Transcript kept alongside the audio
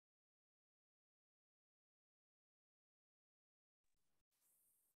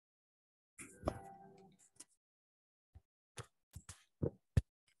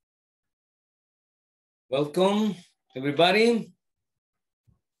Welcome, everybody.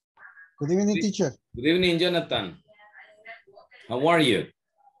 Good evening, teacher. Good evening, Jonathan. How are you?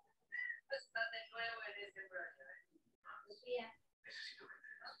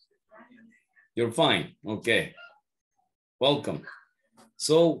 You're fine. Okay. Welcome.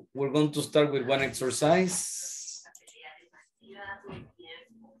 So we're going to start with one exercise.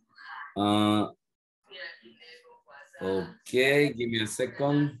 Okay, give me a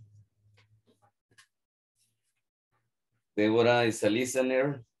second. Deborah is a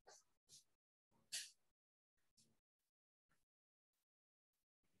listener.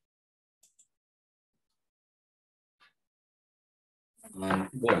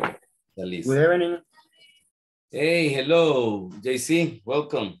 Good evening. Hey, hello, JC,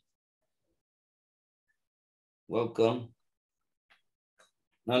 welcome. Welcome.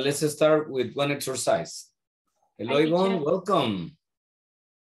 Now let's start with one exercise. Hello, Yvonne, welcome.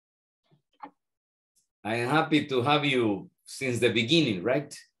 I am happy to have you since the beginning,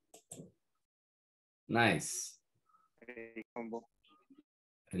 right? Nice.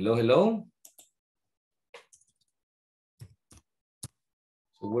 Hello, hello.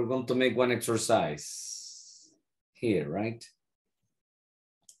 So we're going to make one exercise here, right?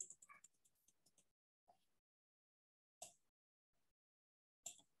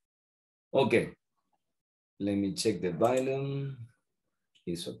 Okay. Let me check the volume.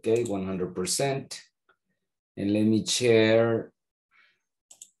 It's okay, 100%. And let me share.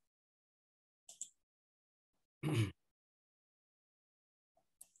 Let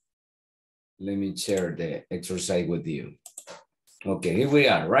me share the exercise with you. Okay, here we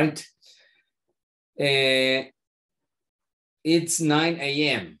are, right? It's 9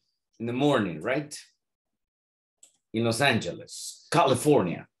 a.m. in the morning, right? In Los Angeles,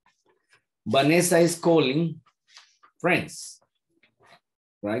 California. Vanessa is calling friends,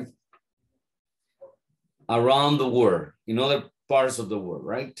 right? Around the world, in other parts of the world,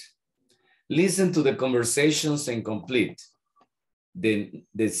 right? Listen to the conversations and complete the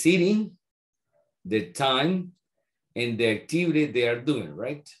city, the time, and the activity they are doing,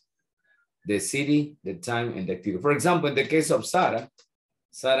 right? The city, the time, and the activity. For example, in the case of Sarah,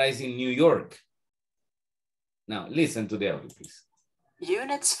 Sarah is in New York. Now, listen to the audio, please.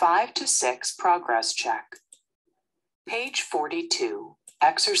 Units 5 to 6 progress check. Page 42,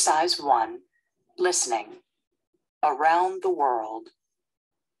 exercise 1, listening. Around the world.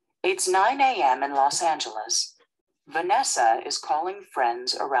 It's 9 a.m. in Los Angeles. Vanessa is calling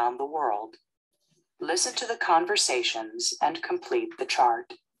friends around the world. Listen to the conversations and complete the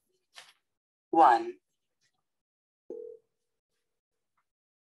chart. 1.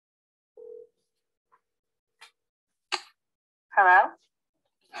 Hello?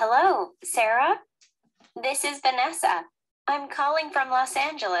 Hello, Sarah? This is Vanessa. I'm calling from Los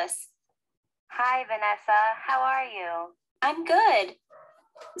Angeles. Hi, Vanessa. How are you? I'm good.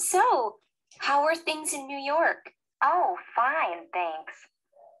 So, how are things in New York? Oh, fine, thanks.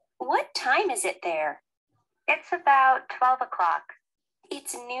 What time is it there? It's about 12 o'clock.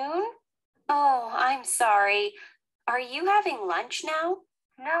 It's noon? Oh, I'm sorry. Are you having lunch now?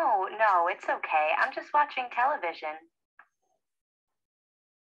 No, it's okay. I'm just watching television.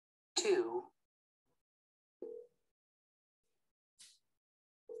 2.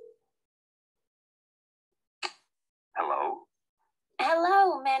 Hello?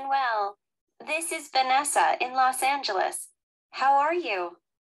 Hello, Manuel. This is Vanessa in Los Angeles. How are you?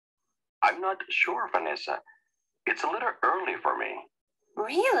 I'm not sure, Vanessa. It's a little early for me.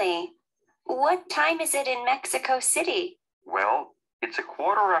 Really? What time is it in Mexico City? Well, it's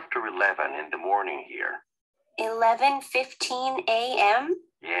 11:15 in the morning here. 11:15 a.m.?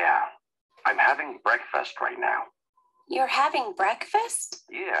 Yeah, I'm having breakfast right now. You're having breakfast?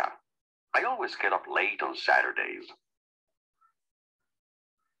 Yeah, I always get up late on Saturdays.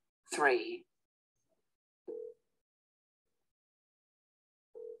 3.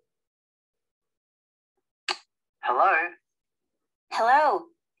 Hello? Hello.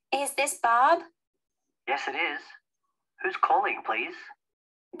 Is this Bob? Yes, it is. Who's calling, please?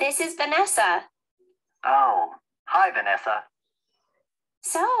 This is Vanessa. Oh, hi, Vanessa.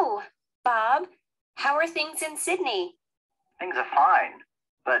 So, Bob, how are things in Sydney? Things are fine,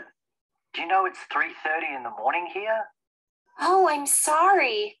 but do you know it's 3:30 in the morning here? Oh, I'm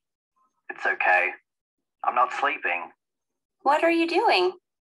sorry. It's okay. I'm not sleeping. What are you doing?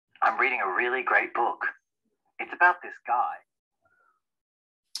 I'm reading a really great book. It's about this guy.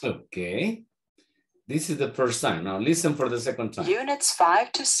 Okay. This is the first time. Now listen for the second time. Units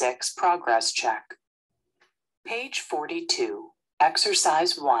 5 to 6 progress check. Page 42,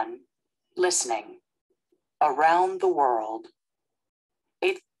 exercise 1, listening. Around the world.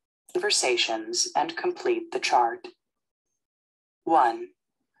 conversations and complete the chart. 1.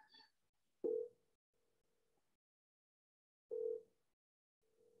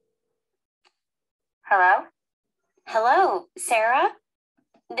 Hello? Hello, Sarah?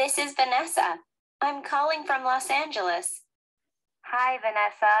 This is Vanessa. I'm calling from Los Angeles. Hi,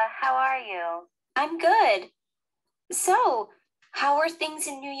 Vanessa. How are you? I'm good. So, how are things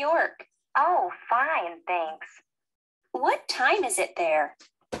in New York? Oh, fine, thanks. What time is it there?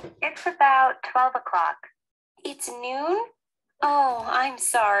 It's about 12 o'clock. It's noon? Oh, I'm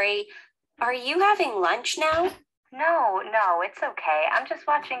sorry. Are you having lunch now? No, it's okay. I'm just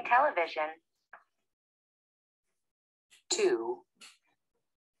watching television. 2.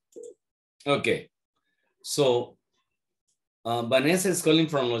 Okay. So, Vanessa is calling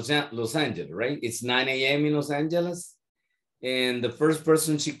from Los Angeles, right? It's 9 a.m. in Los Angeles. And the first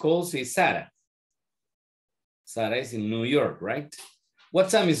person she calls is Sarah. Sarah is in New York, right? What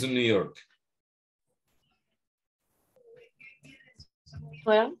time is in New York?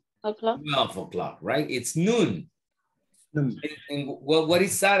 12 o'clock. 12 o'clock, right? It's noon. Noon. And what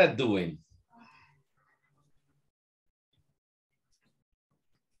is Sarah doing?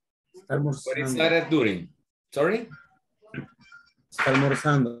 What is Sarah doing? Sorry? Está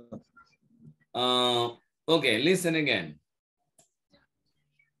almorzando. Okay, listen again.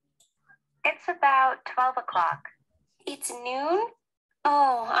 It's about 12 o'clock. It's noon?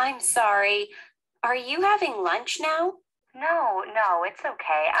 Oh, I'm sorry. Are you having lunch now? No, it's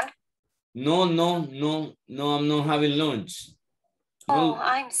okay. No, I'm not having lunch. Oh,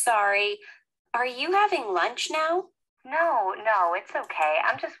 I'm sorry. Are you having lunch now? No, it's okay.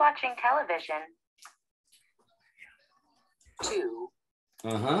 I'm just watching television. 2.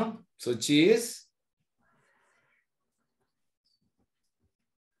 So she is?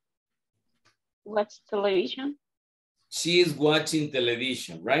 Watch television. She is watching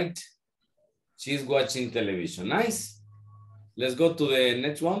television, right? She's watching television. Nice. Let's go to the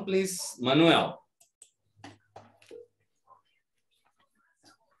next one, please. Manuel.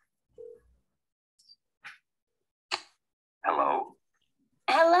 Hello.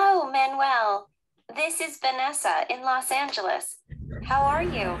 Hello, Manuel. This is Vanessa in Los Angeles. How are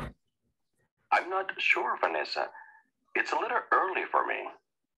you? I'm not sure, Vanessa. It's a little early for me.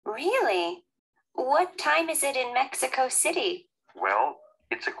 Really? What time is it in Mexico City? Well,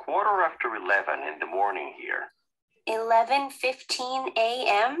 it's 11:15 in the morning here. 11:15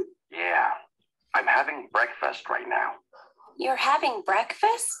 a.m.? Yeah, I'm having breakfast right now. You're having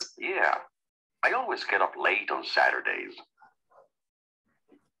breakfast? Yeah, I always get up late on Saturdays.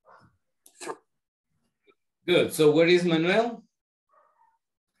 Good. So where is Manuel?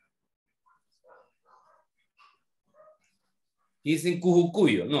 He's in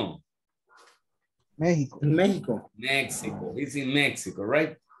Cujucuyo, no? México. Mexico. He's in Mexico,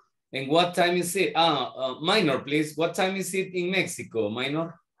 right? And what time is it? Minor, please. What time is it in Mexico,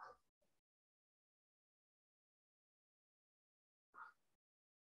 Minor?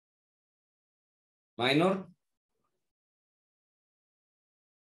 Minor?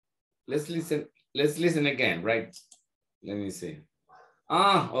 Let's listen again, right? Let me see.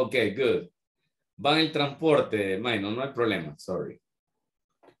 Okay, good. Va en el transporte, Minor, no hay problema, sorry.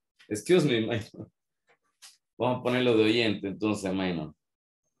 Excuse me, Minor. Vamos a ponerlo de oyente, entonces, Minor.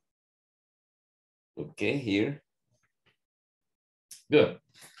 Okay, here. Good.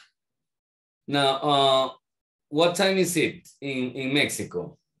 Now, what time is it in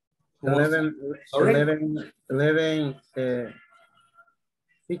Mexico?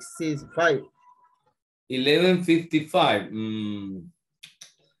 11:65. 11:55.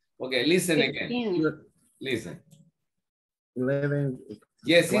 Okay, listen 15. again. Listen. 11.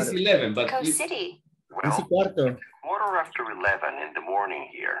 Yes, it's 11, but Mexico City. Well, it's 11:15 in the morning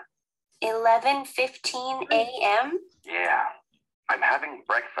here. 11:15 a.m.? Yeah, I'm having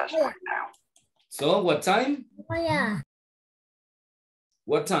breakfast right now. So what time? Oh, yeah.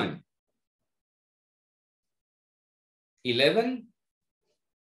 What time? 11?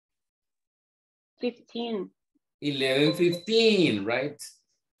 15. 11:15, right?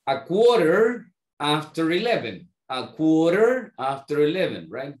 A quarter after 11. A quarter after 11,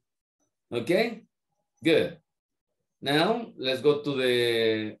 right? Okay, good. Now let's go to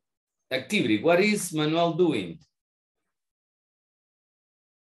the activity. What is Manuel doing?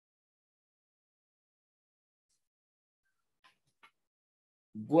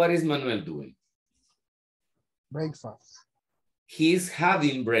 What is Manuel doing? Breakfast. He's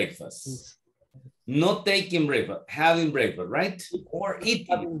having breakfast. Not taking breakfast, having breakfast, right? Or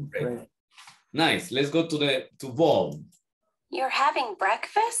eating breakfast. Nice. Let's go to Vol. You're having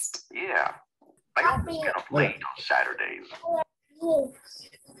breakfast? Yeah, I always get up late on Saturdays.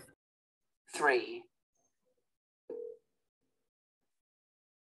 3.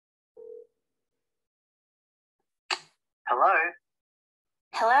 Hello?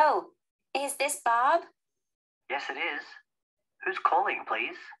 Hello, is this Bob? Yes, it is. Who's calling,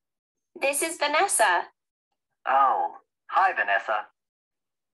 please? This is Vanessa. Oh, hi, Vanessa.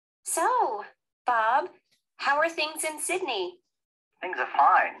 So, Bob, how are things in Sydney? Things are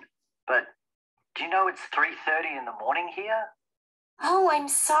fine, but do you know it's 3:30 in the morning here? Oh, I'm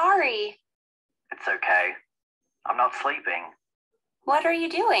sorry. It's okay. I'm not sleeping. What are you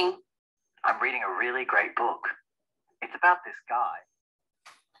doing? I'm reading a really great book. It's about this guy.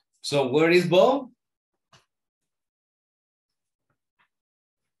 So where is Bob?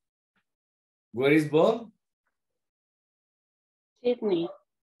 Where is Bob? Sydney.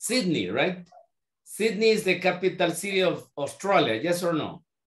 Sydney, right? Sydney is the capital city of Australia, yes or no?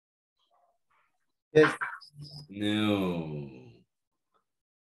 Yes. No.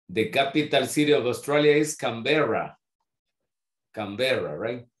 The capital city of Australia is Canberra. Canberra,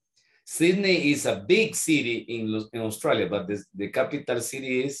 right? Sydney is a big city in Australia, but the capital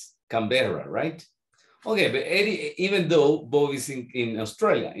city is Canberra, right? Okay, but even though Bob is in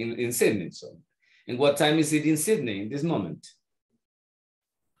Australia, in Sydney, so. And what time is it in Sydney in this moment?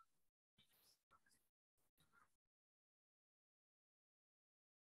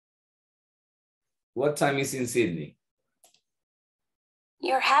 What time is in Sydney?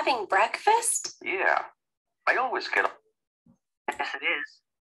 You're having breakfast? Yeah, I always get up. Yes, it is.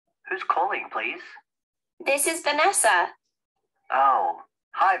 Who's calling, please? This is Vanessa. Oh,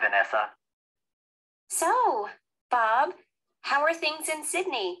 hi, Vanessa. So, Bob, how are things in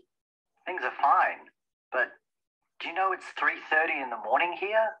Sydney? Things are fine, but do you know it's 3:30 in the morning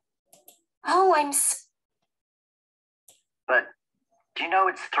here? Oh, But do you know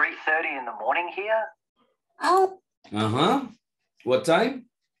it's 3:30 in the morning here? Oh, Uh-huh. What time?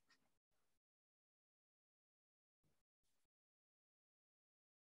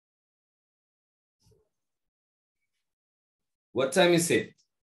 What time is it?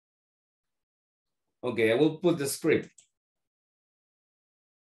 Okay, I will put the script.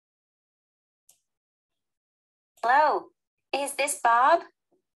 hello. Is this Bob?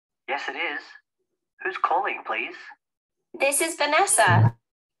 Yes, it is. Who's calling, please? This is Vanessa.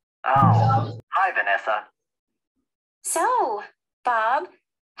 Oh, hi, Vanessa. So, Bob,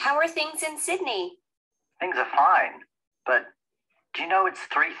 how are things in Sydney? Things are fine, but do you know it's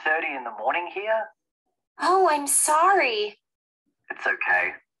 3:30 in the morning here? Oh, I'm sorry. It's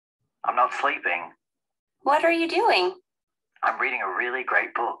okay. I'm not sleeping. What are you doing? I'm reading a really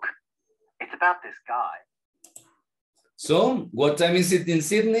great book. It's about this guy. So, what time is it in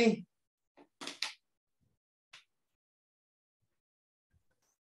Sydney?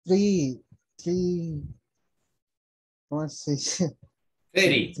 3, let's see.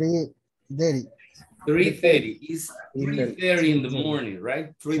 30. 3:30. 3:30. It's 3:30 in the 3:30. morning, right?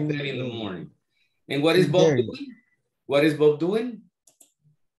 3:30 in the morning. And what is Bob 3:30. doing? What is Bob doing?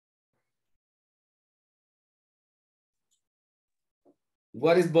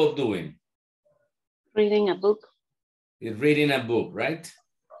 What is Bob doing? Reading a book. He's reading a book, right?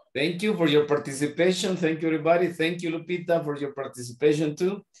 Thank you for your participation. Thank you, everybody. Thank you, Lupita, for your participation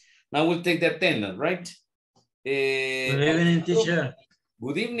too. Now we'll take the attendance, right? Good evening, teacher.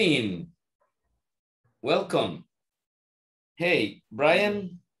 Good evening. Welcome. Hey,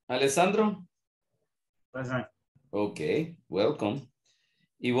 Brian, Alessandro. Present. Okay, welcome.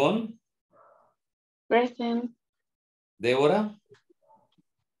 Yvonne, Present. Deborah.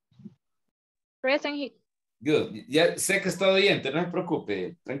 Present. Good. Ya sé que está oyente, no se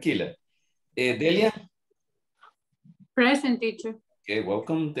preocupe, tranquila. Delia. Present, teacher. Okay,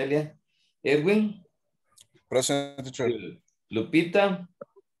 welcome, Delia. Edwin. Present, teacher. Good. Lupita.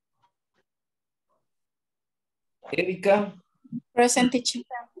 Erika. Present, teacher.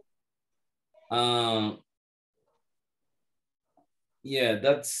 Yeah,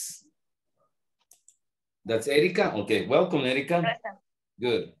 that's Erika. Okay, welcome, Erika. Present.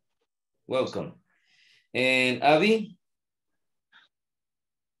 Good. Welcome. And Abby?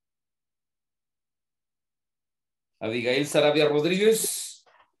 Abigail Sarabia Rodríguez?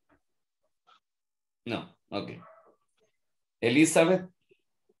 No, okay. Elizabeth?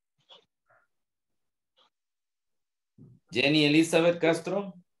 Jenny Elizabeth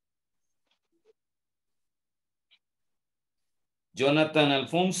Castro? Jonathan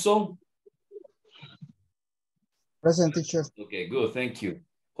Alfonso? Present, teacher. Okay, good, thank you.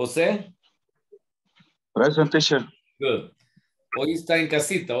 José? Present, teacher. Good. Hoy está en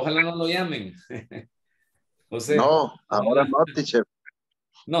casita, ojalá no lo llamen. José. No, ahora no, teacher.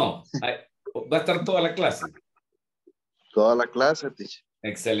 No, va a estar toda la clase. Toda la clase, teacher.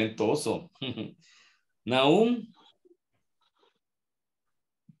 Excelentoso. Naum.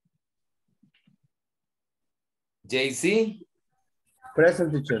 JC.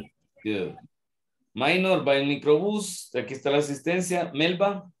 Present, teacher. Good. Minor va en microbús. Aquí está la asistencia.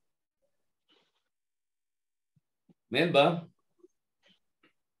 Melba. Melba.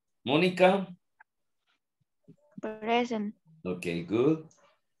 Mónica. Present. Ok, good.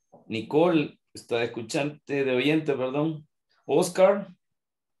 Nicole, está escuchante de oyente, perdón. Oscar.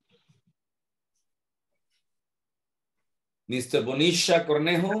 Mr. Bonisha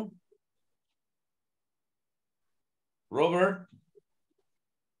Cornejo. Robert.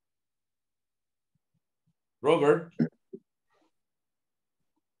 Robert.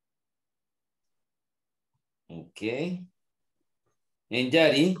 Okay. And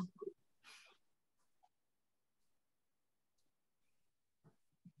Yari.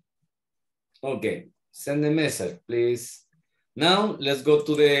 Okay. Send a message, please. Now let's go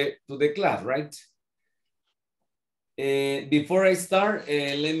to the class, right? Before I start,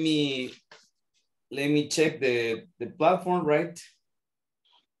 let me check the platform, right?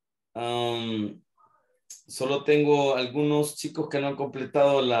 Solo tengo algunos chicos que no han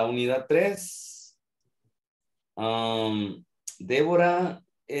completado la unidad 3. Débora,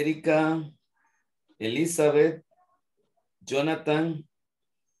 Erika, Elizabeth, Jonathan,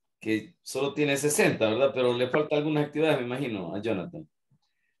 que solo tiene 60, ¿verdad? Pero le falta algunas actividades, me imagino, a Jonathan.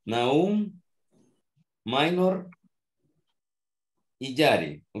 Nahum, Minor y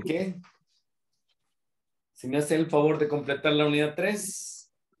Yari, ¿ok? Si me hace el favor de completar la unidad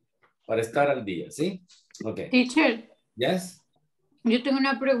 3 para estar al día, ¿sí? Ok. Teacher, Yes. yo tengo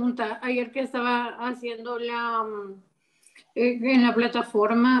una pregunta. Ayer que estaba haciendo en la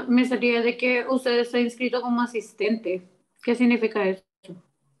plataforma, me salía de que usted está inscrito como asistente. ¿Qué significa eso?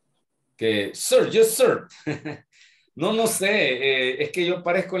 Que, sir, yes, sir. No sé. Es que yo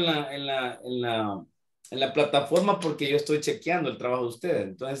aparezco en la plataforma porque yo estoy chequeando el trabajo de ustedes.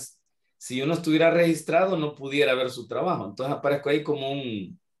 Entonces, si yo no estuviera registrado, no pudiera ver su trabajo. Entonces aparezco ahí como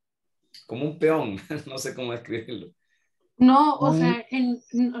un peón. No sé cómo describirlo. No, o sea,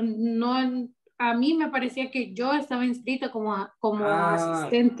 a mí me parecía que yo estaba inscrita como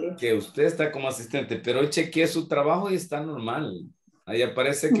asistente. Que usted está como asistente, pero hoy chequeé su trabajo y está normal. Ahí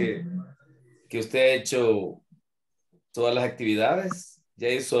aparece que usted ha hecho todas las actividades. Ya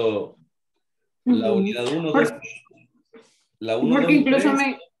hizo la unidad 1, 2, la 1, 2 Porque y incluso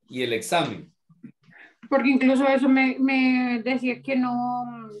 3 y el examen. Porque incluso eso me decía que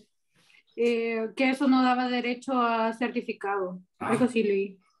no, que eso no daba derecho a certificado. Algo así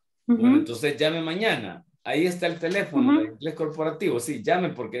leí. Bueno, entonces llame mañana. Ahí está el teléfono de Inglés Corporativo. Sí, llame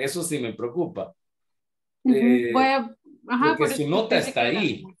porque eso sí me preocupa. Porque por su eso nota pensé está que era.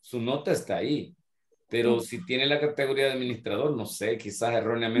 ahí. Su nota está ahí. Pero si tiene la categoría de administrador, no sé, quizás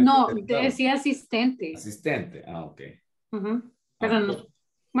erróneamente. No, decía asistente. Asistente. Ok. Pero no.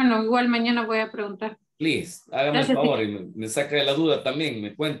 Bueno, igual mañana voy a preguntar. Please, hágame el Gracias, favor y me saca de la duda también.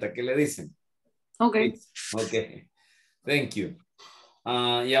 Me cuenta qué le dicen. Ok. Ok. Thank you.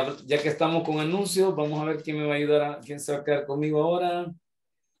 Ya que estamos con anuncios, vamos a ver quién me va a ayudar, quién se va a quedar conmigo ahora.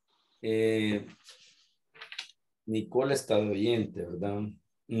 Nicole está de oyente, ¿verdad?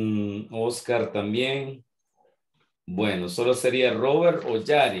 Oscar también. Bueno, solo sería Robert o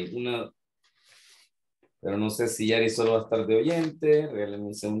Yari. Pero no sé si Yari solo va a estar de oyente. Regálenme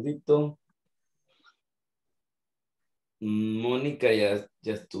un segundito. Mónica ya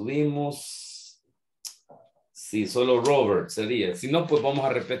estuvimos. Sí, solo Robert sería. Si no, pues vamos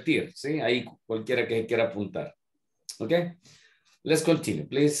a repetir, ¿sí? Ahí cualquiera que quiera apuntar. ¿Ok? Let's continue,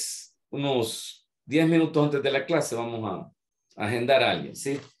 please. Unos 10 minutos antes de la clase vamos a agendar a alguien,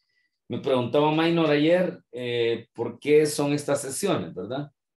 ¿sí? Me preguntaba Minor ayer por qué son estas sesiones,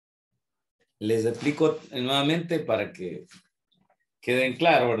 ¿verdad? Les explico nuevamente para que queden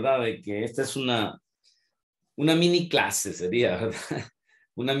claro, ¿verdad? De que esta es una mini clase, sería, ¿verdad?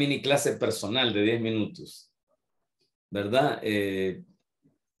 Una mini clase personal de 10 minutos, ¿verdad?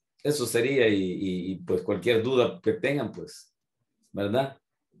 Eso sería y pues cualquier duda que tengan, pues, ¿verdad?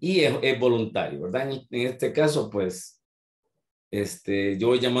 Y es voluntario, ¿verdad? En este caso, pues, yo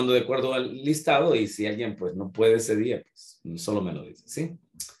voy llamando de acuerdo al listado y si alguien, pues, no puede ese día, pues, solo me lo dice, ¿sí?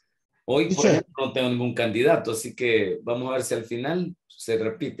 Hoy, por ejemplo, no tengo ningún candidato, así que vamos a ver si al final se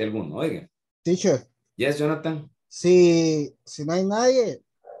repite alguno. Oiga. Teacher. Yes, Jonathan. Si no hay nadie,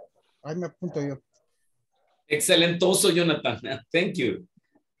 ahí me apunto yo. Excelentoso, Jonathan. Thank you.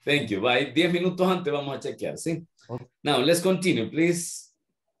 Thank you. Bye. 10 minutos antes vamos a chequear, ¿sí? Okay. Now, let's continue, please.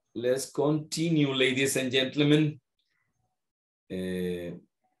 Let's continue, ladies and gentlemen. Give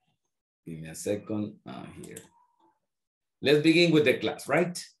me a second. Here. let's begin with the class,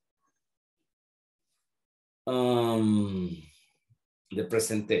 right? The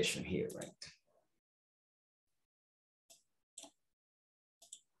presentation here, right?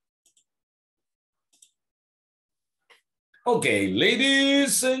 Okay,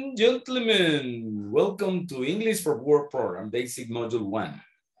 ladies and gentlemen, welcome to English for Work Program, Basic Module 1.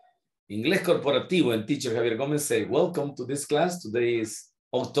 Inglés Corporativo and teacher Javier Gomez say, welcome to this class. Today is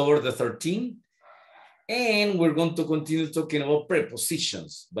October the 13th. And we're going to continue talking about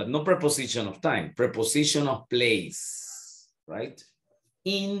prepositions, but not preposition of time, preposition of place, right?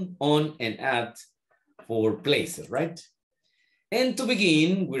 In, on, and at for places, right? And to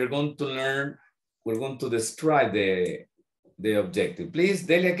begin, we're going to describe the objective. Please,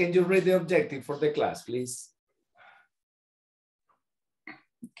 Delia, can you read the objective for the class, please?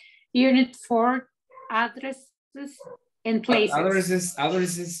 Unit 4, addresses and places.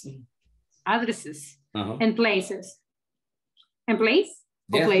 Addresses and places. And place?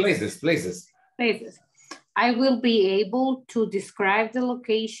 Yeah, places. Places. I will be able to describe the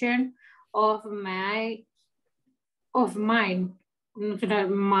location of my location.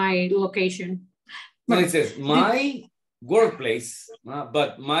 No, it says my workplace,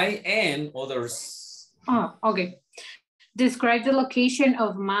 but my and others. Oh, okay. Describe the location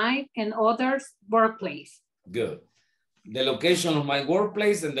of my and others' workplace. Good. The location of my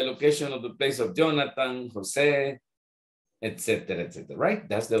workplace and the location of the place of Jonathan, Jose, etc., right?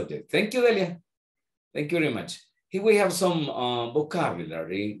 That's the object. Thank you, Delia. Thank you very much. Here we have some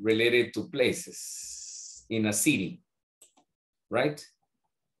vocabulary related to places in a city, right?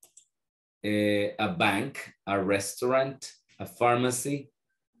 A bank, a restaurant, a pharmacy,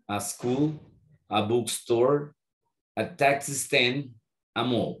 a school, a bookstore, a taxi stand, a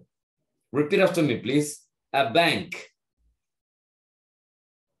mall. Repeat after me, please. A bank,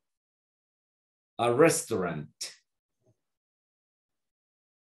 a restaurant,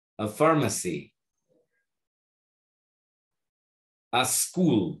 a pharmacy, a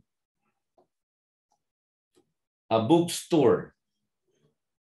school, a bookstore,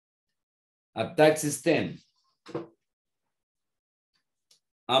 a taxi stand,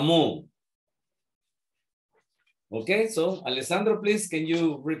 a mall. Okay, so Alessandro, please, can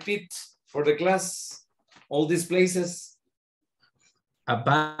you repeat for the class all these places? A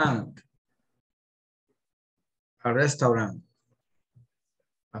bank, a restaurant,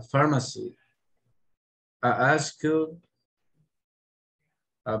 a pharmacy, a school,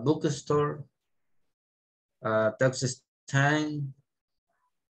 a bookstore, a taxi stand,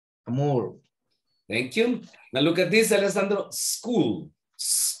 a mall. Thank you. Now look at this, Alessandro. School.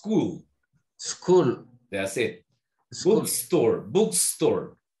 That's it. School.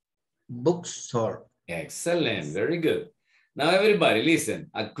 Bookstore. Excellent, very good. Now everybody listen.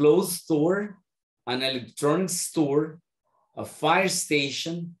 A clothes store, an electronics store, a fire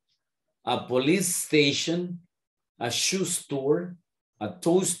station, a police station, a shoe store, a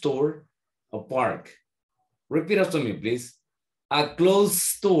toy store, a park. Repeat after me, please. A clothes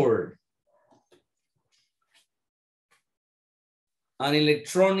store, an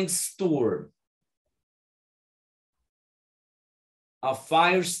electronics store, a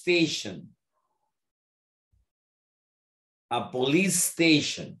fire station, a police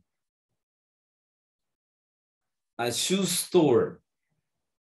station, a shoe store,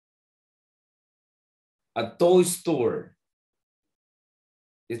 a toy store.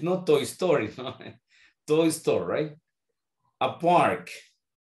 It's not Toy Story, no? Toy store, right? A park.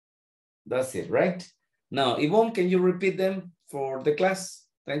 That's it, right? Now, Yvonne, can you repeat them for the class?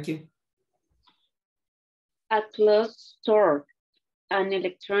 Thank you. A clothes store, an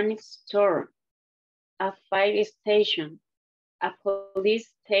electronics store, a fire station, a police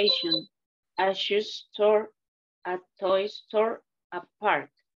station, a shoe store, a toy store, a park.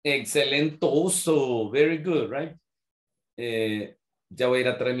 Excelentoso. Very good, right? Ya voy a ir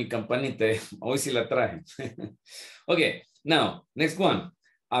a traer mi campanita. Hoy sí la traje. Okay, now, next one.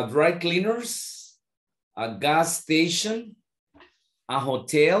 A dry cleaners, a gas station, a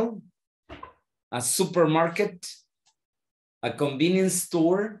hotel, a supermarket, a convenience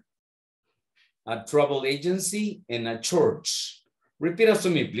store, a travel agency, and a church. Repeat after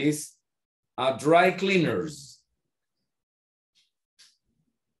me, please. A dry cleaners,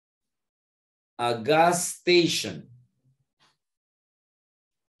 a gas station,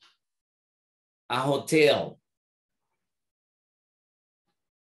 a hotel,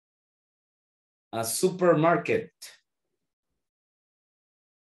 a supermarket,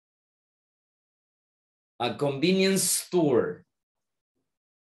 a convenience store,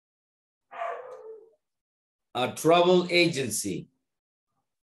 a travel agency,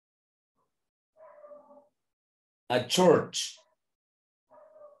 A church.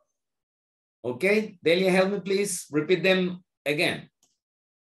 Okay, Delia, help me please. Repeat them again.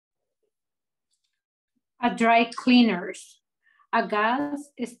 A dry cleaners, a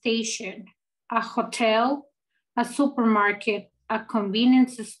gas station, a hotel, a supermarket, a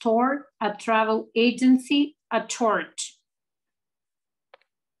convenience store, a travel agency, a church.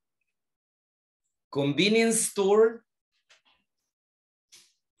 Convenience store.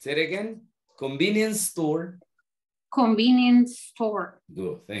 Say it again. Convenience store. Convenience store.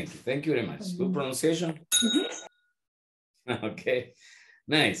 Good, thank you. Thank you very much. Good pronunciation. Okay,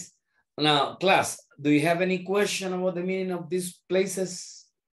 nice. Now, class, do you have any question about the meaning of these places?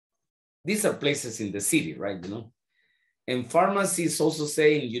 These are places in the city, right? You know, and pharmacies also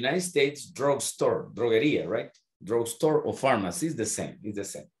say in the United States, drugstore, drogeria, right? Drugstore or pharmacy is the same. It's the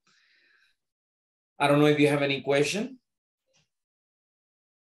same. I don't know if you have any question.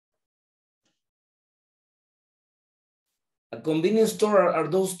 A convenience store are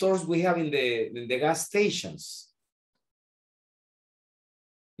those stores we have in the gas stations.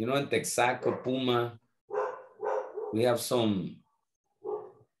 You know, in Texaco, Puma, we have some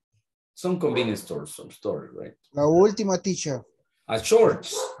convenience stores, some stores, right? La última, teacher. A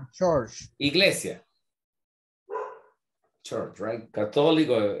church. Church. Iglesia. Church, right? Catholic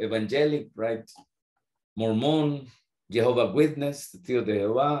or evangelic, right? Mormón, Jehovah's Witness, Testigo de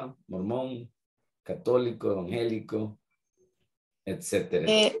Jehová, Mormón, Católico, Evangélico, etc.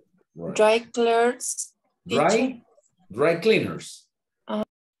 Right. Dry cleaners. Dry cleaners.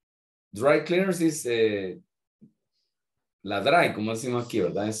 Dry cleaners is la dry, como decimos aquí,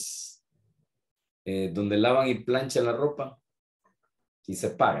 ¿verdad? Es donde lavan y planchan la ropa y se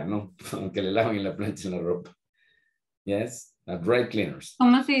paga, ¿no? Aunque le lavan y la planchan la ropa. Yes, dry cleaners.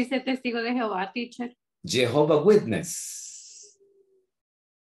 ¿Cómo se dice testigo de Jehová, teacher? Jehovah's Witness.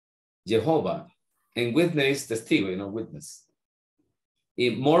 Jehovah. And witness is testigo, you know, witness.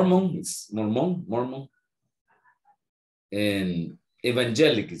 Mormon is Mormon. And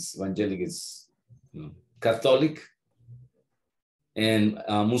evangelic is you know, Catholic. And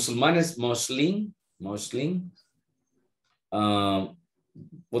Musulman is Muslim. Otra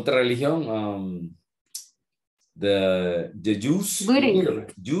religión, the Jews.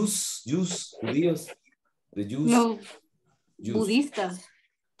 Judíos. The Jews. Los budistas.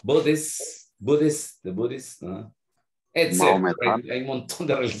 Buddhists, the Buddhists, etc. Right? Hay un montón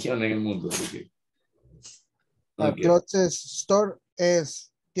de religiones en el mundo. Okay. Clothes store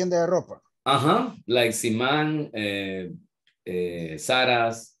es tienda de ropa. Ajá, like Simán,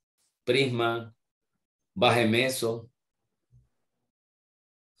 Saras, Prisma, Bajemeso.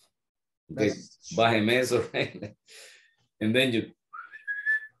 Okay, Bajemeso, right? And then you,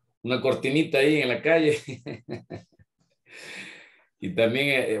 una cortinita ahí en la calle. Y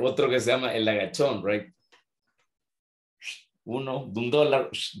también otro que se llama el agachón, right? $1,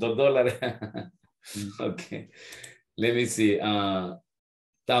 $2. Okay. Let me see.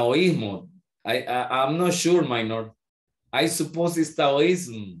 Taoísmo. I'm not sure, minor. I suppose it's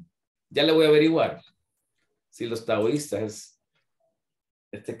Taoism. Ya le voy a averiguar. Si los taoístas,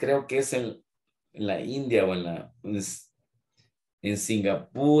 creo que es en la India o en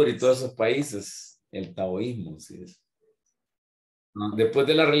Singapur y todos esos países, el taoísmo. Sí es. Después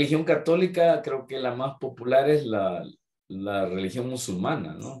de la religión católica, creo que la más popular es la religión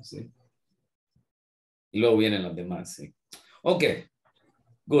musulmana, ¿no? Sí. Y luego vienen las demás, sí. Okay,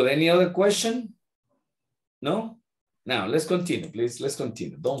 good. Any other question? No? Now, let's continue, please. Let's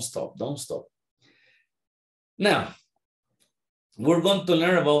continue. Don't stop. Now, we're going to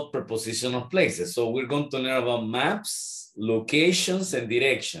learn about preposition of places. So we're going to learn about maps, locations, and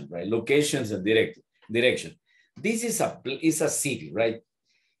direction, right? Locations and direction. This is a city, right?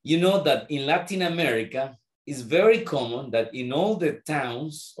 You know that in Latin America, it's very common that in all the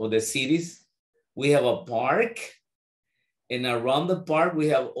towns or the cities, we have a park, and around the park, we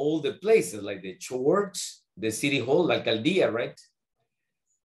have all the places like the church, the city hall, la alcaldía, right?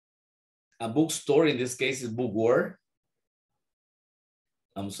 A bookstore, in this case, is Bookworld.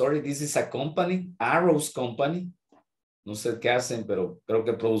 I'm sorry, this is a company, Arrows Company. No sé qué hacen, pero creo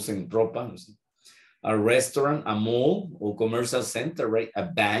que producen ropa. No sé. A restaurant, a mall or commercial center, right? A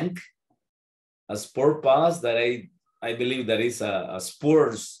bank, a sport palace that I believe that is a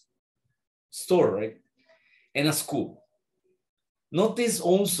sports store, right? And a school. Notice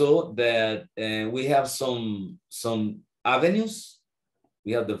also that we have some avenues.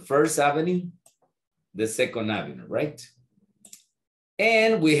 We have the First Avenue, the Second Avenue, right?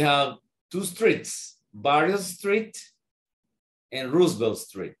 And we have two streets, Barrios Street and Roosevelt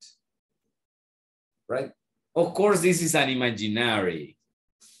Street, right? Of course, this is an imaginary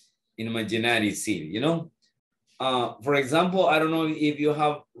city, you know? For example, I don't know if you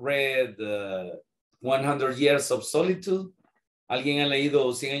have read 100 Years of Solitude. ¿Alguien ha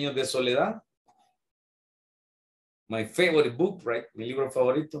leído 100 años de soledad? My favorite book, right? Mi libro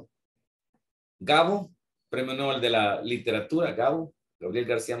favorito. Gabo, Premio Nobel de la Literatura, Gabo, Gabriel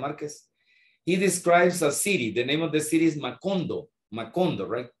García Márquez. He describes a city. The name of the city is Macondo. Macondo,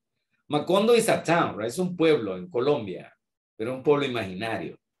 right? Macondo is a town, right? Es un pueblo en Colombia, pero un pueblo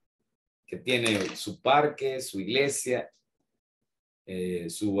imaginario que tiene su parque, su iglesia,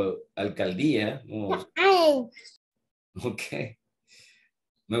 su alcaldía. ¿No? Ok.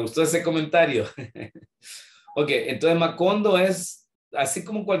 Me gustó ese comentario. Ok, entonces Macondo es así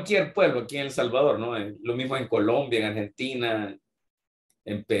como cualquier pueblo aquí en El Salvador, ¿no? Lo mismo en Colombia, en Argentina,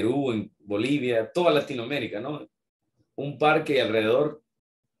 en Perú, en Bolivia, toda Latinoamérica, ¿no? Un parque y alrededor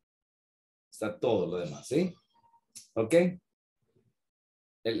está todo lo demás, ¿sí? Ok.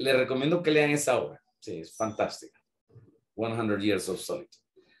 Le recomiendo que lean esa obra. Sí, es fantástica. 100 Years of Solitude.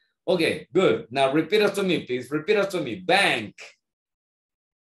 Okay, good. Now repeat after me, please. Repeat after me. Bank.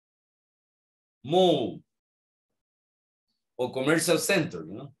 Mall. Or commercial center,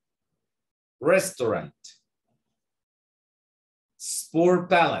 you know. Restaurant. Sport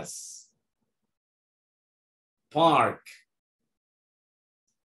palace. Park.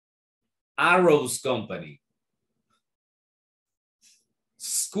 Arrows company.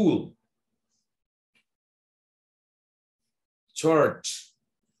 School. Church.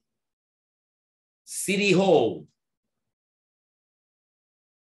 City hall.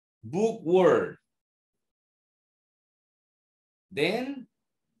 Book word. Then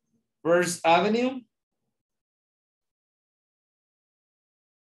First Avenue.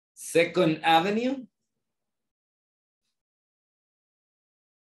 Second Avenue.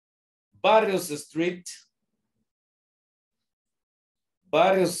 Barrios Street.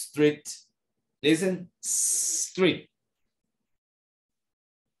 Barrios Street. Listen, street.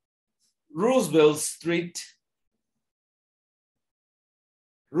 Roosevelt Street.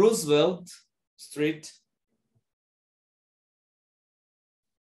 Roosevelt Street.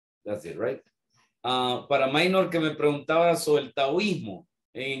 That's it, right? Para minor que me preguntaba sobre el taoísmo.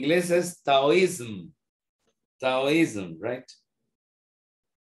 En inglés es taoism. Taoism, right?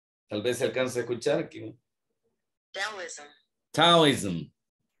 Tal vez se alcance a escuchar aquí. Taoism. Taoism.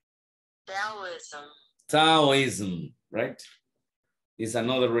 Taoism. Taoism, right? Is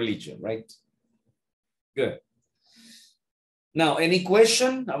another religion, right? Good. Now, any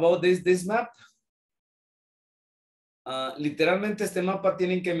question about this map? Literalmente este mapa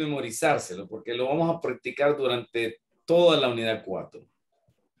tienen que memorizárselo porque lo vamos a practicar durante toda la unidad 4.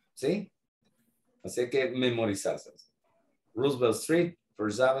 ¿Sí? Así que memorizárselo. Roosevelt Street,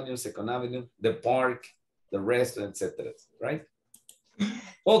 First Avenue, Second Avenue, the park, the restaurant, etc. Right?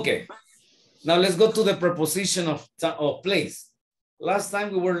 Okay. Now let's go to the preposition of place. Last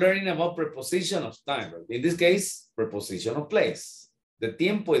time we were learning about preposition of time. Right? In this case, preposition of place. De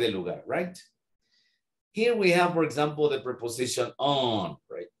tiempo y de lugar, right? Here we have, for example, the preposition on,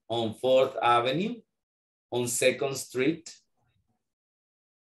 right? On 4th Avenue, on 2nd Street.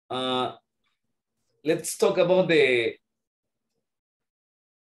 Let's talk about the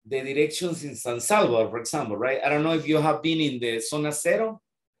directions in San Salvador, for example, right? I don't know if you have been in the Zona Cero.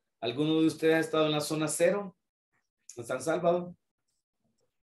 ¿Alguno de ustedes ha estado en la Zona Cero en San Salvador?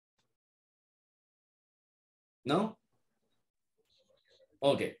 ¿No?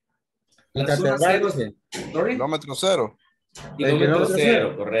 Ok. La zona cero, sorry. Kilómetro cero. Kilómetro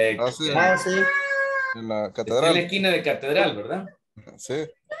cero, correcto. Ah, sí. Ah, sí. En la Está catedral. en la esquina de Catedral, ¿verdad? Sí.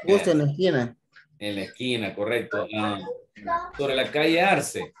 Justo en la esquina. En la esquina, correcto. Sobre la calle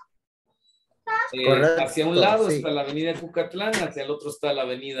Arce. Correcto, Hacia un lado sí. está la avenida Cucatlán, hacia el otro está la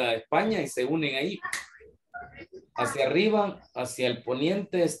avenida España y se unen ahí. Hacia arriba, hacia el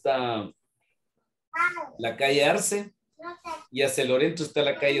poniente está la calle Arce y hacia el oriente está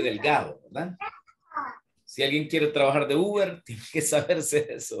la calle Delgado, ¿verdad? Si alguien quiere trabajar de Uber, tiene que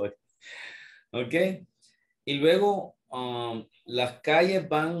saberse eso. ¿Ok? Y luego las calles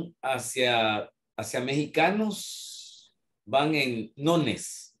van hacia Mexicanos, van en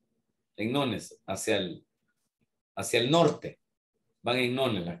Nones, hacia el norte, van en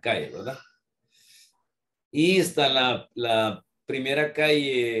Nones las calles, ¿verdad? Y está la primera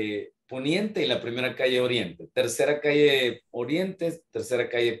calle poniente y la primera calle oriente, tercera calle oriente, tercera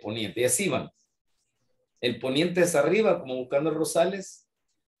calle poniente, y así van. El poniente es arriba, como buscando Rosales,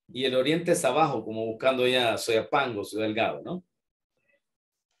 y el oriente es abajo, como buscando ya Soyapango, Ciudad Delgado, ¿no?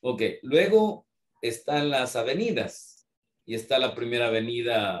 Ok, luego están las avenidas, y está la primera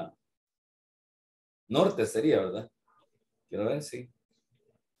avenida norte, sería, ¿verdad? Quiero ver, sí.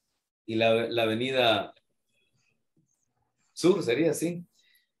 Y la avenida Sur sería así.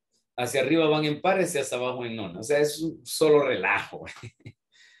 Hacia arriba van en pares y hacia abajo en nona. O sea, es un solo relajo,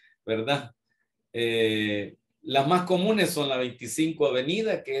 ¿verdad? Las más comunes son la 25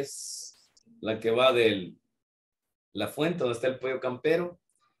 Avenida, que es la que va de la fuente donde está el pollo campero.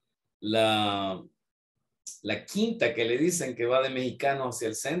 La quinta que le dicen que va de Mexicano hacia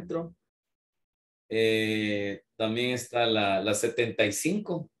el centro. También está la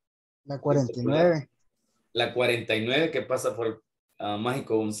 75. La 49. La 49 que pasa por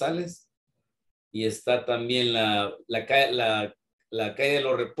Mágico González. Y está también la calle de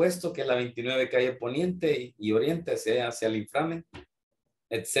los Repuestos, que es la 29 calle Poniente y Oriente hacia el inframen,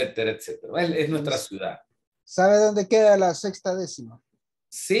 etcétera, etcétera. Es nuestra ciudad. ¿Sabe dónde queda la sexta décima?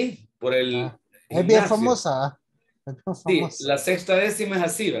 Sí, por el es bien famosa. Es bien famosa. Sí, la sexta décima es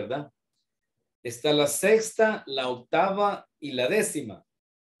así, ¿verdad? Está la sexta, la octava y la décima.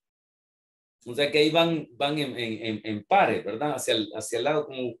 O sea que ahí van en pares, ¿verdad? Hacia el lado,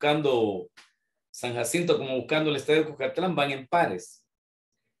 como buscando San Jacinto, como buscando el estadio de Cucatlán, van en pares.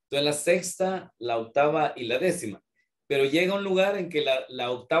 Entonces la sexta, la octava y la décima. Pero llega un lugar en que la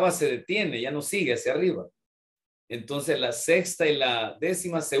octava se detiene, ya no sigue hacia arriba. Entonces la sexta y la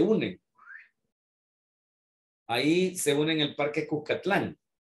décima se unen. Ahí se unen el Parque Cucatlán.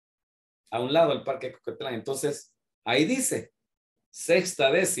 A un lado del Parque Cucatlán. Entonces, ahí dice,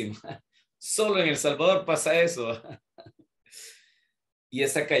 sexta décima. Solo en El Salvador pasa eso. Y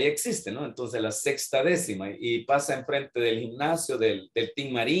esa calle existe, ¿no? Entonces, la sexta décima. Y pasa enfrente del gimnasio, del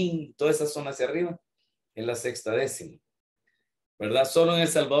Team Marín, toda esa zona hacia arriba, es la sexta décima. ¿Verdad? Solo en El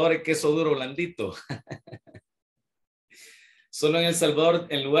Salvador hay queso duro blandito. Solo en El Salvador,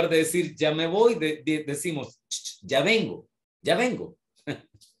 en lugar de decir, ya me voy, decimos, ya vengo, ya vengo.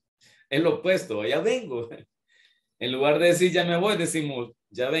 Es lo opuesto, ya vengo. En lugar de decir ya me voy, decimos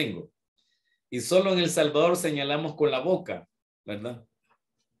ya vengo. Y solo en El Salvador señalamos con la boca, ¿verdad?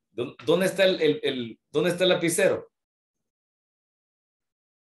 ¿Dónde está dónde está el lapicero?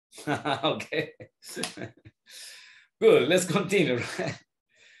 Okay. Good, let's continue.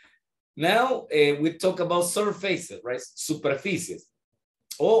 Now we talk about surfaces, right? Superficies.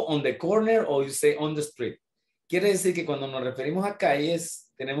 O on the corner, or you say on the street. Quiere decir que cuando nos referimos a calles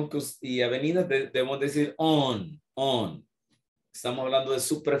y avenidas debemos decir on. Estamos hablando de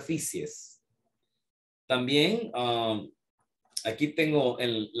superficies. También aquí tengo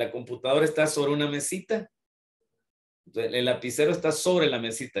la computadora está sobre una mesita. El lapicero está sobre la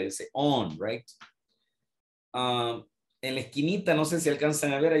mesita, dice on, right? En la esquinita, no sé si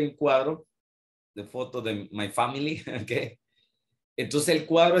alcanzan a ver, hay un cuadro de foto de my family, ¿ok? Entonces el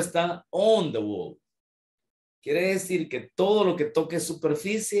cuadro está on the wall. Quiere decir que todo lo que toque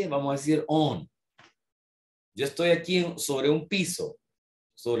superficie, vamos a decir on. Yo estoy aquí sobre un piso,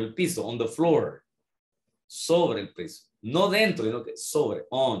 sobre el piso, on the floor, sobre el piso. No dentro, sino que sobre,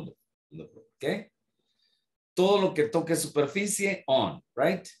 on. ¿Ok? Todo lo que toque superficie, on,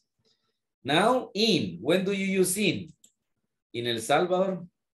 right? Now, in. When do you use in? In El Salvador.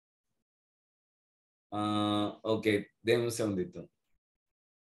 Ok, déjame un segundito.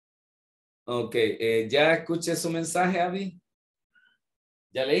 Ok, ya escuché su mensaje, Abby.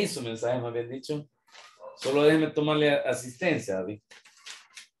 Ya leí su mensaje, me habían dicho. Solo déjeme tomarle asistencia, Abby.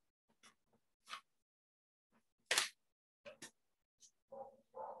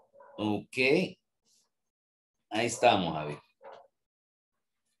 Ok. Ahí estamos, Abby.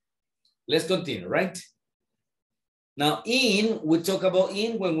 Let's continue, right? Now, in, we talk about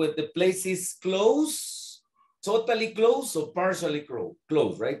in when the place is closed, totally closed or partially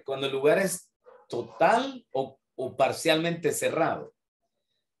closed, right? Cuando el lugar es total o parcialmente cerrado.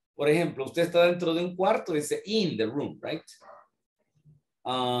 Por ejemplo, usted está dentro de un cuarto, dice in the room, right?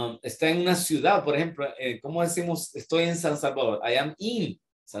 Está en una ciudad, por ejemplo, ¿cómo decimos? Estoy en San Salvador. I am in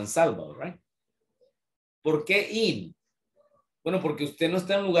San Salvador, right? ¿Por qué in? Bueno, porque usted no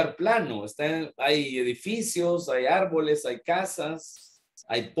está en un lugar plano. Hay edificios, hay árboles, hay casas,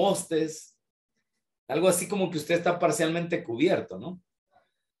 hay postes. Algo así como que usted está parcialmente cubierto, ¿no?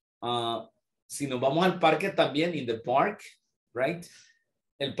 Si nos vamos al parque también, in the park, right?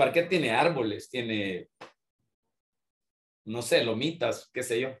 El parque tiene árboles, tiene, no sé, lomitas, qué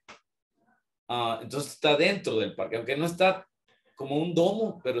sé yo. Entonces está dentro del parque, aunque no está como un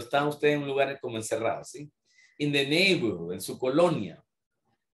domo, pero está usted en un lugar como encerrado, ¿sí? In the neighborhood, en su colonia.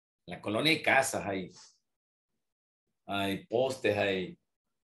 En la colonia hay casas, hay postes, hay,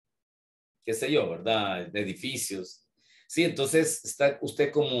 qué sé yo, ¿verdad? Edificios. Sí, entonces está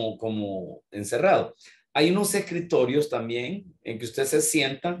usted como encerrado. Hay unos escritorios también en que usted se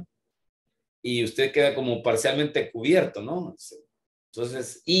sienta y usted queda como parcialmente cubierto, ¿no?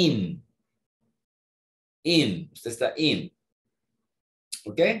 Entonces, usted está in.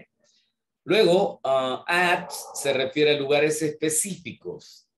 ¿Ok? Luego, at se refiere a lugares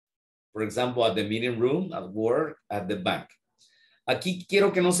específicos. Por ejemplo, at the meeting room, at work, at the bank. Aquí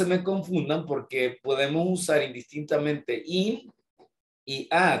quiero que no se me confundan porque podemos usar indistintamente in y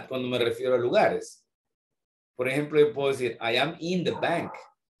at cuando me refiero a lugares. Por ejemplo, yo puedo decir, I am in the bank.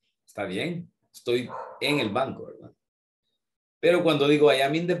 Está bien, estoy en el banco, ¿verdad? Pero cuando digo I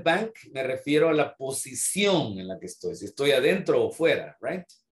am in the bank, me refiero a la posición en la que estoy. Si estoy adentro o fuera, right?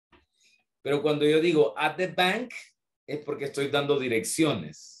 Pero cuando yo digo at the bank, es porque estoy dando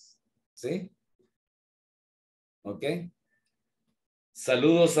direcciones. ¿Sí? ¿Ok?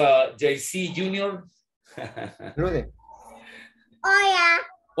 Saludos a JC Jr. Salude. Hola.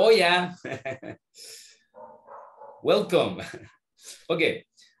 Hola. Welcome. Okay.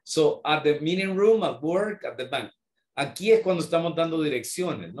 So at the meeting room, at work, at the bank. Aquí es cuando estamos dando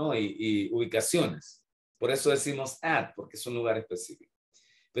direcciones, ¿no? Y ubicaciones. Por eso decimos at, porque es un lugar específico.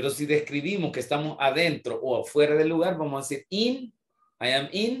 Pero si describimos que estamos adentro o afuera del lugar, vamos a decir in, and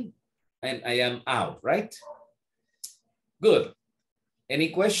I am out, right? Good.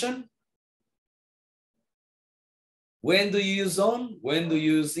 Any question? When do you use on? When do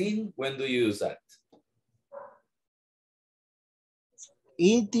you use in? When do you use at?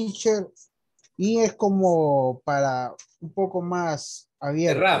 In, teacher. In es como para un poco más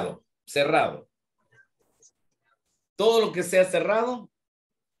abierto. Cerrado, cerrado. Todo lo que sea cerrado,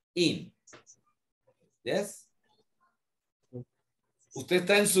 in. Yes? Usted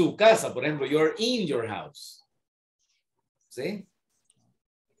está en su casa, por ejemplo, you're in your house. ¿Sí?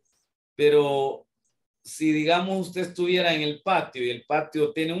 Pero si, digamos, usted estuviera en el patio y el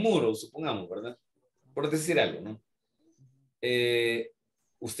patio tiene un muro, supongamos, ¿verdad? Por decir algo, ¿no?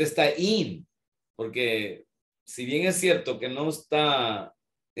 Usted está in, porque si bien es cierto que no está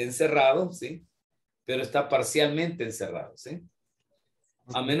encerrado, ¿sí? Pero está parcialmente encerrado, ¿sí?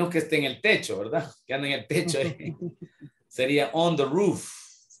 A menos que esté en el techo, ¿verdad? Que anda en el techo ahí. Sería on the roof,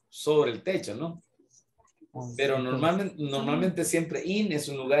 sobre el techo, ¿no? Pero normalmente siempre in es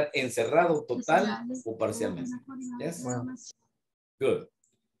un lugar encerrado total o parcialmente. Yes? Wow. Good.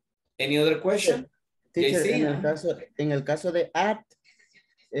 Any other question? Teacher, JC, en el caso de at,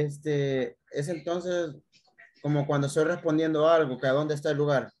 es entonces como cuando estoy respondiendo algo, que a dónde está el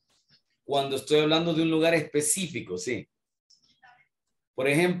lugar. Cuando estoy hablando de un lugar específico, sí. Por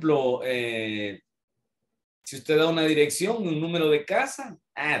ejemplo, si usted da una dirección, un número de casa,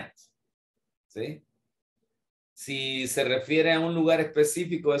 at. ¿Sí? Si se refiere a un lugar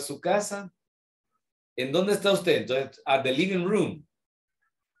específico de su casa, ¿en dónde está usted? Entonces, at the living room.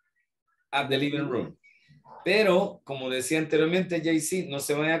 At the living room. Pero, como decía anteriormente, JC, no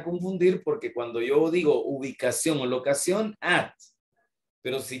se vayan a confundir porque cuando yo digo ubicación o locación, at.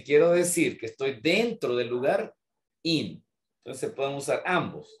 Pero si quiero decir que estoy dentro del lugar, in. Entonces podemos usar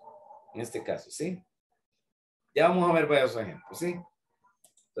ambos en este caso, ¿sí? Ya vamos a ver varios ejemplos, ¿sí?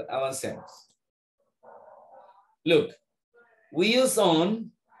 Entonces, avancemos. Look, we use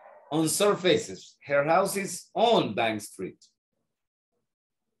on surfaces. Her house is on Bank Street.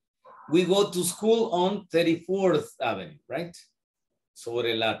 We go to school on 34th Avenue, right?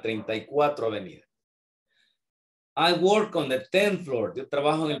 Sobre la 34 Avenida. I work on the 10th floor. Yo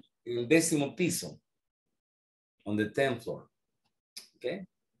trabajo en el 10º piso. On the 10th floor. Okay.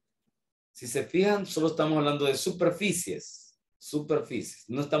 Si se fijan, solo estamos hablando de superficies. Superficies.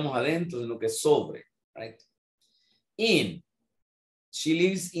 No estamos adentro, sino que sobre, right? In. She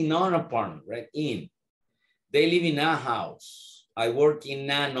lives in an apartment, right? In. They live in a house. I work in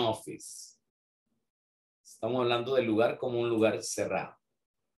an office. Estamos hablando del lugar como un lugar cerrado.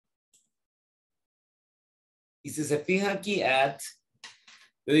 Y si se fija aquí at,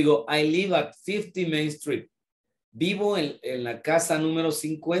 yo digo, I live at 50 Main Street. Vivo en la casa número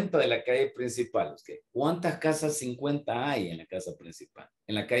 50 de la calle principal. Okay. ¿Cuántas casas 50 hay en la casa principal?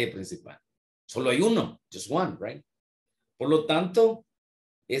 En la calle principal. Solo hay uno. Just one, right? Por lo tanto,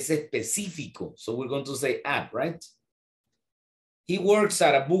 es específico. So we're going to say at, right? He works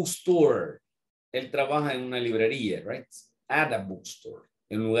at a bookstore. Él trabaja en una librería, right? At a bookstore.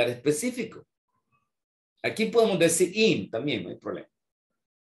 En un lugar específico. Aquí podemos decir in también, no hay problema.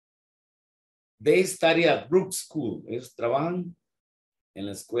 They study at Brook School. Ellos trabajan en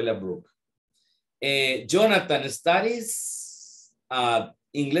la escuela Brook. Jonathan studies at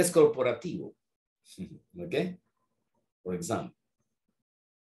Inglés Corporativo. Okay? For example.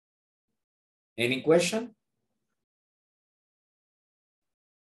 Any question?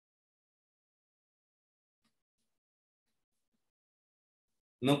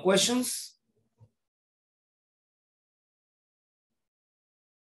 No questions?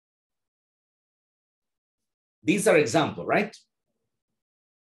 These are examples, right?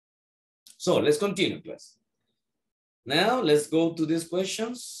 So let's continue, class. Now let's go to these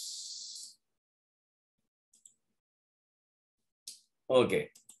questions. Okay,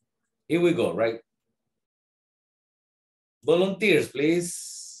 here we go, right? Volunteers,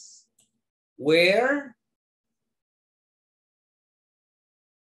 please. Where,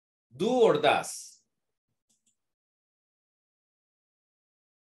 do or does?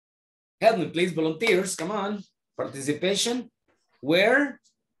 Help me, please, volunteers, come on. Participation. Where,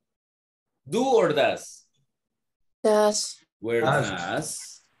 do or does? Does. Where Does.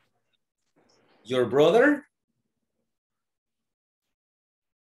 does? Your brother?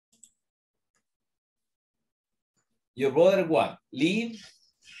 Your brother what? Live?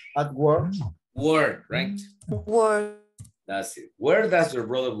 At work. Work, right? Work. That's it. Where does your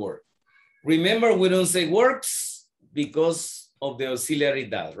brother work? Remember, we don't say works because of the auxiliary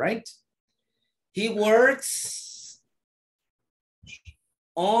does, right? He works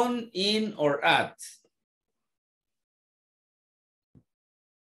on, in, or at.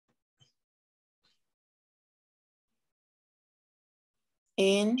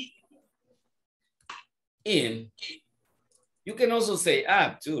 In. In. You can also say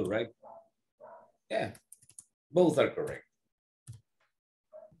at too, right? Yeah, both are correct.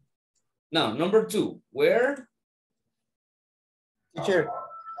 Now, number 2, where? Teacher,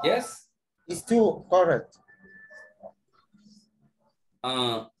 Yes? it's 2 correct.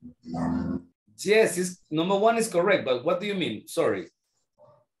 Yes, number 1 is correct, but what do you mean? Sorry.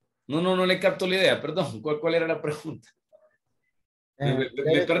 No le capto la idea, perdón. ¿Cuál era la pregunta? Me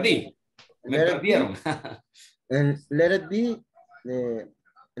perdí. Me perdieron. Let it be,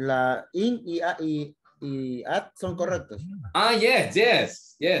 la in y at son correctos.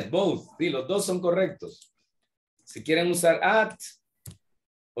 Yes, both. Sí, los dos son correctos. Si quieren usar at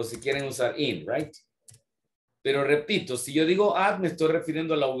o si quieren usar in, right? Pero repito, si yo digo at, me estoy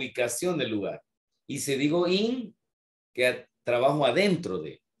refiriendo a la ubicación del lugar. Y si digo in, que trabajo adentro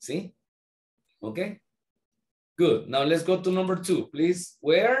de, ¿sí? Okay. Good. Now let's go to number 2, please.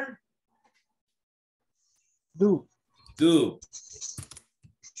 Where? Do. Do.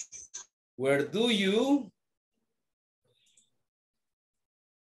 Where do you?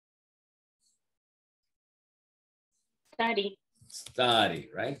 Study. Study,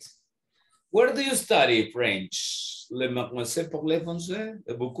 right? Where do you study French? Le mademoiselle parle français?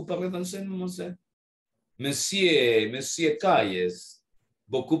 Beaucoup parle français, mademoiselle? Monsieur Cailles.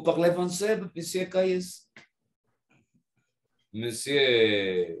 Beaucoup parle français, monsieur Cailles?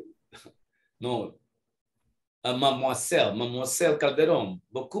 Monsieur, no, mademoiselle Calderón.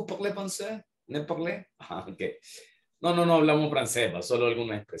 Beaucoup parle français? ¿Ne parle? Ah, ok. No hablamos francés, solo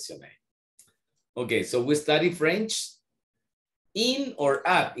algunas expresiones. Okay, so we study French in or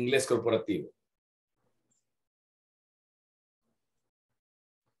at Inglés Corporativo.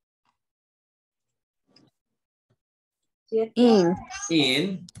 In.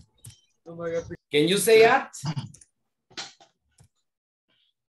 In. Can you say at?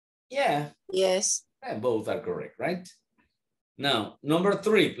 Yeah. Yes. Both are correct, right? Now, number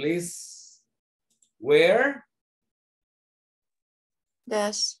 3, please. Where?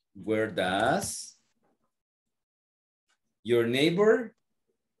 Does. Where does your neighbor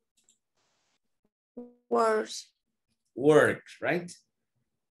Works. work, right?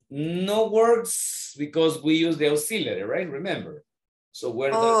 No works because we use the auxiliary, right? Remember. So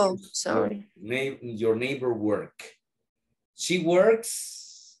where does sorry. your neighbor work? She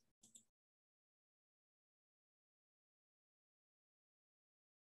works.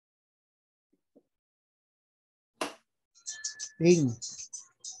 In.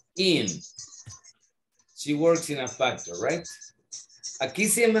 In. She works in a factory, right? Aquí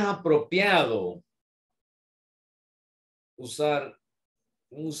sí es más apropiado usar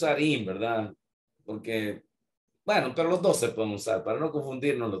in, ¿verdad? Porque, bueno, pero los dos se pueden usar para no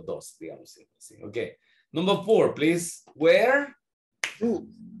confundirnos los dos, digamos. Sí. Okay. Number 4, please. Where do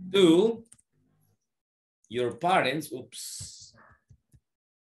your parents,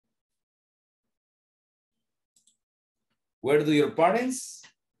 where do your parents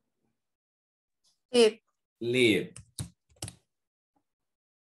live?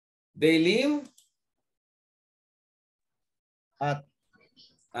 They live At.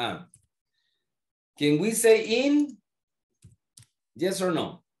 Can we say in? Yes or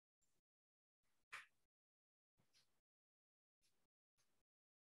no?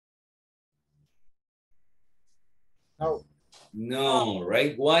 No. No,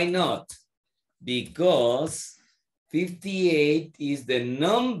 right? Why not? Because 58 is the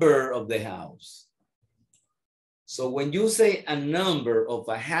number of the house. So when you say a number of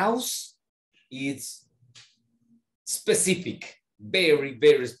a house, it's specific, very,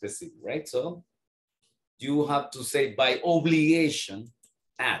 very specific, right? So you have to say by obligation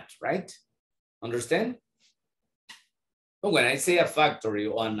at, right? Understand? But when I say a factory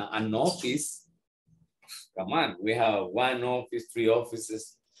or an office, come on, we have 1 office, 3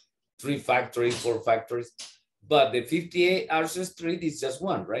 offices, 3 factories, 4 factories. But the 58 Arce Street is just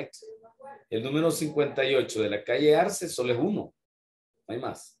 1, right? El número 58 de la calle Arce solo es 1. No hay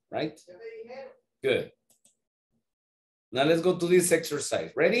más, right? Good. Now let's go to this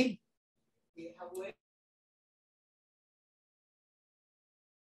exercise. Ready?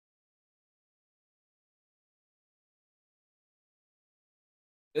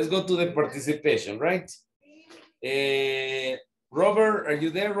 Let's go to the participation, right? Robert, are you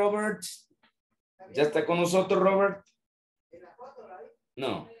there, Robert? ¿Ya está con nosotros, Robert?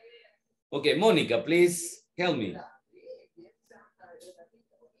 No. Okay, Mónica, please help me.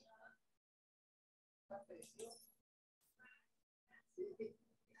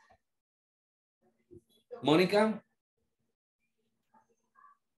 Mónica?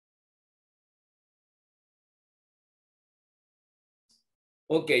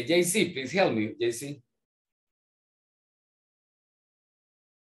 Okay, JC, please help me, JC.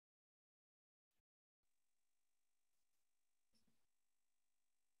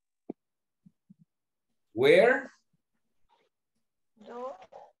 Where?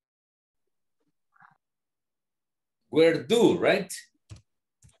 Where do, right?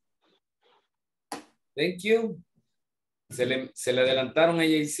 Thank you. Se le adelantaron a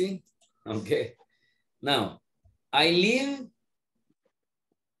JC. Okay. Now, I live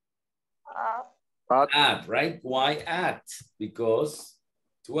at, right? Why at? Because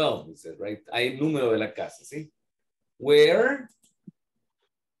 12, we said, right? Hay número de la casa, ¿sí? Where?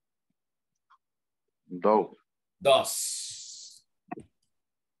 Does.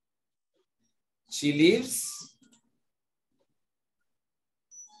 She lives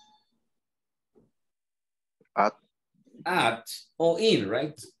at or in,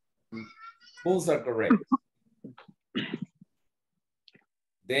 right? Both are correct.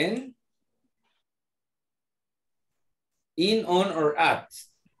 Then in, on, or at?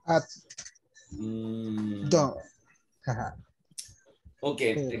 At. Don't. Ok,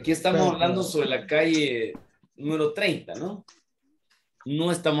 aquí estamos hablando sobre la calle número 30, ¿no?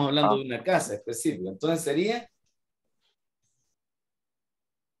 No estamos hablando de una casa específica. Entonces sería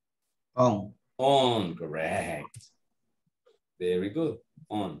On. On, correct. Very good.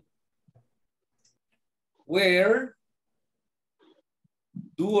 On. Where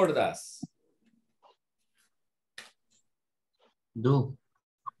do or does? Do.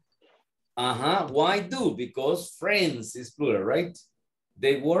 Why do? Because friends is plural, right?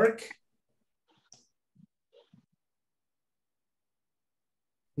 They work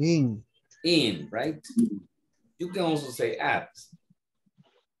in, right? You can also say at,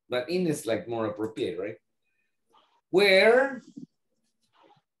 but in is like more appropriate, right? Where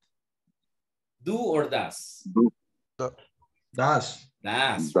do or does? Does.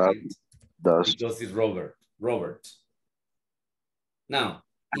 Does, right? Does. Because it's Robert. Now,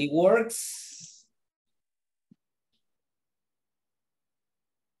 he works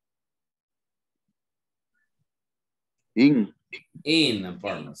In. in a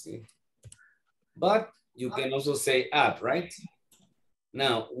pharmacy. But you can also say at, right?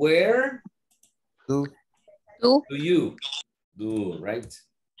 Now, where do you do, right?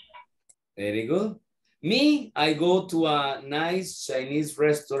 Very good. Me, I go to a nice Chinese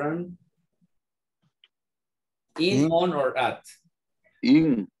restaurant in, on, or at?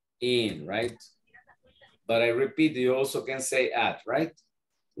 In. In, right? But I repeat, you also can say at, right?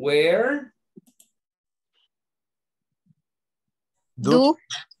 Where? do.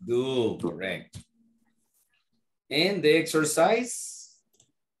 Do, correct. And the exercise?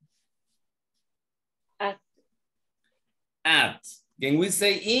 At. Can we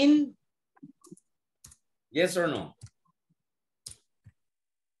say in? Yes or no?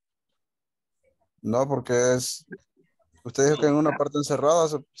 No, porque es... Usted dijo que en una parte encerrada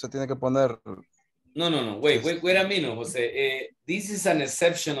se tiene que poner... No. Wait a minute, José. This is an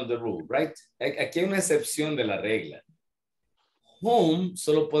exception of the rule, right? Aquí hay una excepción de la regla. Home,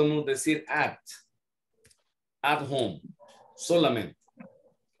 solo podemos decir at. At home, solamente.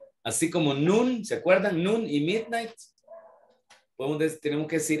 Así como noon, ¿se acuerdan? Noon y midnight. Tenemos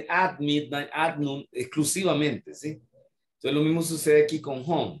que decir at midnight, at noon, exclusivamente, ¿sí? Entonces lo mismo sucede aquí con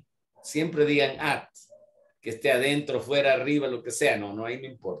home. Siempre digan at, que esté adentro, fuera, arriba, lo que sea. No, ahí no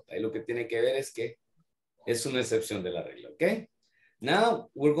importa. Ahí lo que tiene que ver es que es una excepción de la regla, ¿ok? Now,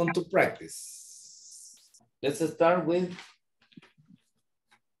 we're going to practice. Let's start with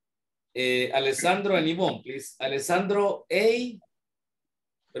Alessandro and Yvonne, please. Alessandro A,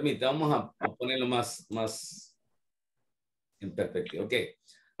 Permítame, vamos a ponerlo más en perspectiva. Ok.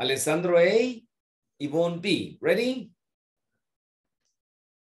 Alessandro A, Yvonne B. Ready?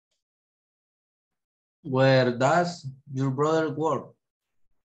 Where does your brother work?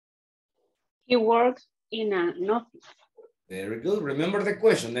 He works in an office. Very good. Remember the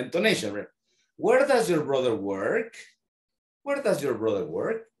question, the intonation. Where does your brother work? Where does your brother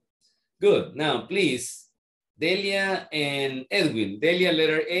work? Good. Now, please, Delia and Edwin. Delia,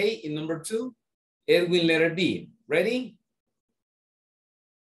 letter A in number 2. Edwin, letter B. Ready?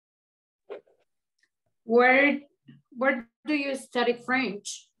 Where do you study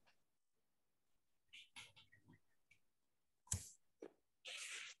French?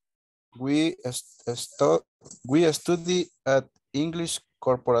 We study at Inglés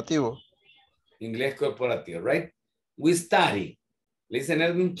Corporativo. Inglés Corporativo, right? We study. Listen,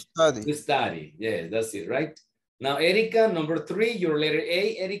 Edwin. Study. We study. Yes, that's it, right? Now, Erica, number 3, your letter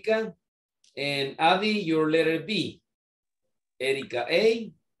A, Erica. And Abby, your letter B. Erica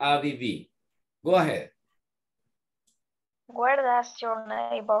A, Abby B. Go ahead. Where does your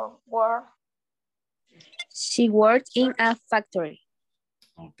neighbor work? She works in a factory.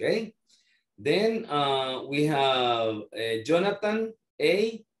 Okay. Then we have Jonathan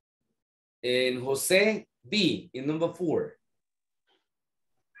A and Jose B in number 4.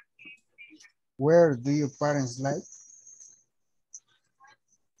 Where do your parents live?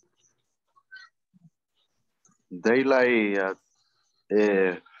 They lie at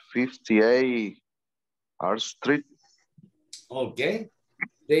 58 R Street. Okay.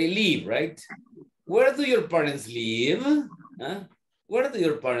 They live, right? Where do your parents live? Huh? Where do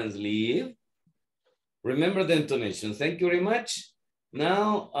your parents live? Remember the intonation. Thank you very much.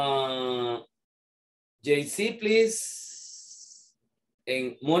 Now, JC, please.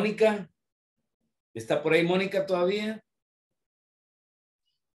 And Mónica. ¿Está por ahí Mónica todavía?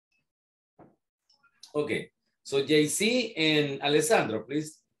 Okay. So JC and Alessandro,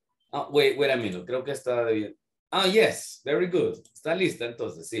 please. Wait a minute. Creo que está bien. Yes. Very good. Está lista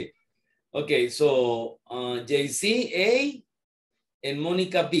entonces, sí. Okay, so JC A and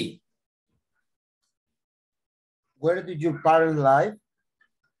Mónica B. Where do your parents live?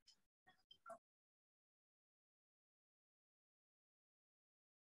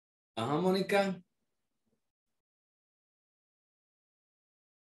 Mónica.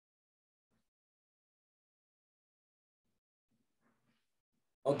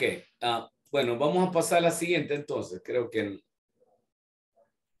 Ok, bueno, vamos a pasar a la siguiente entonces. Creo que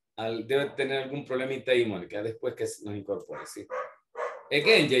debe tener algún problemita ahí, Mónica, después que nos incorpore, ¿sí?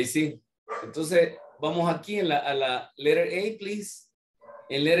 Again, JC. Entonces, vamos aquí a la letter A, please.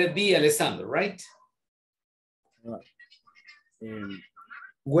 En letter B, Alessandro, right?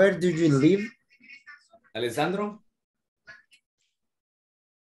 Where do you live? Alessandro?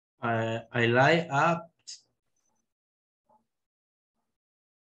 I lie up.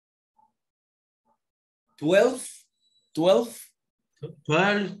 12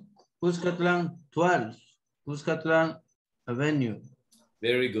 Cuscatlán Avenue.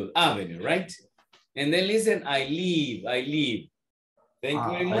 Very good. Avenue, right? And then listen, I live. Thank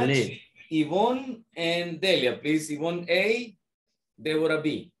you very much. Yvonne and Delia, please. Yvonne A, Deborah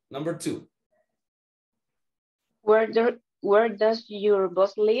B. Number 2. Where does your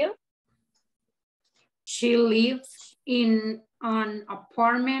boss live? She lives in an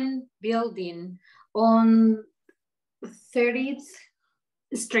apartment building on 30th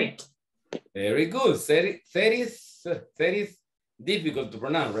Street. Very good. 30th, difficult to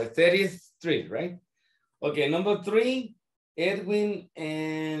pronounce, right? 30th Street, right? Okay, number 3, Edwin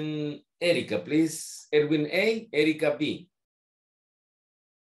and Erica, please. Edwin A, Erica B.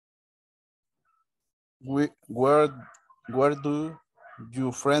 Where do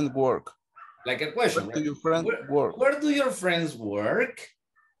your friends work? Like a question, Where right? do your friends work? Where do your friends work?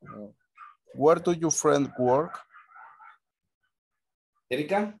 Where do your friends work?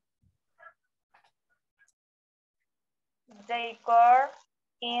 Erica? They work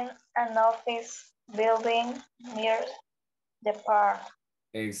in an office building near the park.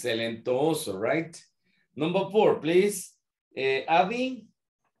 Excelentoso, right? Number 4, please. Abby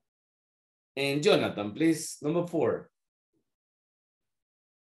and Jonathan, please. Number 4.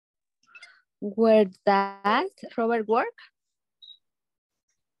 Where does Robert work?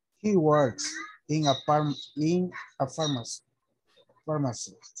 He works in a pharmacy.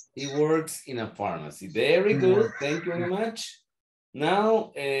 He works in a pharmacy. Very good. Thank you very much.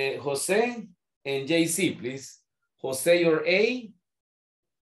 Now, Jose and JC, please. Jose, you're A.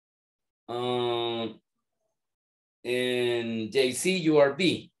 And JC, you are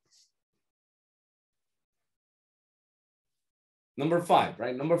B. Number 5,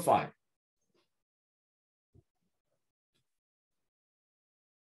 right? Number 5.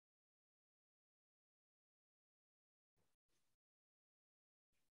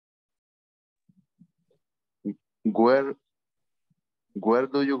 Where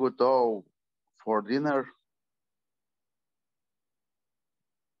do you go for dinner?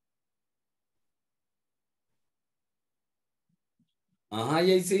 Ajá,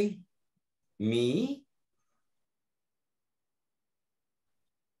 JC. Me.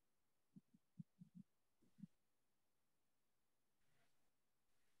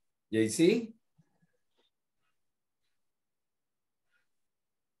 JC.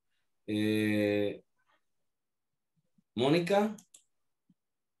 Mónica.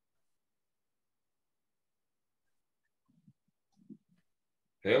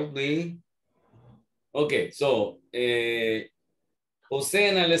 Help me. Okay, so Jose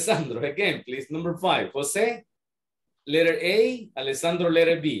and Alessandro, again, please. Number 5. Jose, letter A, Alessandro,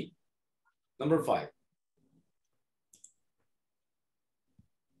 letter B. Number 5.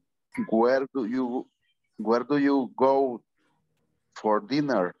 Where do you go for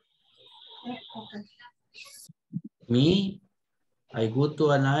dinner? Me, I go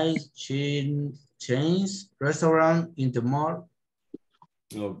to a nice Chinese restaurant in the mall.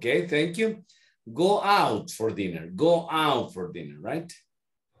 Okay, thank you. Go out for dinner. Go out for dinner, right?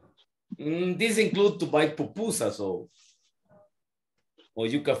 This includes to buy pupusas o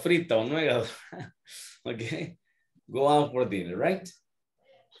yuca frita o nuega. Okay, go out for dinner, right?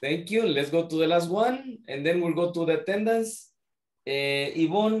 Thank you. Let's go to the last one, and then we'll go to the attendance.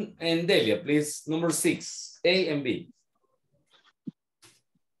 Yvonne and Delia, please. Number 6, A and B.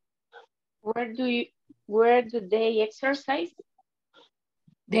 Where do they exercise?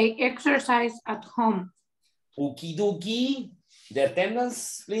 They exercise at home. Okie dokie. The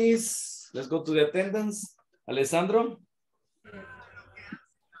attendance, please. Let's go to the attendance. Alessandro.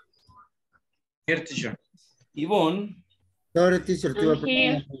 Here, teacher. Yvonne. Sorry, teacher.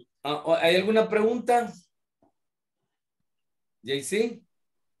 ¿Hay alguna pregunta? JC.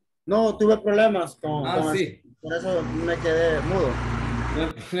 No, tuve problemas con sí. por eso me quedé mudo.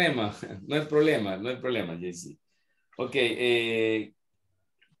 No hay problema, JC. Ok, que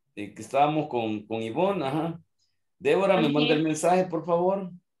estábamos con Yvonne, ajá. Débora, me manda el mensaje, por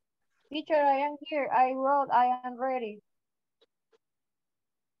favor. Teacher, I am here. I wrote, I am ready.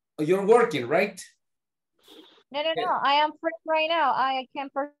 You're working, right? No, I am free right now. I can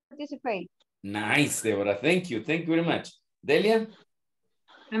participate. Nice, Débora. Thank you very much. Delia?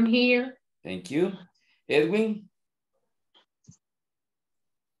 I'm here. Thank you. Edwin?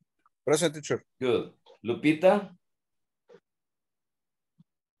 Present, teacher. Good. Lupita?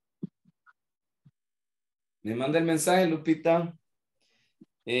 Me manda el mensaje, Lupita.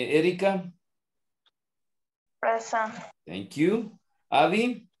 Erika? Present. Thank you.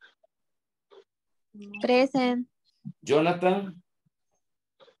 Abby? Present. Jonathan?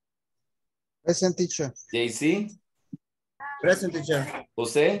 Present, teacher. JC? Present, teacher.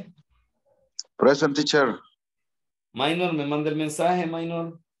 José? Present, teacher. Minor, me manda el mensaje,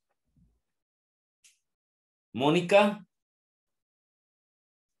 Minor. Mónica?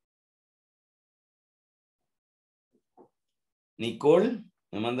 Nicole,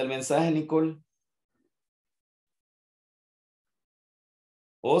 me manda el mensaje, Nicole.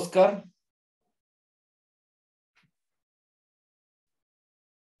 Oscar.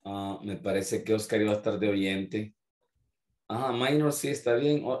 Me parece que Oscar iba a estar de oyente. Ajá, Minor sí está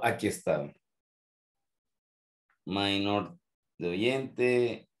bien. Aquí está. Minor de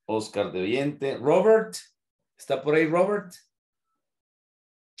oyente. Oscar de oyente. Robert. ¿Está por ahí Robert?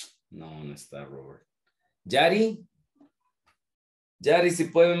 No está Robert. Yari. Yari, si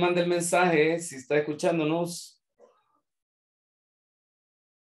puede, me manda el mensaje, si está escuchándonos.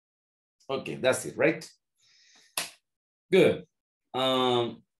 Okay, that's it, right? Good.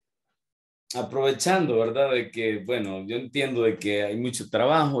 Aprovechando, ¿verdad? De que, bueno, yo entiendo de que hay mucho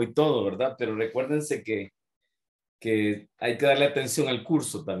trabajo y todo, ¿verdad? Pero recuérdense que hay que darle atención al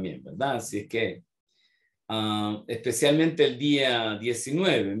curso también, ¿verdad? Así es que, especialmente el día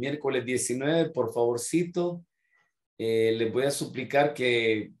 19, miércoles 19, por favorcito, les voy a suplicar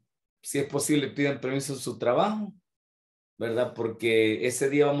que, si es posible, pidan permiso en su trabajo, ¿verdad? Porque ese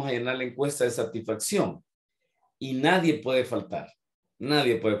día vamos a llenar la encuesta de satisfacción y nadie puede faltar.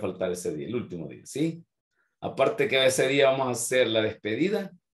 Nadie puede faltar ese día, el último día, ¿sí? Aparte que ese día vamos a hacer la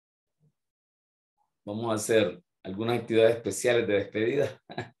despedida. Vamos a hacer algunas actividades especiales de despedida.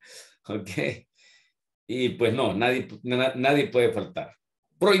 Ok. Y pues no, nadie puede faltar.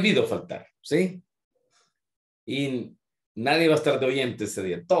 Prohibido faltar, ¿sí? Y nadie va a estar de oyente ese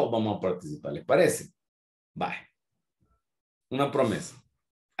día. Todos vamos a participar, ¿les parece? Bye. Una promesa.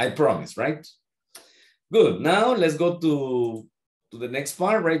 I promise, right? Good. Now let's go to the next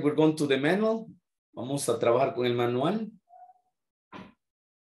part, right? We're going to the manual. Vamos a trabajar con el manual.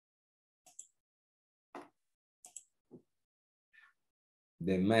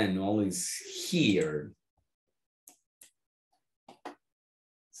 The manual is here.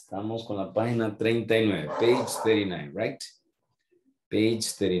 Estamos con la página 39, page 39, right? Page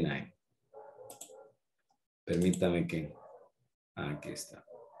 39. Permítame que... Aquí está.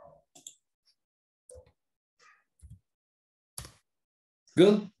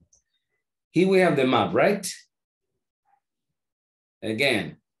 Good. Here we have the map, right?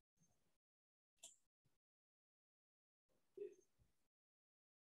 Again.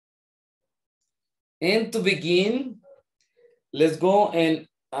 And to begin, let's go and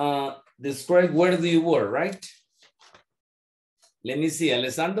describe where do you work, right? Let me see,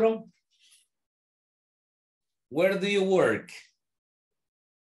 Alessandro. Where do you work?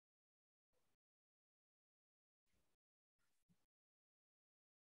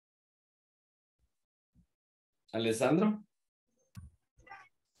 Alessandro?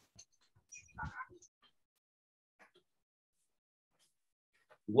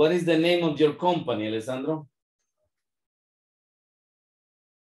 What is the name of your company, Alessandro?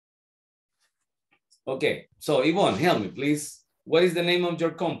 Okay, so Yvonne, help me, please. What is the name of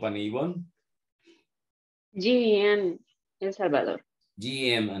your company, Yvonne? GM El Salvador.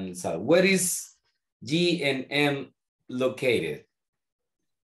 GM and El Salvador. Where is G&M located?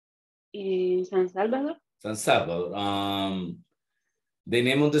 In San Salvador. San Salvador. The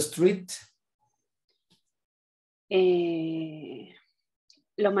name of the street?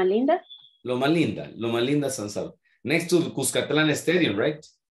 Loma Linda. Loma Linda, San Salvador. Next to the Cuscatlán Stadium, right?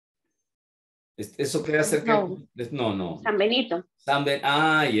 Eso queda cerca. No. San Benito.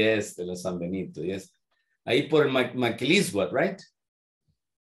 Yes, de la San Benito, yes. Ahí por el McLeeswood, right?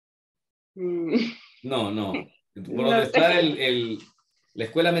 No. Por donde está la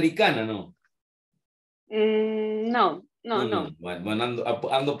escuela americana, ¿no? No. Bueno,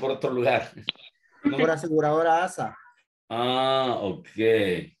 ando por otro lugar. No, por aseguradora ASA. Ok.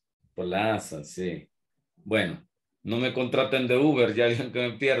 Por la ASA, sí. Bueno, no me contraten de Uber, ya que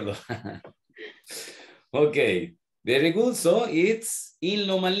me pierdo. Ok. Very good. So it's in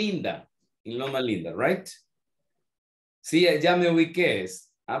Loma Linda. In Loma Linda, right? Sí, ya me ubiqué.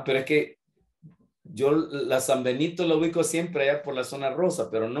 Pero es que yo la San Benito lo ubico siempre allá por la zona rosa,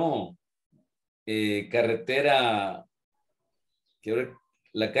 pero no. Carretera,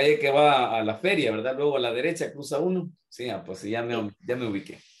 la calle que va a la feria, ¿verdad? Luego a la derecha cruza uno. Sí, pues ya me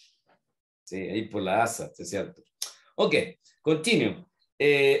ubiqué. Sí, ahí por la ASA, es cierto. Ok, continue.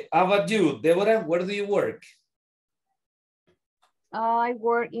 How about you, Deborah? Where do you work? I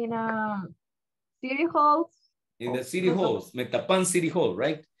work in a city hall. In the city halls, Metapan City Hall,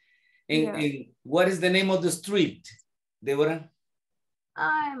 right? And what is the name of the street, Deborah?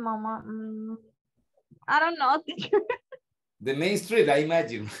 Ay, mama. I don't know. The main street, I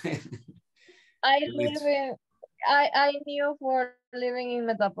imagine. I knew for living in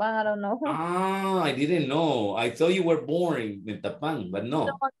Metapan. I don't know. I didn't know. I thought you were born in Metapan, but no.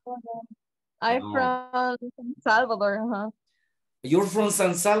 No. I'm from San Salvador. You're from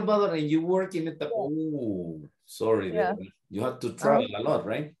San Salvador and you work in Metapan. Oh, sorry. Yeah. You have to travel a lot,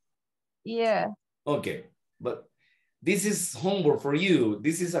 right? Yeah. Okay, but this is homework for you.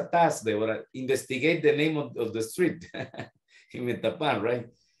 This is a task, Deborah. Investigate the name of the street in Metapan, right?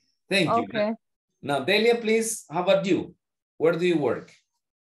 Thank you. Okay. Now, Delia, please, how about you? Where do you work?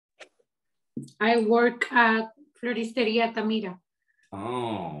 I work at Floristeria Tamira.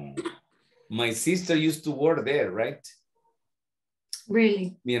 Oh, my sister used to work there, right?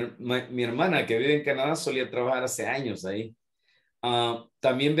 Really? Mi hermana que vive en Canadá solía trabajar hace años ahí.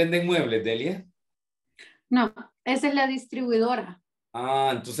 ¿También venden muebles, Delia? No, esa es la distribuidora.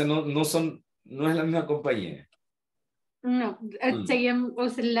 Entonces no es la misma compañía. No, o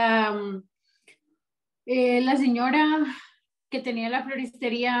sea, la señora que tenía la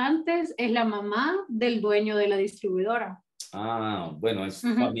floristería antes es la mamá del dueño de la distribuidora. Bueno, es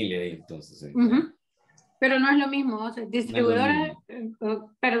familia ahí entonces. Sí. Pero no es lo mismo, o sea, distribuidora,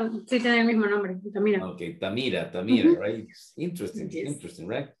 pero sí tiene el mismo nombre, Tamira. Okay, Tamira, right? Interesting, interesting,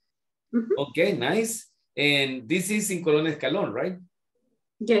 right? Okay, nice. And this is in Colón Escalón, right?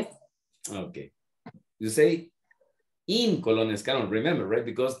 Yes. Okay. You say in Colón Escalón, remember, right?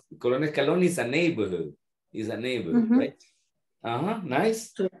 Because Colón Escalón is a neighborhood. Right?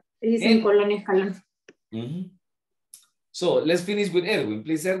 Nice. It's in Colón Escalón. So let's finish with Edwin.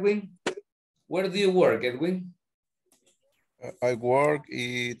 Please, Edwin. Where do you work, Edwin? I work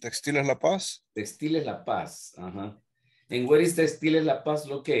in Textiles La Paz. Textiles La Paz. And where is the Estiles La Paz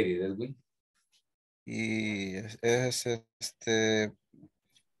located, Edwin? Y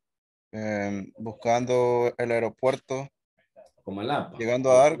buscando el aeropuerto. Comalapa. Llegando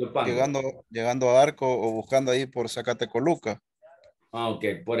a Arco o buscando ahí por Zacatecoluca. Ah, ok,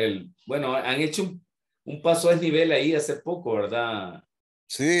 bueno, han hecho un paso a desnivel ahí hace poco, ¿verdad?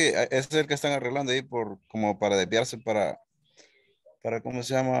 Sí, ese es el que están arreglando ahí como para desviarse para ¿cómo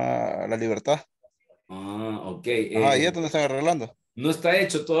se llama? La Libertad. Ah, ok. Ajá, ahí es donde están arreglando. No está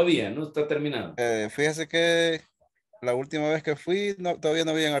hecho todavía, no está terminado. Fíjese que la última vez que fui todavía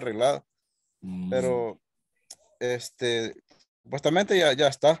no habían arreglado. Pero supuestamente ya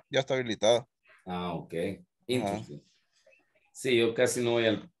está habilitado. Ah, ok. Interesting. Sí, yo casi no voy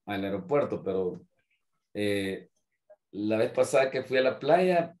al aeropuerto, pero la vez pasada que fui a la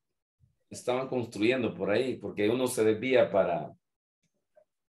playa, estaban construyendo por ahí, porque uno se desvía para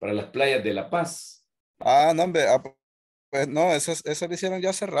las playas de La Paz. Ah, no, hombre, pues no, esa lo hicieron ya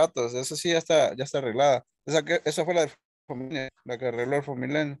hace rato, esa sí ya está arreglada. Esa fue la que arregló el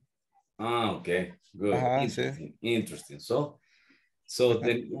Fomilen. Ah, ok, good. Ajá, Interesting. Interesting. So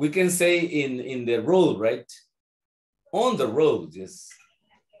then we can say in the road, right? On the road, yes.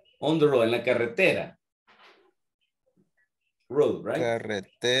 On the road, en la carretera. Road, right?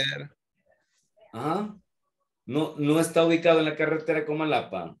 Carretera. Ajá. No está ubicado en la carretera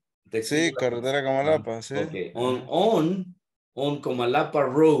Comalapa. Sí, carretera Comalapa, sí. Ok, on Comalapa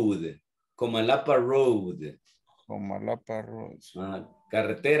Road. Comalapa Road. Comalapa Road.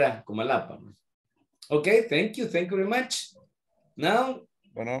 Carretera Comalapa. Okay, thank you very much. Now,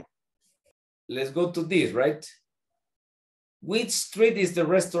 let's go to this, right? Which street is the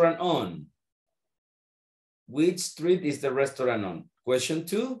restaurant on? Which street is the restaurant on? Question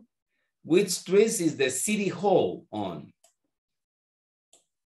 2, which street is the city hall on?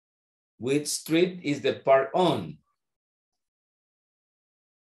 Which street is the park on?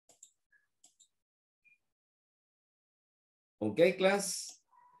 Okay, class.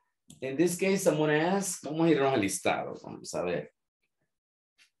 In this case, I'm going to ask, vamos a irnos al listado, vamos a ver.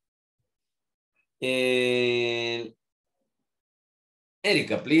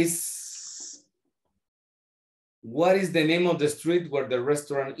 Erika, please. What is the name of the street where the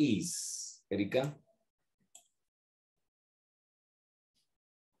restaurant is? Erika?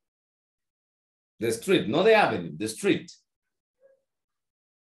 The street, not the avenue, the street.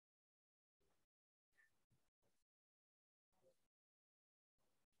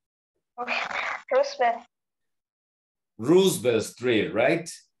 Roosevelt. Roosevelt Street, right?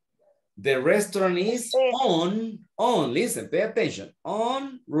 The restaurant is on, listen, pay attention,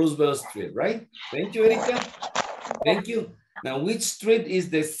 on Roosevelt Street, right? Thank you, Erika. Thank you. Now, which street is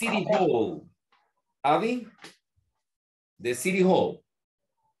the city hall? Avi? The city hall.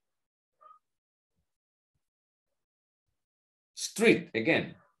 Street,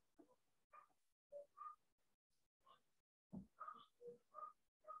 again.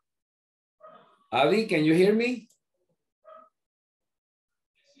 Avi, can you hear me?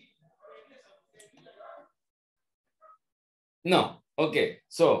 No, okay,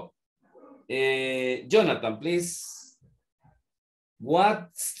 so Jonathan, please. What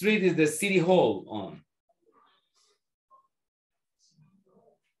street is the city hall on?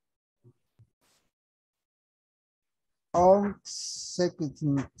 On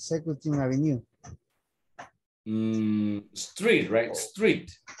Second Avenue. Street, right?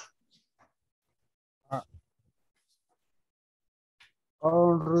 Street.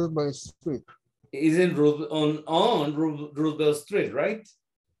 On Roosevelt Street. Isn't on Roosevelt Street, right?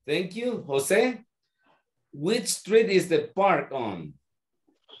 Thank you, Jose. Which street is the park on?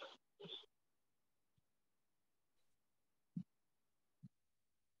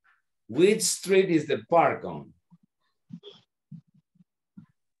 Which street is the park on?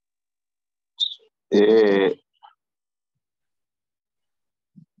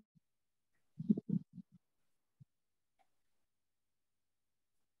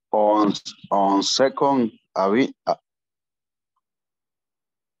 On Second Avenue.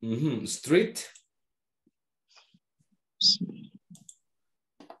 Street.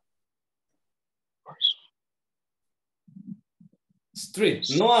 Street,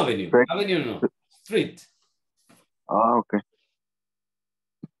 no avenue. Avenue, no. Street. Ah, okay.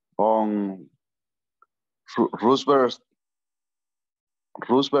 On Roosevelt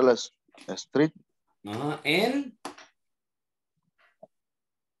Street. And?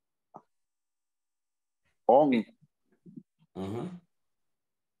 On.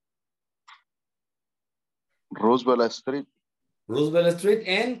 Roosevelt Street. Roosevelt Street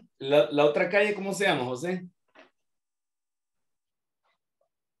and la otra calle, ¿cómo se llama, José?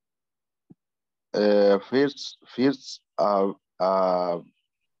 First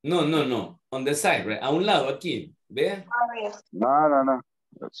No, no, no. On the side, right? A un lado, aquí. ¿Ve? No.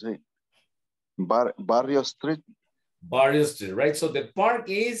 Let's see. Barrio Street. Barrio Street, right? So the park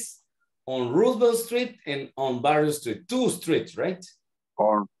is on Roosevelt Street and on Barrio Street. 2 streets, right?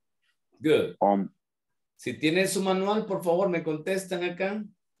 On. Good. On. Si tiene su manual, por favor, me contestan acá.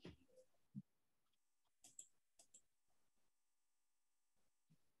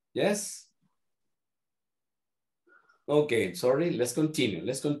 Yes? Okay, sorry. Let's continue.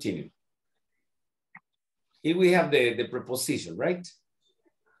 Let's continue. Here we have the preposition, right?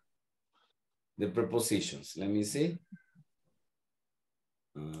 The prepositions. Let me see.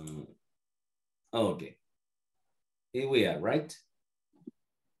 Okay. Here we are, right?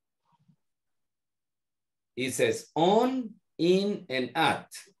 It says on, in, and at.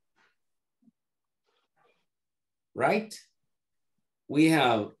 Right? We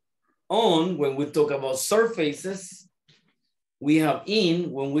have on when we talk about surfaces. We have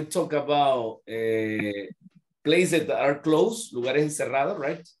in when we talk about places that are closed, lugares encerrados,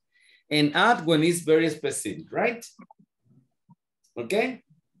 right? And at when it's very specific, right? Okay?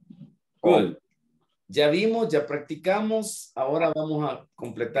 Good. Ya vimos, ya practicamos. Ahora vamos a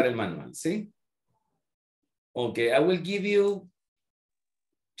completar el manual, ¿sí? Okay, I will give you,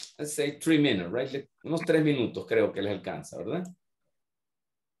 let's say 3 minutes, right? Unos 3 minutos creo que les alcanza, ¿verdad?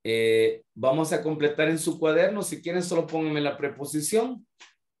 Vamos a completar en su cuaderno. Si quieren, solo pónganme la preposición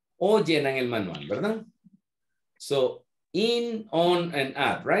o llenan el manual, ¿verdad? So, in, on, and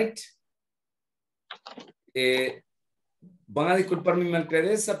at, right? Van a disculpar mi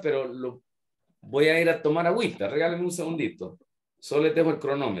malcredeza, pero voy a ir a tomar agüita. Regálenme un segundito. Solo les dejo el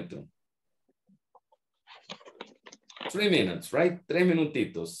cronómetro. 3 minutes, right? 3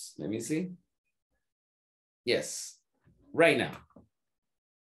 minutitos. Let me see. Yes. Right now.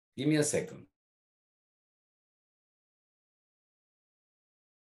 Give me a second.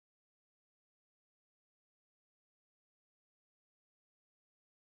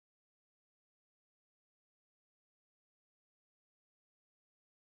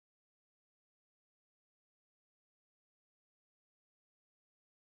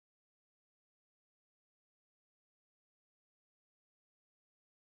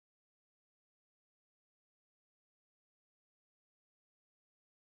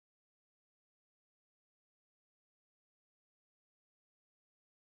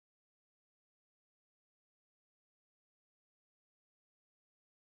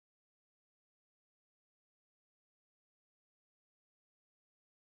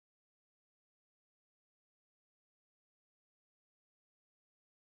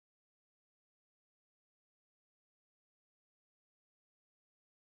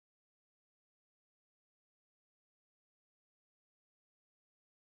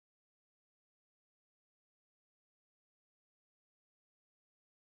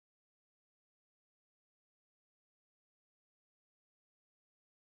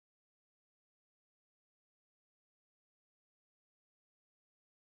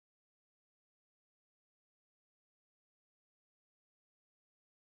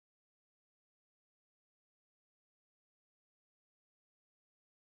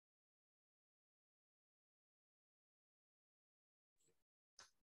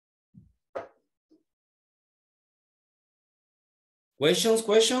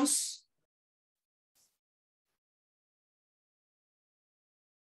 Questions?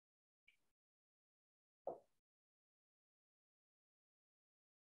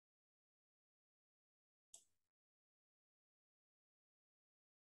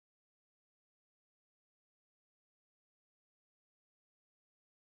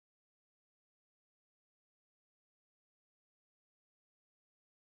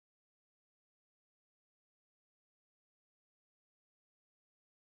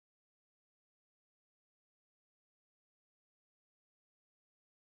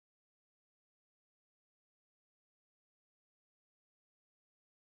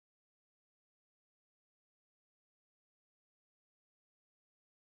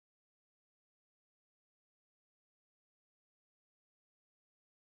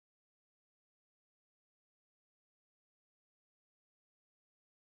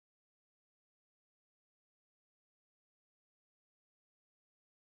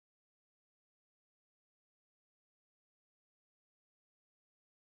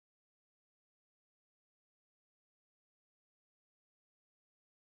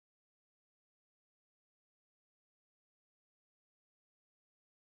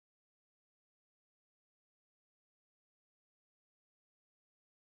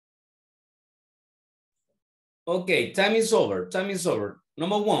 Okay, time is over. Time is over.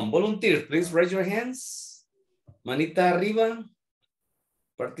 Number 1, volunteers, please raise your hands. Manita arriba.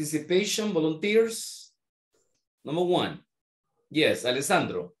 Participation, volunteers. Number 1. Yes,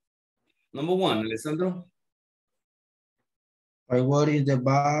 Alessandro. Number 1, Alessandro. I work in the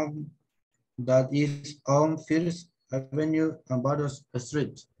bank that is on First Avenue and Barrios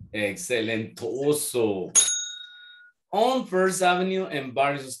Street. Excelentoso. On First Avenue and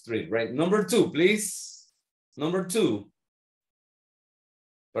Barrios Street, right? Number 2, please. Number 2.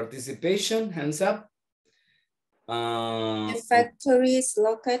 Participation, hands up. The factory is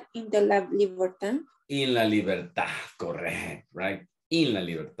located in the La Libertad. In La Libertad, correct, right? In La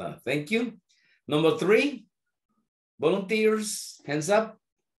Libertad, thank you. Number 3, volunteers, hands up.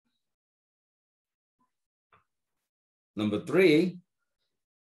 Number 3.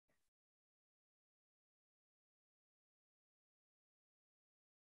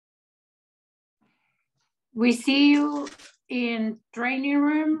 We see you in training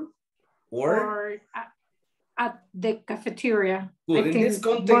room or at the cafeteria. Good. In this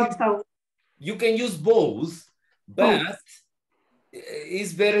context, you can use both, but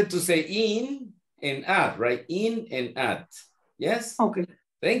it's better to say in and at, right? In and at. Yes? Okay.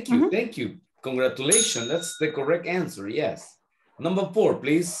 Thank you. Thank you. Congratulations. That's the correct answer. Yes. Number 4,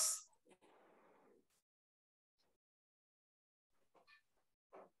 please.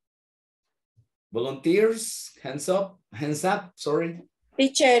 Volunteers, hands up, sorry.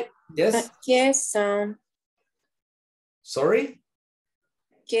 Teacher. Yes. Yes. Sorry?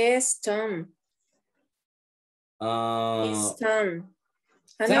 Yes, Tom. It's town.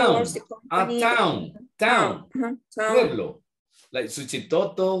 Town. Town. Pueblo. Like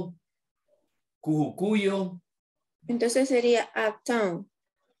Suchitoto, Cujucuyo. Entonces sería uptown.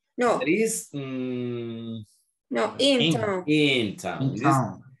 No. That is, no, in town. In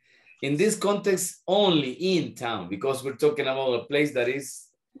town. In this context, only in town, because we're talking about a place that is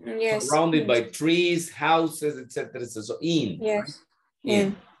surrounded by trees, houses, etc. So in. Yes. Right?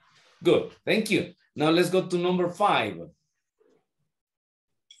 In. Good. Thank you. Now let's go to number 5.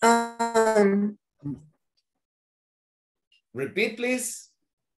 Repeat, please.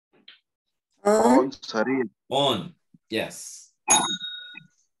 On. Yes.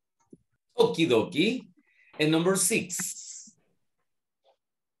 Okie dokie. And number 6.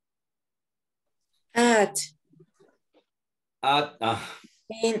 At.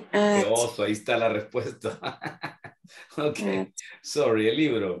 In at. Oso, ahí está la respuesta. Ok. Sorry, el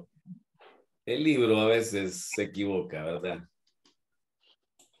libro a veces se equivoca, ¿verdad?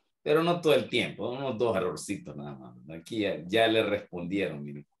 Pero no todo el tiempo, unos 2 errorcitos nada más. Aquí ya le respondieron,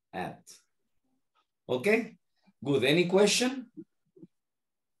 miren. At. Okay, good. Any question?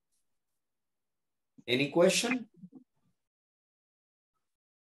 Any question?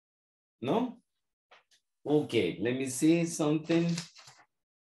 No? Okay, let me see something.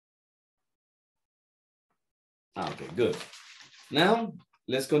 Okay, good. Now,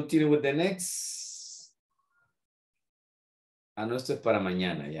 let's continue with the next. Ah, no, esto es para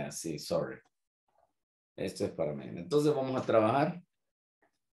mañana, ya, sí, sorry. Esto es para mañana. Entonces vamos a trabajar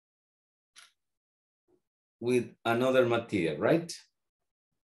with another material, right?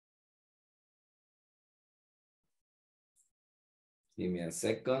 Give me a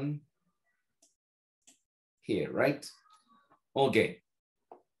second. Here, right? Okay.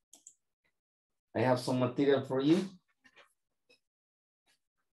 I have some material for you.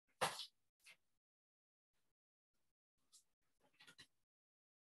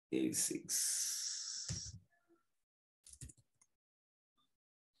 A6.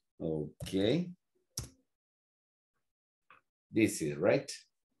 Okay. This is right.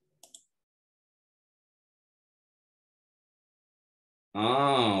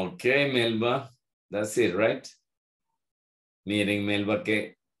 Ah, okay, Melba. That's it, right? Miren, Melba,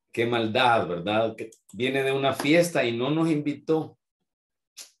 qué maldad, ¿verdad? Que viene de una fiesta y no nos invitó.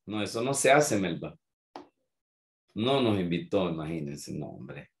 No, eso no se hace, Melba. No nos invitó, imagínense, no,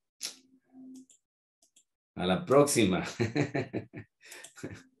 hombre. A la próxima.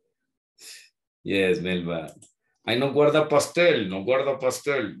 Yes, Melba. Ay, no guarda pastel, no guarda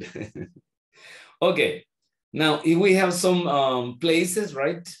pastel. Okay. Now, if we have some places,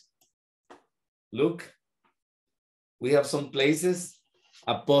 right? Look. We have some places.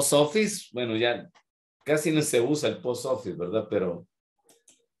 A post office. Bueno, ya casi no se usa el post office, ¿verdad? Pero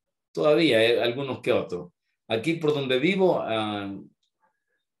todavía hay algunos que otros. Aquí por donde vivo,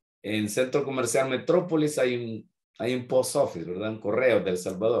 en Centro Comercial Metrópolis, hay un post office, ¿verdad? Un correo de El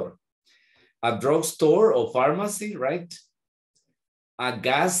Salvador. A drugstore or pharmacy, right? A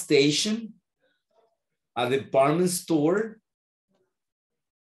gas station, a department store,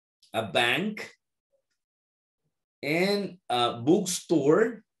 a bank, and a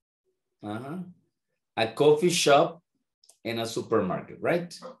bookstore, a a coffee shop, and a supermarket, right?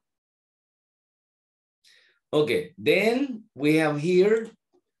 Okay, then we have here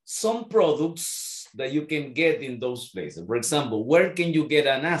some products that you can get in those places. For example, where can you get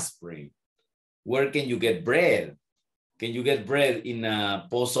an aspirin? Where can you get bread? Can you get bread in a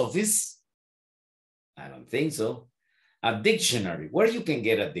post office? I don't think so. A dictionary, where you can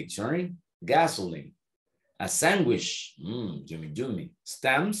get a dictionary? Gasoline. A sandwich, yummy.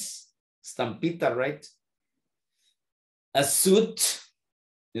 Stamps, stampita, right? A suit,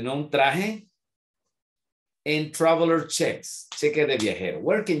 you know, un traje. And traveler checks, cheque de viajero.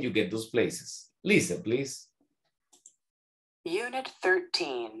 Where can you get those places? Listen, please. Unit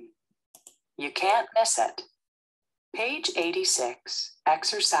 13. You can't miss it. Page 86,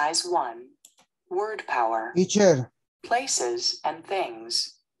 exercise 1, word power. Teacher. Places and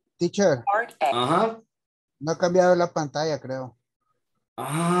things. Teacher. Part A. No ha cambiado la pantalla, creo.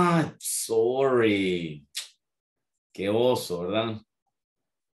 Ah, sorry. Qué oso, ¿verdad?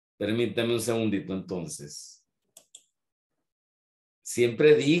 Permítame un segundito entonces.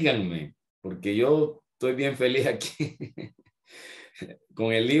 Siempre díganme, porque yo estoy bien feliz aquí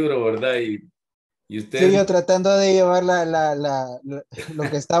con el libro, ¿verdad? Y usted... Sí, yo tratando de llevar lo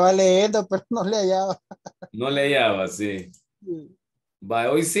que estaba leyendo, pero no le hallaba. No le hallaba, sí.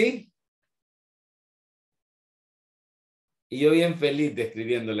 Va, hoy sí. Y yo bien feliz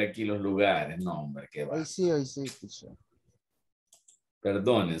describiéndole aquí los lugares. No, hombre, qué va. Hoy sí, teacher.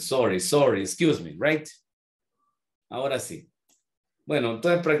 Perdone, sorry, excuse me, right? Ahora sí. Bueno,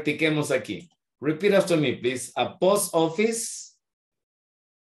 entonces practiquemos aquí. Repeat after me, please. A post office,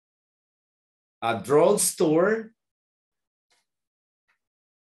 a drugstore,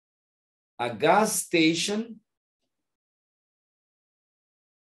 a gas station,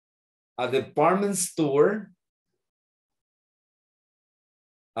 a department store,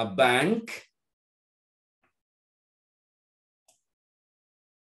 a bank,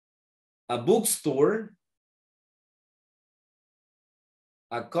 a bookstore,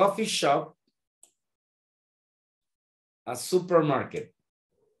 a coffee shop, a supermarket.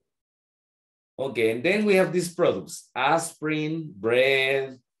 Okay, and then we have these products: aspirin,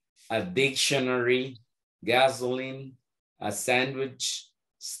 bread, a dictionary, gasoline, a sandwich,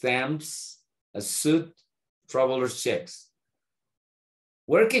 stamps, a suit, traveler's checks.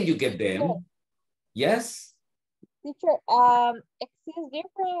 Where can you get them? Yes? Teacher, exists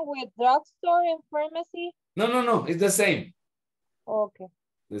different with drugstore and pharmacy? No, it's the same. Okay.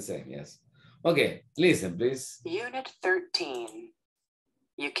 The same, yes. Okay, listen, please. Unit 13.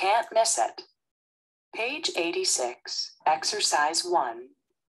 You can't miss it. Page 86, exercise 1,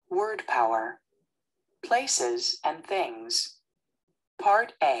 word power, places and things.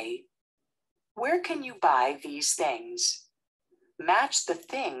 Part A, where can you buy these things? Match the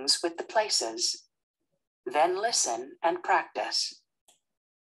things with the places. Then listen and practice.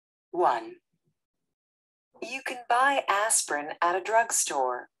 1. You can buy aspirin at a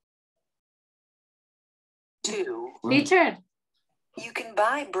drugstore. 2. Teacher. You can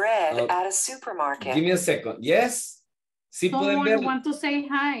buy bread at a supermarket. Give me a second. Yes? ¿Sí pueden ver? Someone want to say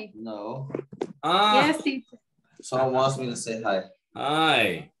hi. No. Yes, teacher. Someone wants me to say hi.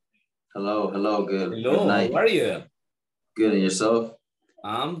 Hi. Hello, good. Hello, Good night. how are you? Good, and yourself?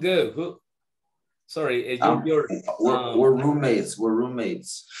 I'm good. Who? Sorry, we're roommates. We're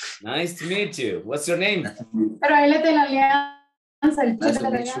roommates. Nice to meet you. What's your name? Pero él es de la alianza, el Nice chico to de la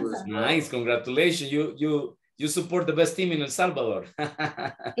meet you alianza. as well. Nice, congratulations. You support the best team in El Salvador.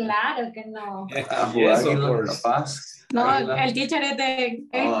 Claro que no. Yes, of course. No, el teacher es de...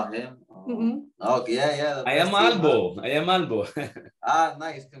 him. Oh, yeah. I am Albo. Ah,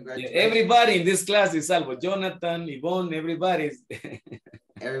 nice. Congratulations. Everybody in this class is Albo. Jonathan, Yvonne, everybody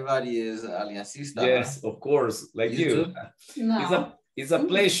is aliancista. Yes, of course, like you. No. It's a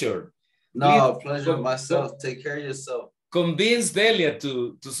pleasure. No, Please, pleasure myself. Take care of yourself. Convince Delia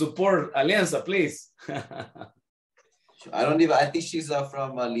to support Alianza, please. I think she's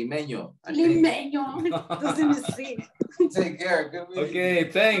from Limeño. Limeño. Doesn't see. Take care. Good meeting. Okay,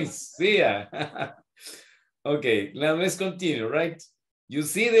 thanks. See ya. Okay, now let's continue, right? You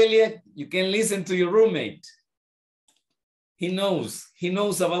see, Delia, you can listen to your roommate. He knows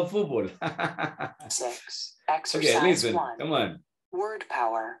about football. 6. Exercise Okay, listen, 1. come on. Word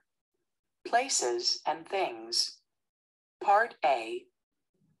power, places and things. Part A,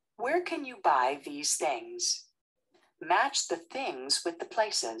 where can you buy these things? Match the things with the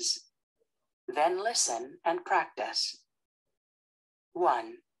places. Then listen and practice.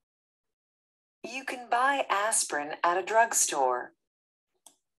 1. You can buy aspirin at a drugstore.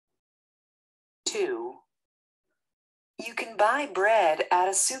 2. You can buy bread at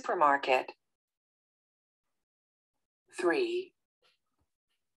a supermarket. 3.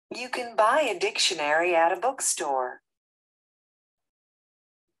 You can buy a dictionary at a bookstore.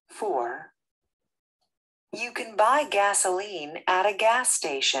 4. You can buy gasoline at a gas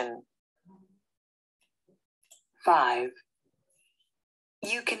station. 5.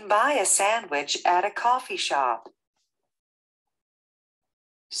 You can buy a sandwich at a coffee shop.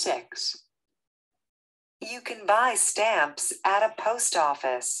 6. You can buy stamps at a post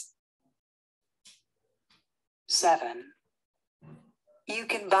office. 7. You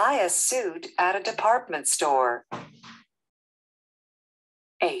can buy a suit at a department store.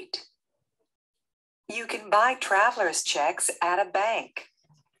 8. You can buy traveler's checks at a bank.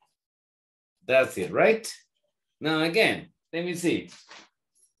 That's it, right? Now again, let me see.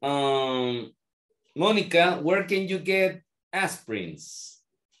 Monica, where can you get aspirins?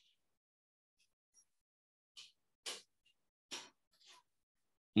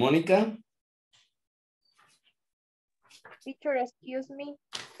 Monica? Teacher, excuse me.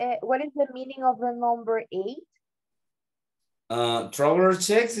 What is the meaning of the number 8? Traveler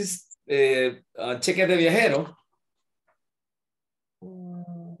checks is cheque de viajero.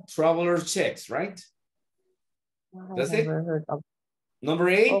 Traveler checks, right? That's it? Number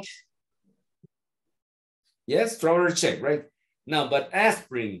 8? Oh. Yes, traveler check, right? Now, but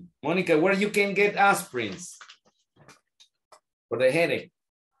aspirin. Monica, where you can get aspirins for the headache?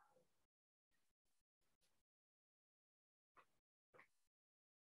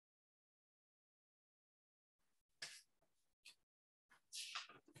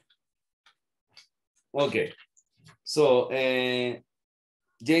 Okay, so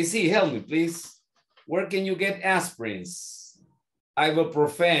JC, help me, please. Where can you get aspirins?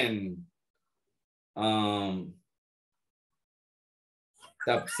 Ibuprofen,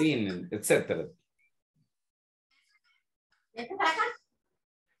 Tapsin, etc.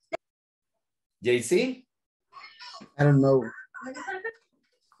 JC? I don't know.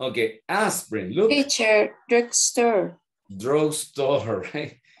 Okay, aspirin, look. Teacher, drugstore. Drugstore,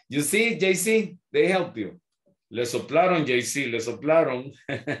 right? You see, JC, they help you. Le soplaron, JC, le soplaron.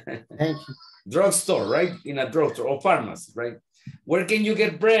 Thank you. Drugstore, right? In a drugstore or pharmacy, right? Where can you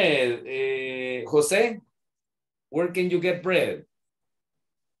get bread, Jose? Where can you get bread?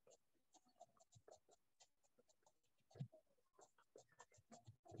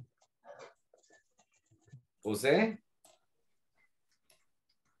 Jose?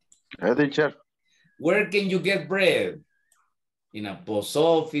 Hey, teacher. Where can you get bread? In a post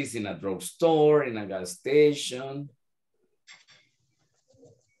office, in a drugstore, in a gas station.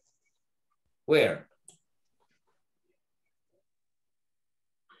 Where?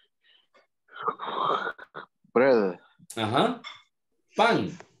 Bread. Uh-huh.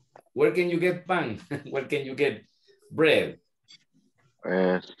 Pan. Where can you get pan? Where can you get bread?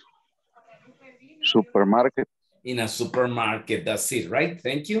 Supermarket. In a supermarket, that's it, right?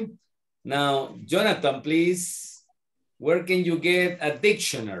 Thank you. Now, Jonathan, please. Where can you get a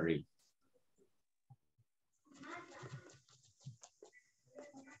dictionary?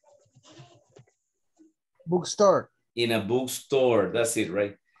 Bookstore. In a bookstore, that's it,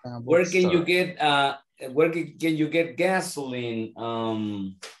 right? Where can you get gasoline?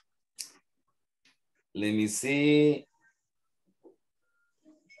 Let me see.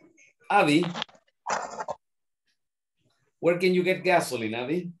 Abby, where can you get gasoline,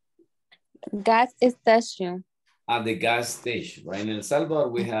 Abby? Gas station. At the gas station, right? In El Salvador,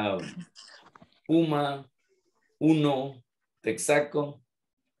 we have Puma, Uno, Texaco,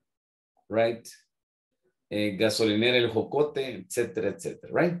 right? Gasolinera El Jocote, etc.,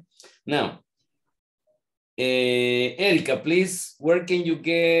 right? Now, Erica, please, where can you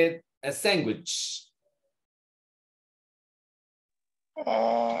get a sandwich?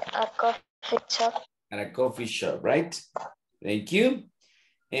 A coffee shop. At a coffee shop, right? Thank you.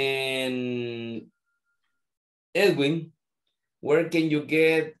 And Edwin, where can you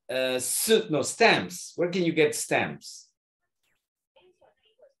get stamps? Where can you get stamps?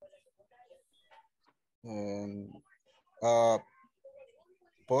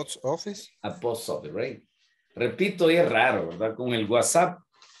 Post office. A post office, right? Repito, y es raro, ¿verdad? Con el WhatsApp,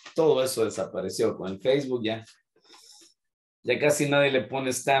 todo eso desapareció. Con el Facebook ya casi nadie le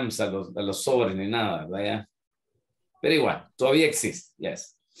pone stamps a los sobres ni nada, ¿verdad? Ya. Pero igual, todavía existe,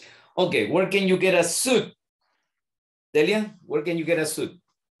 yes. Okay, where can you get a suit? Delia, where can you get a suit?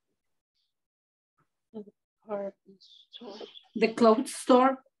 The clothes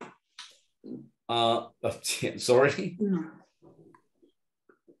store. Sorry? No.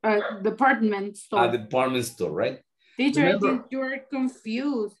 Department store. A department store, right? Teacher, Remember, I think you're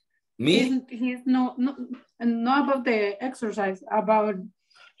confused. Me? He's not about the exercise, about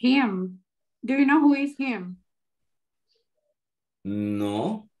him. Do you know who is him?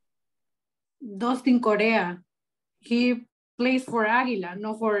 No. Dustin Correa. He plays for Águila,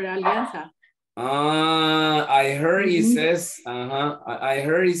 no for Alianza. I heard he says, I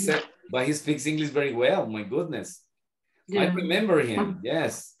heard he said, but he speaks English very well, my goodness. I remember him,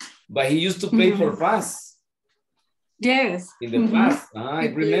 yes. But he used to play for FAS. Yes. In the past, I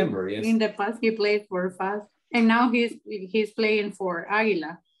remember, yes. In the past, he played for FAS. And now he's playing for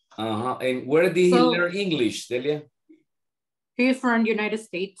Águila. And where did he learn English, Delia? He's from United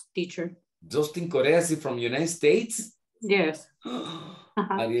States, teacher. Dustin Correa is from United States? Yes.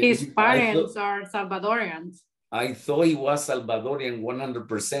 His parents are Salvadorians. I thought he was Salvadorian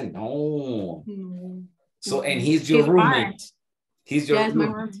 100%. Oh. No. So, and he's your roommate. He's your roommate. My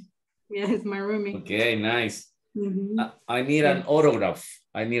roommate. Yeah, he's my roommate. Okay, nice. I need an autograph.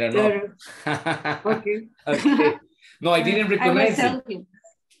 I need an autograph. Okay. Okay. No, I didn't recognize him. him.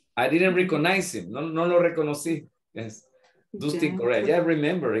 I didn't recognize him. No lo reconocí. Yes. Dustin Correa. Yeah, I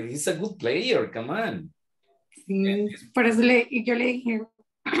remember. He's a good player. Come on. Sí. Por eso yo le dije,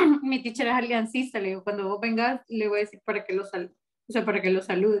 mi teacher es aliancista. Le digo, cuando vos vengas, le voy a decir para que lo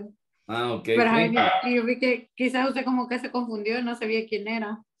salude. Ok. Pero yo vi que quizás usted como que se confundió, no sabía quién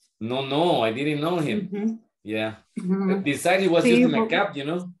era. No, I didn't know him. Yeah. Besides, he was using a cap, you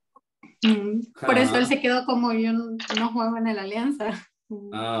know. Por eso él se quedó como yo no juego en la Alianza.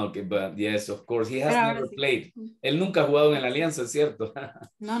 Okay, but yes, of course, he has never played. Él nunca ha jugado en la Alianza, ¿cierto?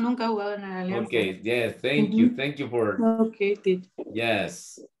 No, nunca ha jugado en la Alianza. Okay, yeah, thank you for. Okay, teacher.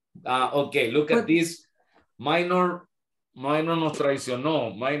 Yes. Okay, look at this. Minor nos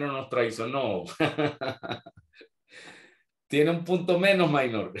traicionó. Tiene un punto menos,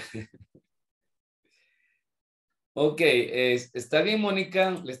 Minor. Ok, está bien,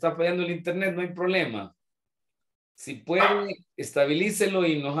 Mónica, le está fallando el internet, no hay problema. Si puede, estabilícelo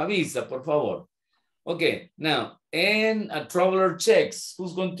y nos avisa, por favor. Okay, now, and a traveler checks.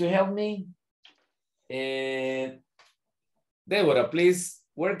 Who's going to help me? Deborah, please.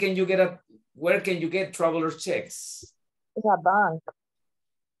 Where can you get traveler checks? In a bank.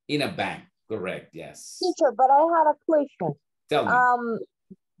 In a bank, correct, yes. Teacher, but I had a question. Tell me.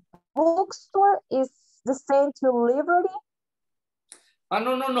 Bookstore is the same to library?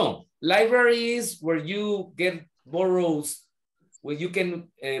 No. Library is where you get borrows, where you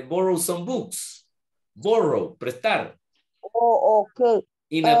can borrow some books. Borrow, prestar. Oh, okay.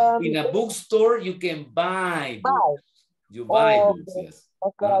 In a bookstore, you can buy books. You buy books, yes.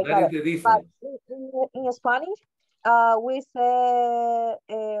 Okay, that is the difference. But in Spanish, we say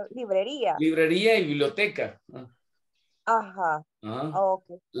librería. Librería y biblioteca.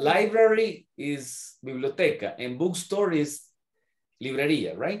 Okay. Library is biblioteca and bookstore is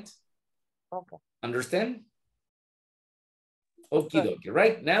librería, right? Okay. Understand? Okie dokie.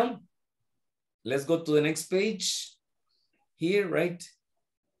 Right now, let's go to the next page. Here, right?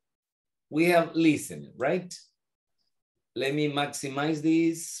 We have listening, right? Let me maximize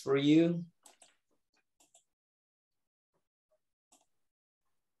this for you.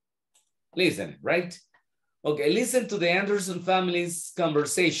 Listen, right? Okay, listen to the Anderson family's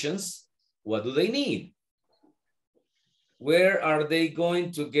conversations. What do they need? Where are they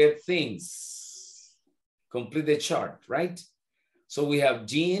going to get things? Complete the chart, right? So we have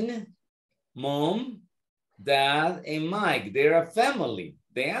Jean, Mom, Dad, and Mike. They're a family,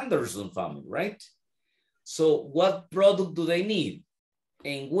 the Anderson family, right? So what product do they need?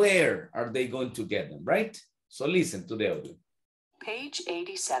 And where are they going to get them, right? So listen to the audio. Page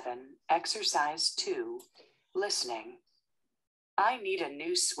 87, exercise 2, listening. I need a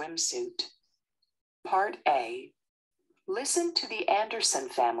new swimsuit. Part A, listen to the Anderson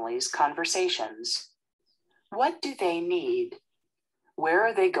family's conversations. What do they need? Where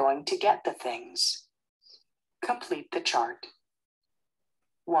are they going to get the things? Complete the chart.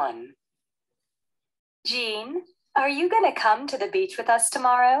 1. Jean, are you going to come to the beach with us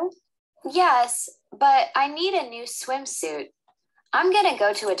tomorrow? Yes, but I need a new swimsuit. I'm going to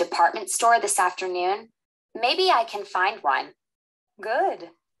go to a department store this afternoon. Maybe I can find one. Good.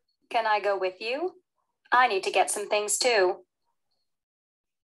 Can I go with you? I need to get some things too.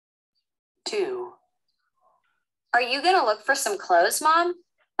 2. Are you going to look for some clothes, Mom?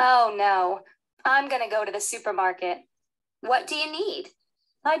 Oh, no. I'm going to go to the supermarket. What do you need?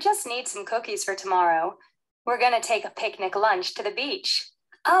 I just need some cookies for tomorrow. We're going to take a picnic lunch to the beach.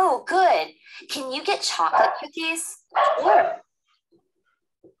 Oh, good. Can you get chocolate cookies? Sure.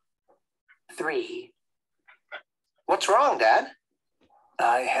 3. What's wrong, Dad?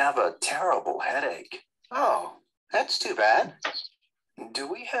 I have a terrible headache. Oh, that's too bad. Do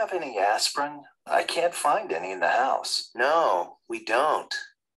we have any aspirin? I can't find any in the house. No, we don't.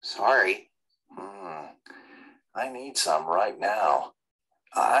 Sorry. I need some right now.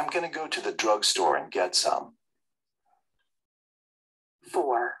 I'm going to go to the drugstore and get some.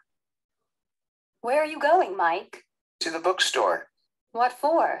 4. Where are you going, Mike? To the bookstore. What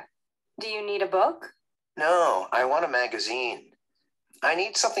for? Do you need a book? No, I want a magazine. I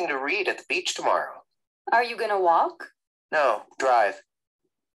need something to read at the beach tomorrow. Are you gonna walk? No, drive.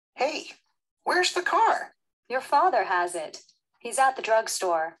 Hey, where's the car? Your father has it. He's at the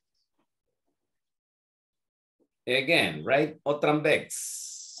drugstore. Again, right? Otra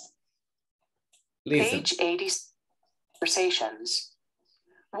vez. Listen. Page 80, conversations.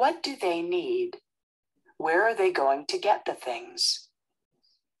 What do they need? Where are they going to get the things?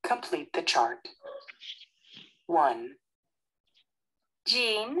 Complete the chart. 1.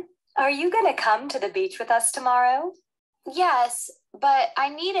 Jean, are you going to come to the beach with us tomorrow? Yes, but I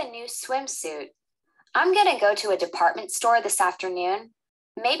need a new swimsuit. I'm going to go to a department store this afternoon.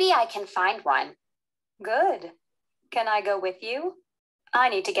 Maybe I can find one. Good. Can I go with you? I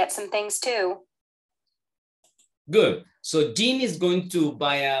need to get some things too. Good. So Jean is going to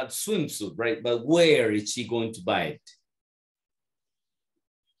buy a swimsuit, right? But where is she going to buy it?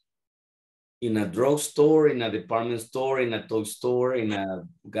 In a drugstore, in a department store, in a toy store, in a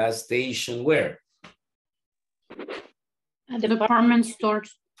gas station, where? At the department store.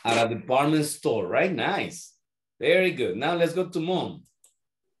 At a department store, right? Nice. Very good. Now let's go to Mom.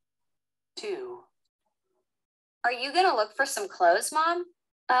 2. Are you going to look for some clothes, Mom?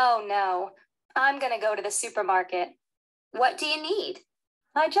 Oh, no. I'm going to go to the supermarket. What do you need?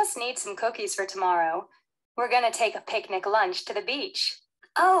 I just need some cookies for tomorrow. We're going to take a picnic lunch to the beach.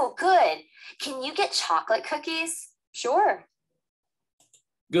 Oh, good. Can you get chocolate cookies? Sure.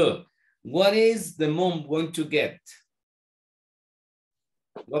 Good. What is the mom going to get?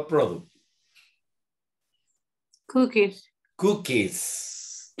 What product? Cookies.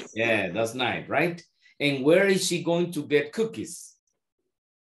 Cookies. Yeah, that's nice, right? And where is she going to get cookies?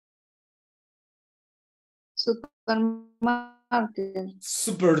 Supermarket.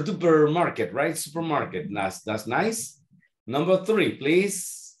 Super duper market, right? Supermarket. That's nice. Number 3,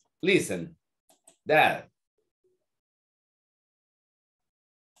 please listen. Dad.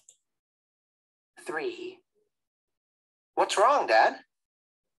 3. What's wrong, Dad?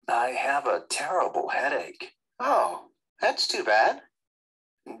 I have a terrible headache. Oh, that's too bad.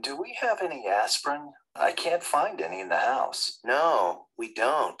 Do we have any aspirin? I can't find any in the house. No, we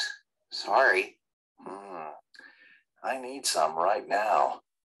don't. Sorry. I need some right now.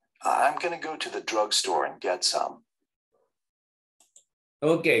 I'm going to go to the drugstore and get some.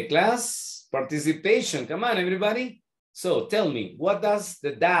 Okay, class, participation. Come on, everybody. So tell me, what does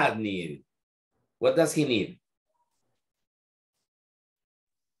the dad need? What does he need?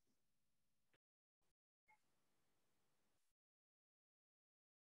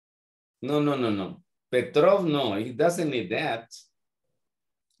 No. Petrov, no, he doesn't need that.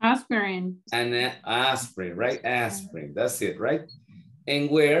 Aspirin. And aspirin, right? Aspirin, that's it, right?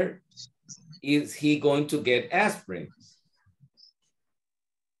 And where is he going to get aspirin?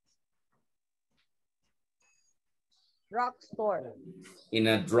 Drugstore. In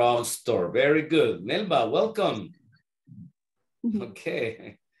a drugstore. Very good. Melba, welcome.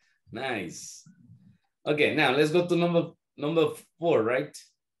 Okay, nice. Okay, now let's go to number 4, right?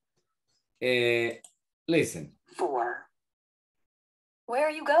 Listen. 4. Where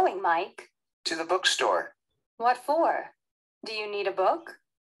are you going, Mike? To the bookstore. What for? Do you need a book?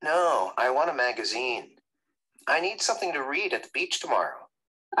 No, I want a magazine. I need something to read at the beach tomorrow.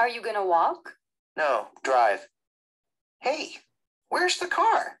 Are you gonna walk? No, drive. Hey, where's the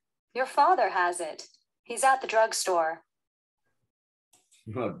car? Your father has it. He's at the drugstore.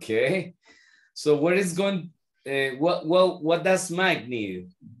 Okay. So where is going, what does Mike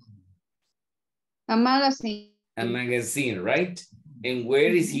need? A magazine. A magazine, right? And where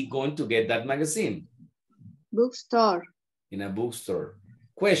is he going to get that magazine? Bookstore. In a bookstore.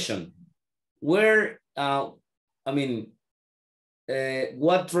 Question, where,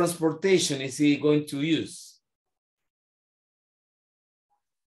 what transportation is he going to use?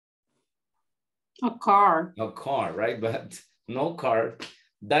 A car. A car, right? But no car.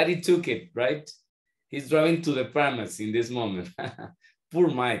 Daddy took it, right? He's driving to the pharmacy in this moment. Poor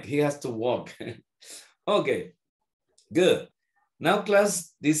Mike, he has to walk. Okay, good. Now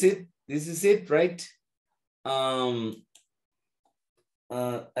class, this is it, right? I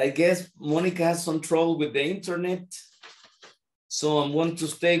guess Monica has some trouble with the internet. So I'm going to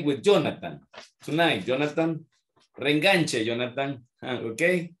stay with Jonathan tonight. Jonathan, reenganche, Jonathan,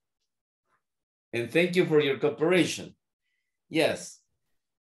 okay? And thank you for your cooperation. Yes.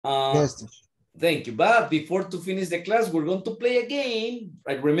 Yes. Thank you. But before to finish the class, we're going to play a game.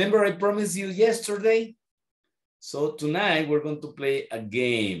 I remember I promised you yesterday So tonight we're going to play a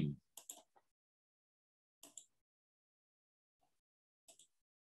game.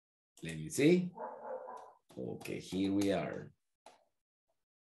 Let me see. Okay, here we are.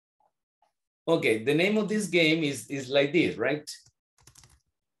 Okay, the name of this game is like this, right?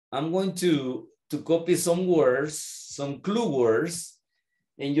 I'm going to copy some words, some clue words,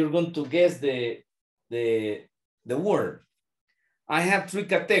 and you're going to guess the word. I have 3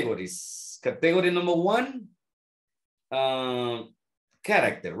 categories. Category number 1,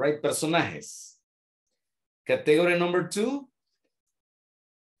 character, right? Personajes. Category number 2,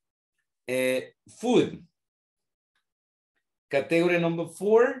 food. Category number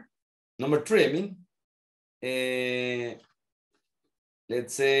 3, I mean,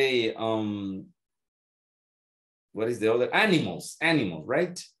 let's say, what is the other? Animals,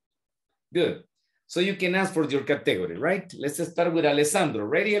 right? Good. So you can ask for your category, right? Let's start with Alessandro.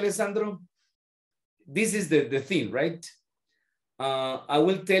 Ready, Alessandro? This is the thing, right? I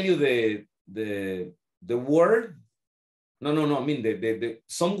will tell you the word. No, I mean,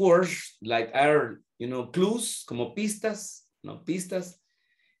 some words like are, you know, clues, como pistas, no, pistas.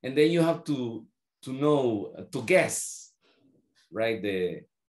 And then you have to know, to guess, right, the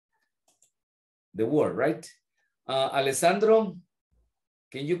word, right? Alessandro,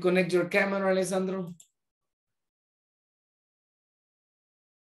 can you connect your camera, Alessandro?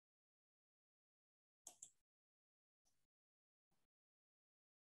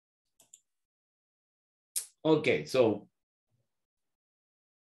 Okay, so,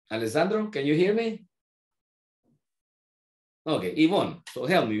 Alessandro, can you hear me? Okay, Yvonne, so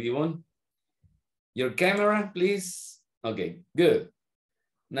help me, Yvonne. Your camera, please. Okay, good.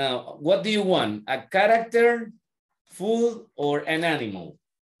 Now, what do you want? A character, food, or an animal?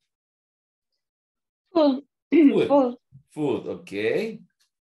 Food. Food. Food, okay.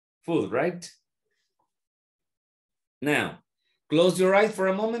 Food, right? Now, close your eyes for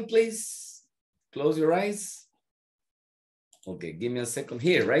a moment, please. Close your eyes. Okay, give me a second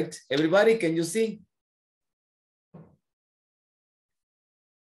here, right? Everybody, can you see?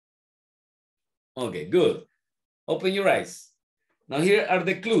 Okay, good. Open your eyes. Now here are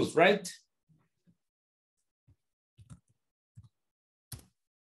the clues, right?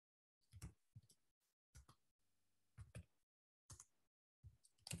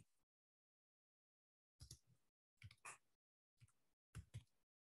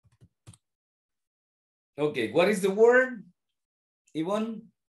 Okay, what is the word, Yvonne?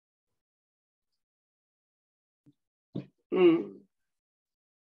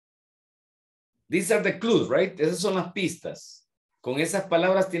 These are the clues, right? Esas son las pistas. Con esas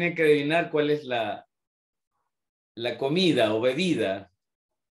palabras tienen que adivinar cuál es la comida o bebida.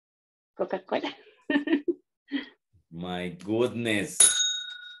 Coca-Cola. My goodness.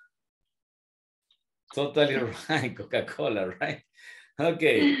 Totally right, Coca-Cola, right?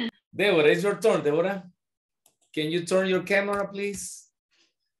 Okay, Deborah, it's your turn, Deborah. Can you turn your camera, please?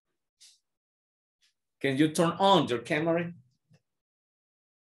 Can you turn on your camera?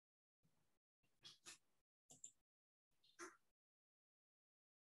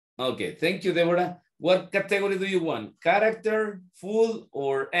 Okay, thank you, Deborah. What category do you want? Character, food,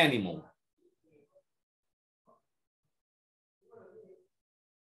 or animal?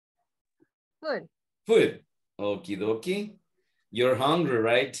 Food. Food. Okie dokie. You're hungry,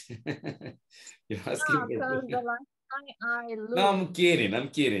 right? You're asking No, for because food. the last time I looked. No, I'm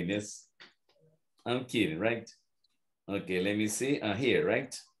kidding, yes. I'm kidding, right? Okay, let me see. Here,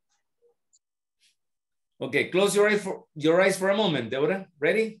 right? Okay, close your eyes for a moment, Deborah.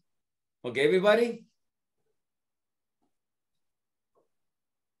 Ready? Okay, everybody?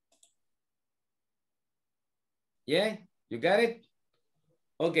 Yeah, you got it?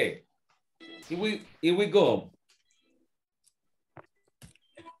 Okay, here we go.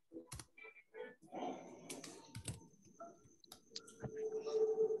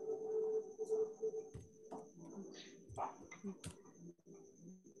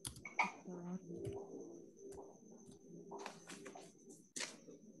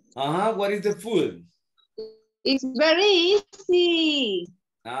 What is the food? It's very easy.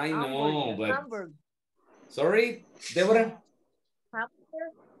 I know, but... Hamburger. Sorry, Deborah?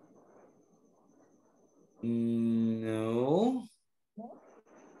 Hamburger. No.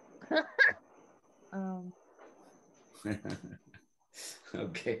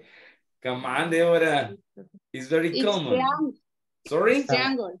 Okay. Come on, Deborah. It's very common. Sorry?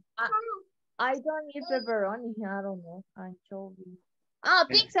 Triangle. I don't eat pepperoni. I don't know. Anchovy. Oh,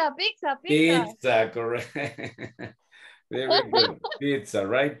 pizza. Pizza, correct. Very good. Pizza,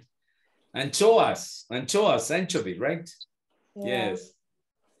 right? Anchoas, anchovy, right? Yeah. Yes.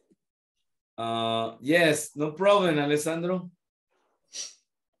 Yes, no problem, Alessandro.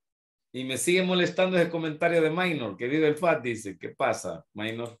 Y me sigue molestando ese comentario de Minor, que vive el FAT, dice. ¿Qué pasa,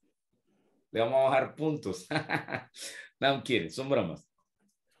 Minor? Le vamos a bajar puntos. No, I'm kidding, son bromas.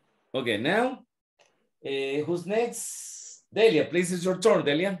 Okay, now, who's next? Delia, please, it's your turn,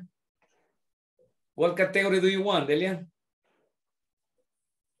 Delia. What category do you want, Delia?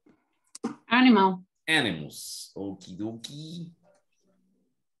 Animal. Animals. Okie dokie.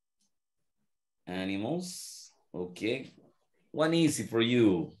 Animals. Okay. One easy for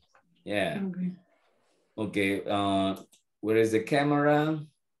you. Yeah. Okay. Where is the camera?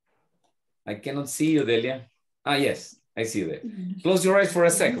 I cannot see you, Delia. Ah, yes, I see you there. Close your eyes for a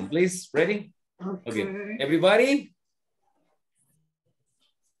second, please. Ready? Okay. Everybody?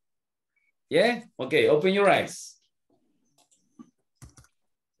 Yeah? Okay, open your eyes.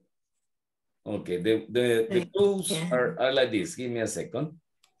 Okay, the clues are like this. Give me a second.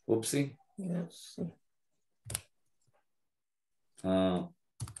 Oopsie. Yes.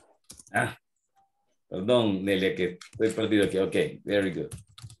 Perdón, Delia, que estoy perdido aquí. Okay, very good.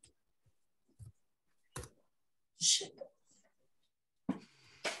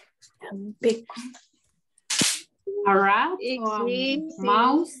 A rat or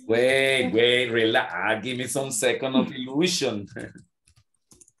mouse? Wait, relax. Give me some second of illusion.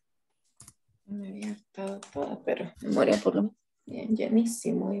 Me había estado toda, pero memoria por lo bien,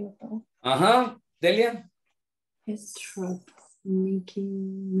 llenísimo. Ajá, Delia. It's Mickey,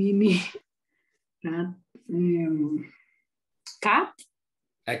 Minnie, rat, cat?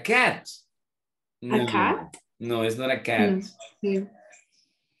 A cat. No, A cat? No, it's not a cat. Yeah.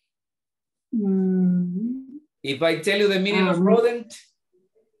 If I tell you the meaning of rodent.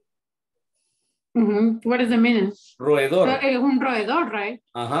 What is the meaning? Roedor. Es un roedor, right?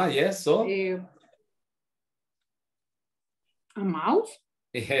 Yes, so. A mouse?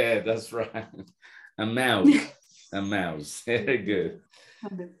 Yeah, that's right. A mouse. A mouse. Very good.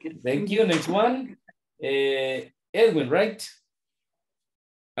 Thank you. Next one. Edwin, right?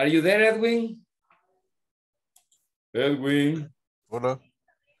 Are you there, Edwin? Edwin. Hola.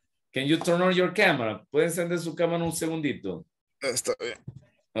 Can you turn on your camera? ¿Pueden encender su cámara un segundito? Está bien.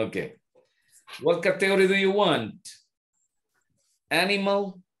 Okay. What category do you want?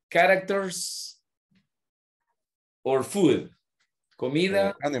 Animal, characters, or food?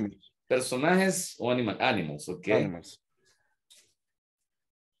 Comida, Animals. Personajes o animals, okay. Animals.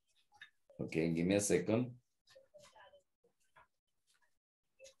 Okay, give me a second.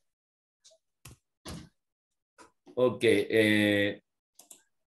 Okay,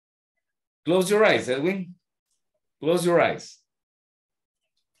 close your eyes, Edwin. Close your eyes.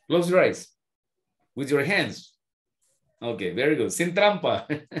 Close your eyes. With your hands. Okay, very good. Sin trampa.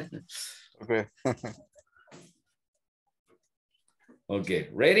 Okay. Okay,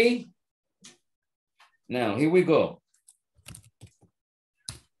 ready? Now, here we go.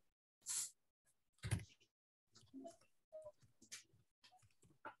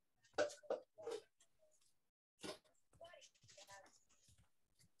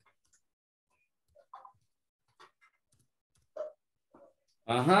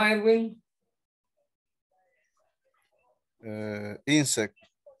 Edwin. Insect.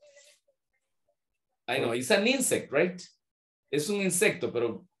 I know, it's an insect, right? Es un insecto,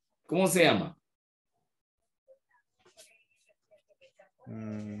 pero ¿cómo se llama?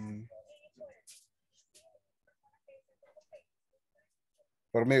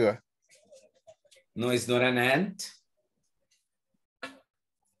 Hormiga. No, it's not an ant.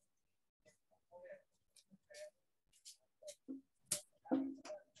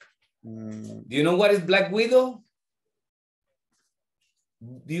 Do you know what is Black Widow?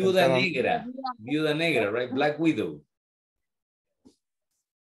 Viuda negra. Viuda negra, right? Black Widow.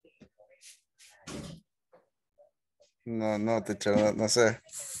 No, teacher, no sé.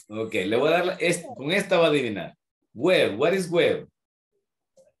 Ok, le voy a dar, con esta va a adivinar. Web, what is web?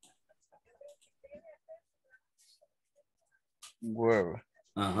 Web.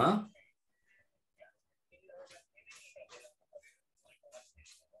 Ajá.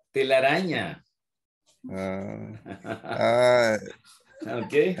 Telaraña.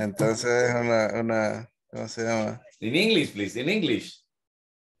 Ok. Entonces una, ¿cómo se llama? In English, please, in English.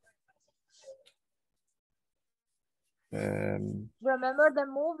 Remember the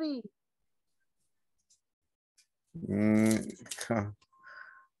movie.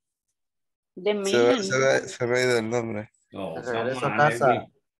 Se me ha ido el nombre. No, Regreso a casa.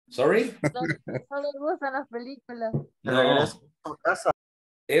 Sorry? No les gustan las películas. Regreso a casa.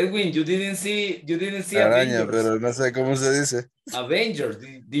 Edwin, you didn't see Araña, Avengers. pero no sé cómo se dice. Avengers.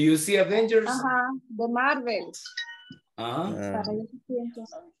 Do you see Avengers? Ajá, de Marvel. Ajá.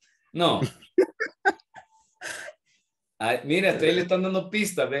 No. Ay, mira, ustedes le están dando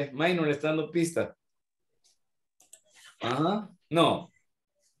pistas, ¿ves? Minor le está dando pistas. Ajá. No.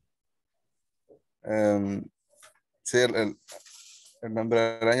 Sí, el nombre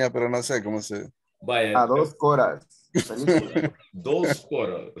araña, pero no sé cómo se... Vaya. A 2 horas. Película. 2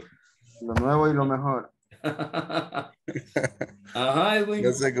 horas. Lo nuevo y lo mejor. Ajá, Edwin.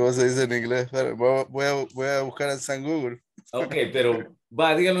 No sé cómo se dice en inglés, pero voy a buscar en San Google. Ok, pero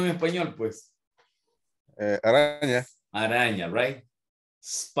va, dígalo en español, pues. Araña. Araña, right?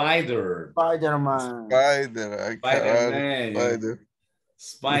 Spider. Spider-Man. Spider-Man. Spider.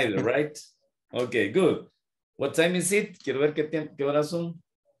 Spider, right? Okay, good. What time is it? Quiero ver qué horas son.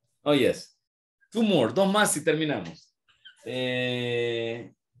 Oh, yes. 2 more, 2 más y terminamos.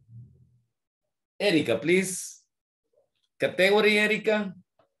 Erika, please. Category, Erika.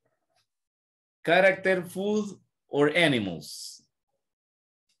 Character, food, or animals?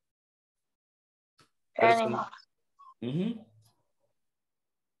 Animals.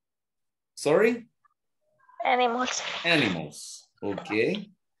 Sorry? Animals. Animals.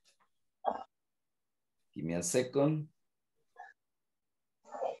 Okay. Give me a second.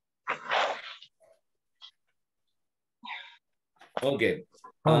 Okay.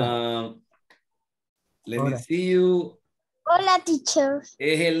 Let me see you. Hola, teacher.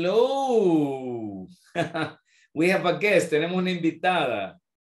 Hello. We have a guest. Tenemos una invitada.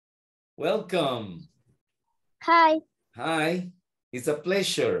 Welcome. Hi. Hi. It's a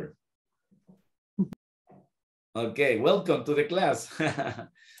pleasure. Okay, welcome to the class.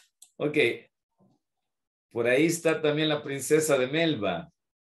 Okay. Por ahí está también la princesa de Melba.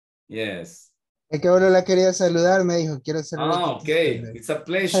 Yes. Es que ahora la quería saludar, me dijo, quiero saludar. Ah, okay. It's a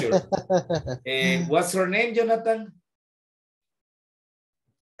pleasure. What's her name, Jonathan?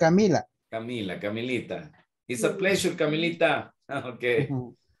 Camila. Camilita. It's a pleasure, Camilita. Okay.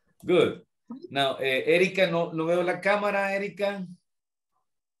 Good. Now, Erika, no veo la cámara, Erika.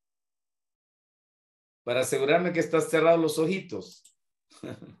 Para asegurarme que estás cerrado los ojitos.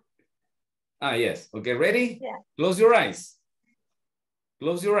 Yes. Okay, ready? Yeah. Close your eyes.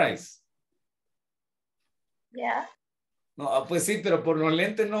 Close your eyes. Yeah. No, pues sí, pero por los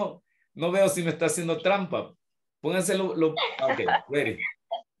lentes no veo si me está haciendo trampa. Pónganse okay, ready.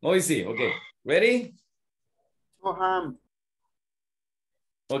 Hoy sí, okay. Ready?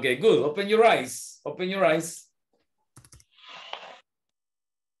 Okay, good. Open your eyes. Open your eyes.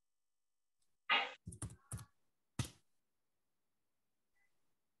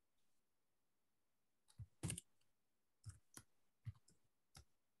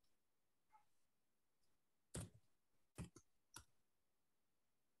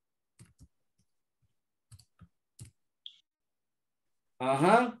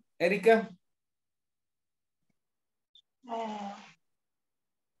 Ajá, Erika.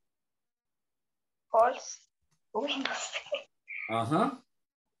 Horse. Uy, no sé. Ajá.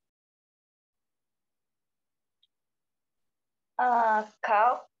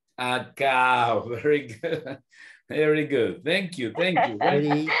 Cow. A cow. Very good. Very good. Thank you. Thank you.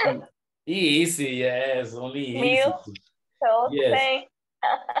 Very Easy, yes. Only easy. Milk. Yes.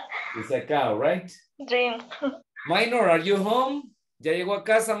 It's a cow, right? Dream. Minor, are you home? ¿Ya llegó a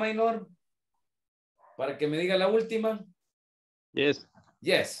casa, Minor? Para que me diga la última. Yes.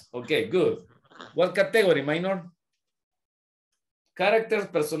 Yes. Okay, good. What category, Minor? Characters,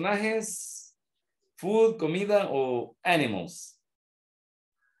 personajes, food, comida o animals?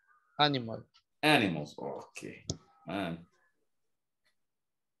 Animal. Animals. Okay.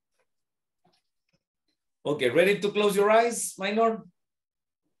 Okay, ready to close your eyes, Minor?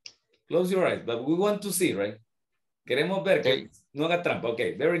 Close your eyes, but we want to see, right? Queremos ver que no haga trampa.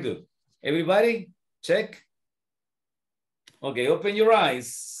 Okay, very good. Everybody, check. Okay, open your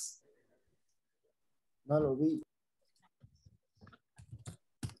eyes. No lo vi.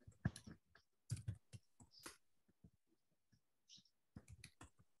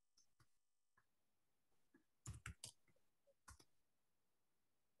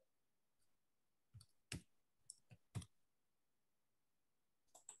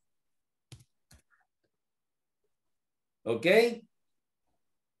 Okay.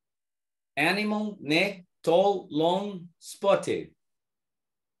 Animal, neck, tall, long, spotted.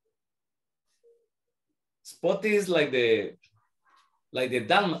 Spotted is like the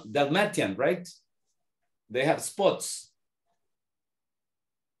Dalmatian, right? They have spots.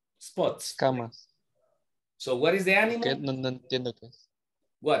 Spots. Camas. So what is the animal? No entiendo qué es.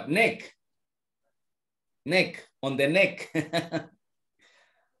 What? Neck. Neck. On the neck.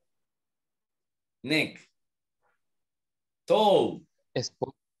 Neck. Tall.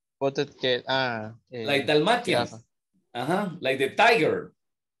 Spotted que, like Dalmatians. Like the tiger.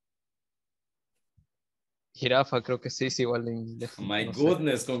 Jirafa, creo que sí, es igual en inglés. My no sé.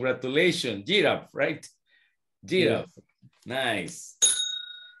 goodness, congratulations. Giraffe, right? Giraffe. Nice.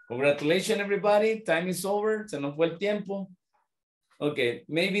 Congratulations, everybody. Time is over. Se nos fue el tiempo. Okay,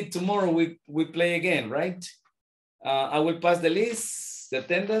 maybe tomorrow we play again, right? I will pass the list, the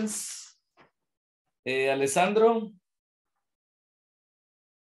attendance. Alessandro.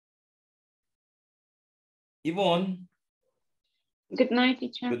 Yvonne. Good night,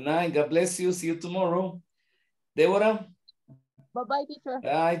 teacher. Good night. God bless you. See you tomorrow. Deborah. Bye-bye, teacher.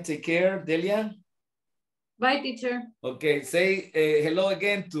 Bye. Take care. Delia. Bye, teacher. Okay. Say hello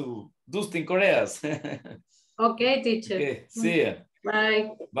again to Dustin Correas. Okay, teacher. Okay. See ya.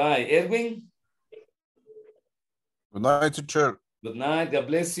 Bye. Bye. Edwin. Good night, teacher. Good night. God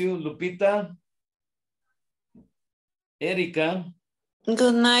bless you. Lupita. Erika.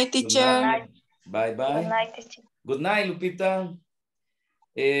 Good night, Good teacher. night. Bye-bye. Good night, teacher. Good night, Lupita.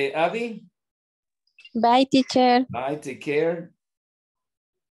 Abby. Bye, teacher. Bye. Take care.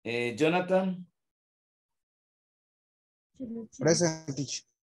 Jonathan. Present, teacher.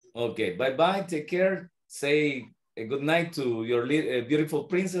 Okay. Bye-bye. Take care. Say a good night to your beautiful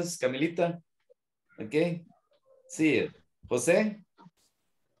princess, Camilita. Okay. See you. Jose.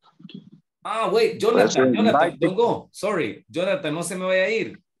 Ah, wait. Jonathan. Jonathan. Don't go. Sorry. Jonathan, no se me vaya a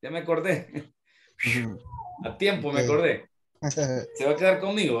ir. Ya me acordé. A tiempo me acordé. Se va a quedar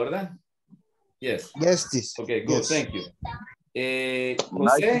conmigo, ¿verdad? Yes. Yes, this. Okay, good. Yes. Thank you. Good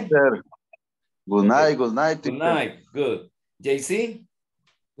night, Jose. teacher. Good night, good night, Good teacher. night. Good. JC.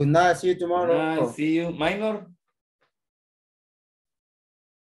 Good night. See you Good tomorrow. night. See you. Minor.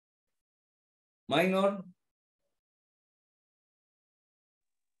 Minor.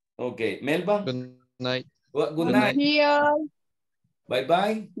 Okay. Melba. Good night. Good Good night. night.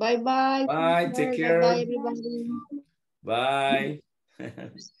 Bye-bye. Bye-bye. Bye. Take care. Bye-bye, everybody. Bye.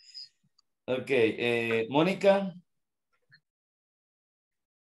 Okay. Mónica.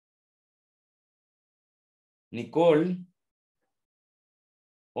 Nicole.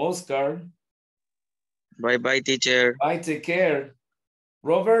 Oscar. Bye-bye, teacher. Bye. Take care.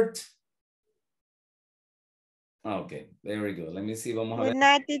 Robert. Okay. Very good. Let me see. Vamos a ver. Good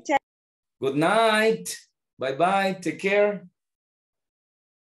night, teacher. Good night. Bye-bye. Take care.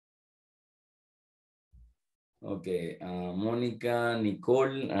 Okay. Mónica,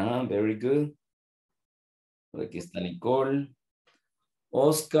 Nicole. Very good. Por aquí está Nicole.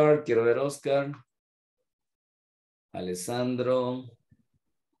 Oscar. Quiero ver Oscar. Alessandro.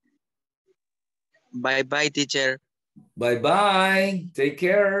 Bye-bye, teacher. Bye-bye. Take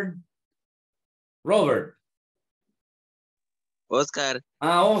care. Robert. Oscar.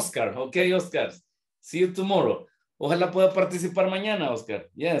 Oscar. Okay, Oscar. See you tomorrow. Ojalá pueda participar mañana, Oscar.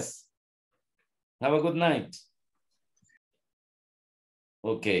 Yes. Have a good night.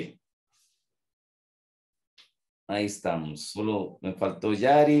 Ok. Ahí estamos. Solo me faltó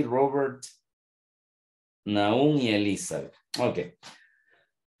Yari, Robert, Naum y Elizabeth. Ok.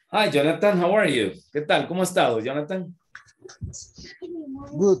 Hi, Jonathan. How are you? ¿Qué tal? ¿Cómo ha estado, Jonathan?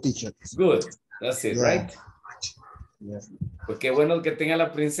 Good, teacher. Good. That's it, Yeah. right? Yeah. Pues qué bueno que tenga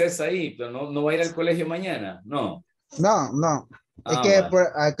la princesa ahí, pero no va a ir al colegio mañana. No. No. Es que vale. por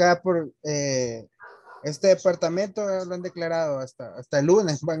acá, por este departamento lo han declarado hasta el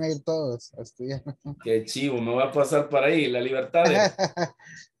lunes, van a ir todos a estudiar. Qué chivo, me voy a pasar para ahí, la libertad de...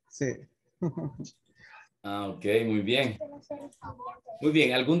 Sí. Ok, muy bien. Muy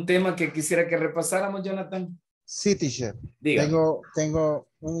bien, ¿algún tema que quisiera que repasáramos, Jonathan? Sí, teacher. Dígame. Tengo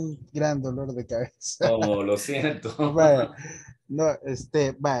un gran dolor de cabeza. Oh, lo siento.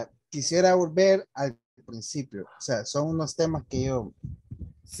 Quisiera volver al principio. O sea, son unos temas que yo...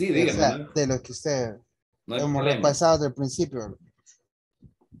 Sí, dígame. O sea, ¿no? de los que usted No hay hemos problema. repasado desde el principio.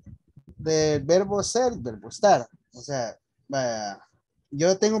 Del verbo ser, verbo estar. O sea,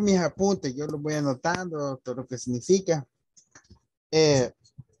 yo tengo mis apuntes, yo los voy anotando, todo lo que significa.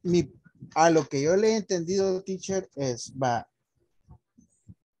 A lo que yo le he entendido, teacher, es,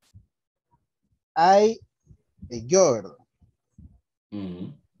 yo, ¿verdad?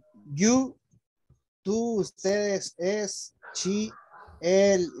 You, tú, ustedes, es, she,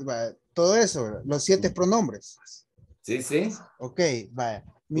 él, todo eso, ¿verdad? Los 7 pronombres. Sí, sí. Ok, vaya.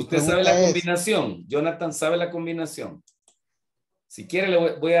 Mi Usted sabe pregunta la es- combinación. Jonathan sabe la combinación. Si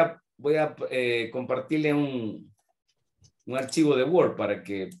quiere, voy a compartirle un archivo de Word para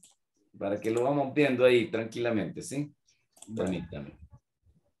que lo vamos viendo ahí tranquilamente, ¿sí? Permítame.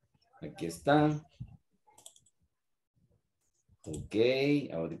 Aquí está. Ok,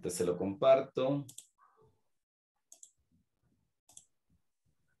 ahorita se lo comparto.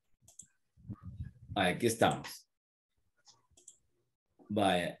 Aquí estamos.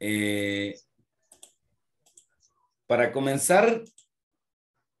 Vaya. Para comenzar,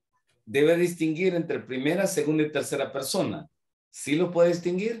 debe distinguir entre primera, segunda y tercera persona. ¿Sí lo puede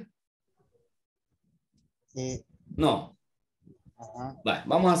distinguir? No. Vale,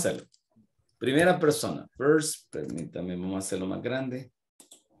 vamos a hacerlo. Primera persona. First, permítame, vamos a hacerlo más grande.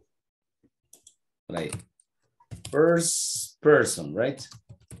 Por ahí. First person, right?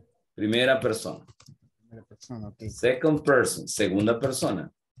 Primera persona. Primera persona, ok. Second person, segunda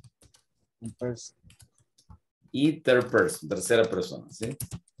persona. Person. Y third person, tercera persona, ¿sí?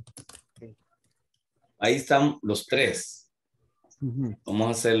 Okay. Ahí están los tres. Uh-huh. Vamos a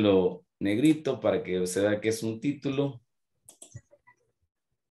hacerlo negrito para que se vea que es un título.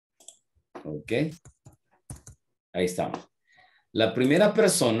 Ok. Ahí estamos. La primera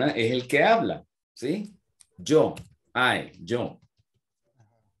persona es el que habla, ¿sí? Yo, yo.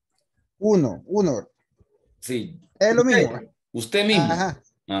 Uno. Sí. Es lo mismo. Usted mismo. Ajá.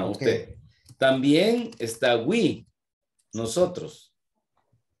 Ah, Okay. usted. También está we, nosotros.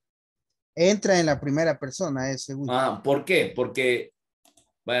 Entra en la primera persona ese we. Ah, ¿por qué? Porque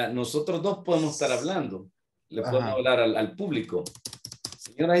vaya, nosotros dos podemos estar hablando. Le podemos hablar al público.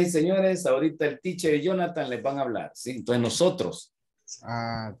 Señoras y señores, ahorita el teacher y Jonathan les van a hablar, ¿sí? Entonces nosotros.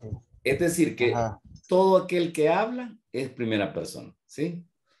 Ah, okay. Es decir, que todo aquel que habla es primera persona, ¿sí?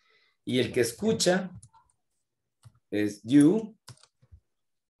 Y el que escucha es you.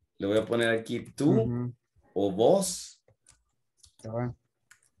 Le voy a poner aquí tú o vos.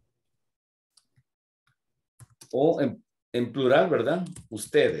 O en plural, ¿verdad?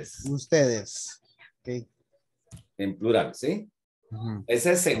 Ustedes. Ustedes. Okay. En plural, ¿sí?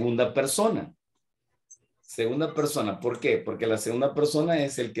 Esa es segunda persona. Segunda persona, ¿por qué? Porque la segunda persona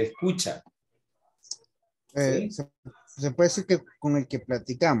es el que escucha. ¿Sí? Se puede decir que con el que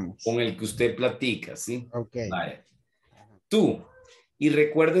platicamos. Con el que usted platica, ¿sí? Ok. Vale. Tú. Y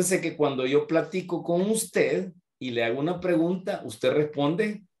recuérdese que cuando yo platico con usted y le hago una pregunta, usted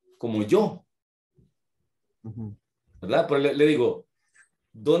responde como yo. ¿Verdad? Pero le digo,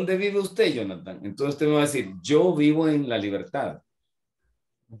 ¿dónde vive usted, Jonathan? Entonces usted me va a decir, yo vivo en La Libertad.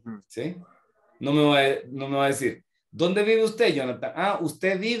 ¿Sí? No me va a decir, ¿dónde vive usted, Jonathan? Ah,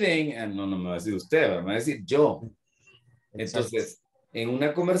 usted vive en... No me va a decir usted, me va a decir yo. Entonces, en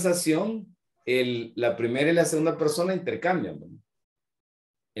una conversación, la primera y la segunda persona intercambian, ¿no?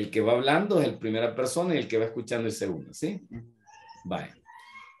 El que va hablando es el primera persona y el que va escuchando es segunda, ¿sí? Vale.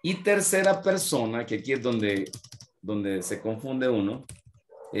 Y tercera persona, que aquí es donde se confunde uno,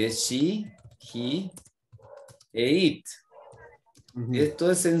 es she, he e it.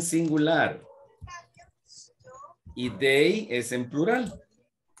 Esto es en singular. Y they es en plural.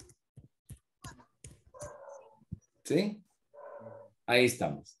 ¿Sí? Ahí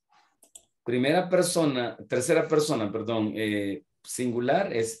estamos. Tercera persona, perdón,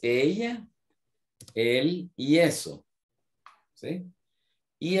 singular es ella, él y eso. ¿Sí?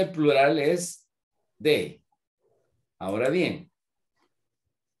 Y el plural es they. Ahora bien,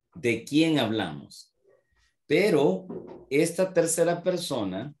 ¿de quién hablamos? Pero esta tercera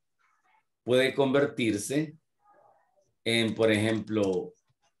persona puede convertirse en, por ejemplo,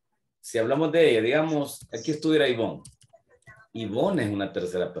 si hablamos de ella, digamos, aquí estuviera Ivonne. Ivonne es una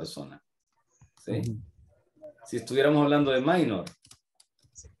tercera persona. ¿Sí? Si estuviéramos hablando de minor,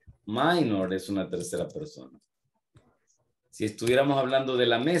 minor es una tercera persona. Si estuviéramos hablando de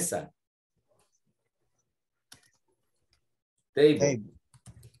la mesa, table,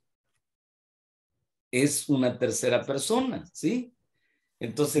 es una tercera persona, ¿sí?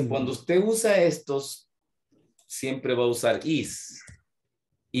 Entonces, cuando usted usa estos, siempre va a usar is.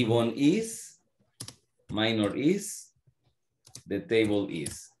 Yvonne is, minor is, the table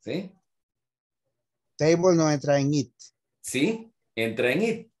is, ¿sí? Table no entra en it. Sí, entra en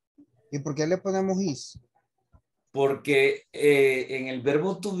it. ¿Y por qué le ponemos is? Porque en el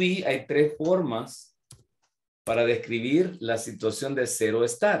verbo to be hay tres formas para describir la situación de ser o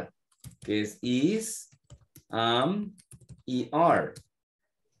estar, que es is, am y are.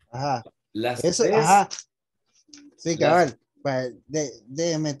 Ajá. Las Eso, tres. ajá. Sí, cabal.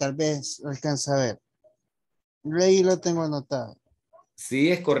 Déjeme tal vez alcanza a ver. Ahí lo tengo anotado.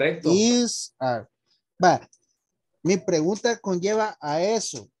 Sí, es correcto. Is, are. Va. Mi pregunta conlleva a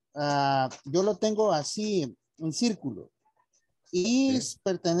eso. Yo lo tengo así en círculo. Is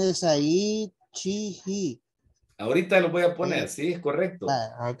pertenece a it, she, he. Ahorita lo voy a poner, sí, es correcto.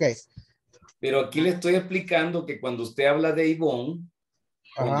 Ok. Pero aquí le estoy explicando que cuando usted habla de Ivonne,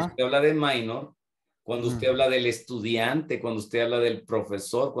 cuando usted habla de minor, cuando usted habla del estudiante, cuando usted habla del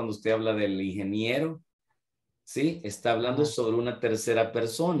profesor, cuando usted habla del ingeniero, ¿sí? Está hablando sobre una tercera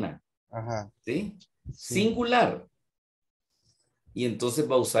persona. Ajá. ¿Sí? Singular. Y entonces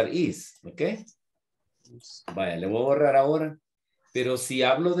va a usar is, ¿ok? Vaya, le voy a borrar ahora. Pero si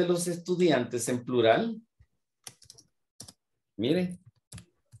hablo de los estudiantes en plural, mire,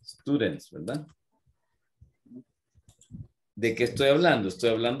 students, ¿verdad? ¿De qué estoy hablando? Estoy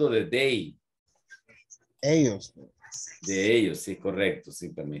hablando de they. Ellos. De ellos, sí, correcto, sí,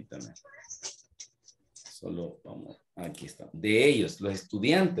 permítame. Solo vamos, aquí está. De ellos, los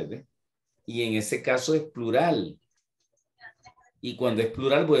estudiantes, ¿ve? Y en ese caso es plural. Y cuando es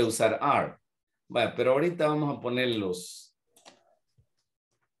plural voy a usar are. Vaya, pero ahorita vamos a ponerlos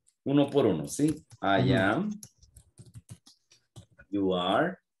uno por uno, ¿sí? I am, you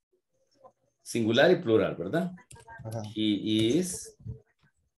are, singular y plural, ¿verdad? He is,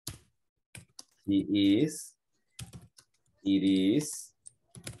 it is,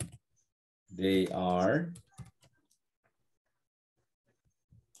 they are.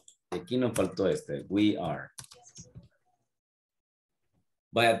 Aquí nos faltó este, we are.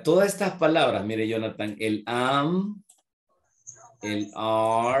 Vaya, todas estas palabras, mire Jonathan, el am, el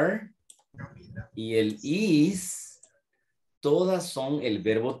are y el is, todas son el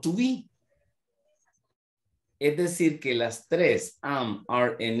verbo to be. Es decir, que las tres, am,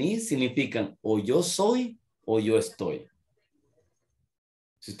 are, and is, significan o yo soy o yo estoy.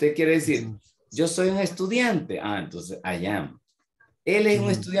 Si usted quiere decir, yo soy un estudiante, entonces I am. Él es un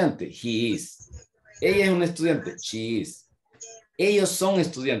estudiante, he is. Ella es un estudiante, she is. Ellos son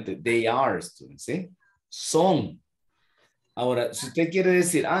estudiantes, they are students, ¿sí? Son. Ahora, si usted quiere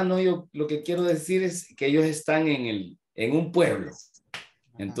decir, no, yo lo que quiero decir es que ellos están en un pueblo.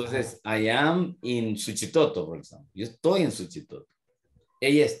 Entonces, I am in Suchitoto, por ejemplo. Yo estoy en Suchitoto.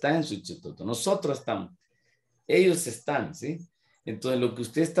 Ella está en Suchitoto. Nosotros estamos. Ellos están, ¿sí? Entonces, lo que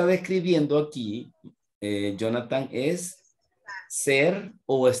usted está describiendo aquí, Jonathan, es ser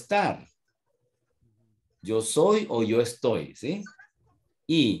o estar. Yo soy o yo estoy, ¿sí?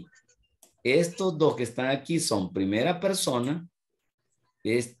 Y estos dos que están aquí son primera persona,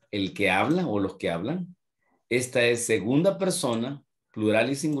 es el que habla o los que hablan. Esta es segunda persona,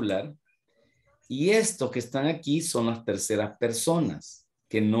 plural y singular. Y estos que están aquí son las terceras personas,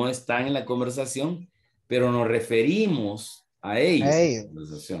 que no están en la conversación, pero nos referimos a ellos en la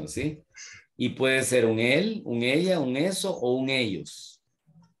conversación, ¿sí? Y puede ser un él, un ella, un eso o un ellos.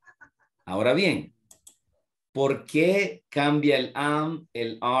 Ahora bien, ¿por qué cambia el am,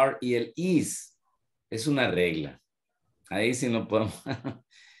 el are y el is? Es una regla. Ahí sí no podemos.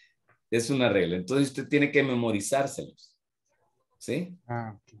 Es una regla. Entonces usted tiene que memorizárselos. ¿Sí?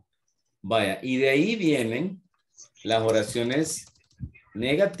 Okay. Vaya, y de ahí vienen las oraciones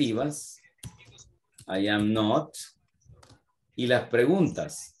negativas. I am not. Y las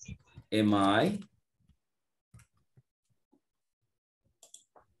preguntas. Am I?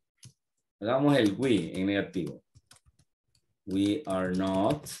 Hagamos el we en negativo. We are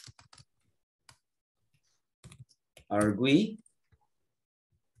not. Are we?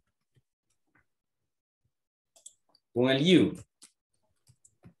 Con el you.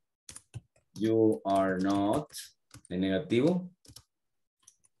 You are not. En negativo.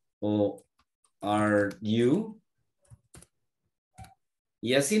 O are you?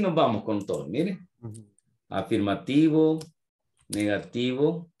 Y así nos vamos con todo. Mire. Afirmativo,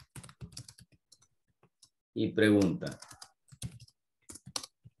 negativo y pregunta.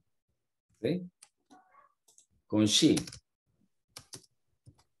 ¿Sí? Con she.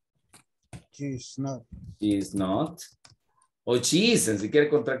 She is not. She is not. O she isn't, si quiere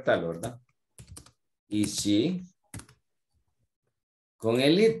contractarlo, ¿verdad? Is she. Con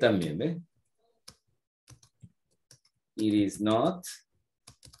el it también, ¿ve? It is not.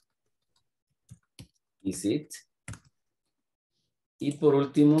 Is it. Y por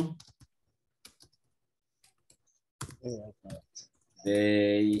último,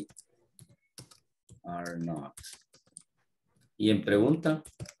 they are not. Y en pregunta,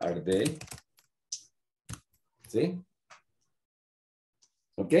 are they? ¿Sí?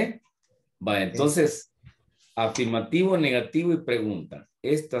 ¿Ok? Va, entonces, afirmativo, negativo y pregunta.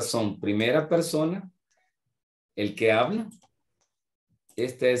 Estas son primera persona, el que habla.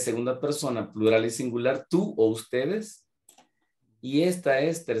 Esta es segunda persona, plural y singular, tú o ustedes. Y esta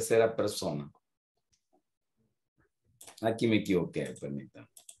es tercera persona. Aquí me equivoqué, permítanme.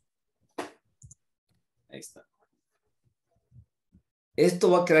 Ahí está.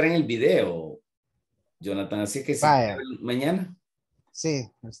 Esto va a quedar en el video, Jonathan, así que si mañana. Sí,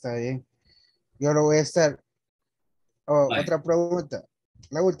 está bien. Yo lo voy a estar. Otra pregunta.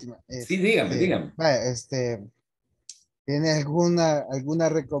 La última. Sí, dígame. Vaya, ¿tiene alguna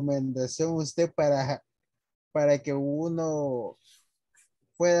recomendación usted para que uno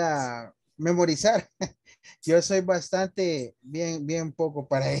pueda memorizar? Yo soy bastante bien poco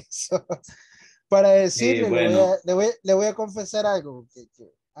para eso. para decirle, bueno. le voy a confesar algo, que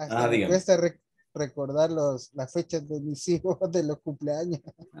hasta me Dígame. cuesta recordar las fechas de mis hijos de los cumpleaños.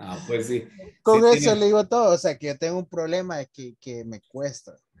 Pues sí. Con Sí, eso le digo todo, o sea, que yo tengo un problema que me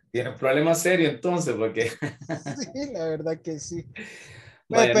cuesta. Tiene un problema serio entonces, porque... Sí, la verdad que sí.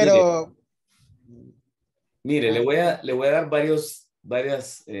 Vaya, Pero... Mire, le voy a dar varias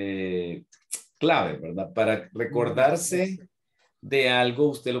claves, ¿verdad? Para recordarse de algo,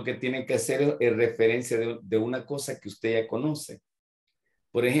 usted lo que tiene que hacer es referencia de una cosa que usted ya conoce.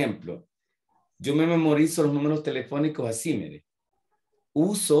 Por ejemplo, yo me memorizo los números telefónicos así, mire.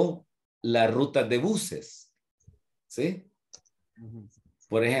 Uso las rutas de buses, ¿sí?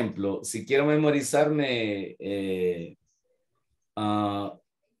 Por ejemplo, si quiero memorizarme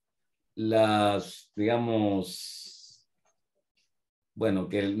las, digamos, bueno,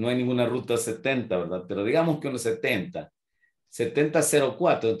 que no hay ninguna ruta 70, ¿verdad? Pero digamos que uno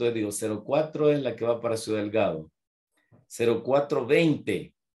 7004, entonces digo, 04 es la que va para Ciudad Delgado.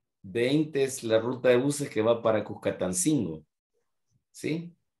 0420, 20 es la ruta de buses que va para Cuscatancingo,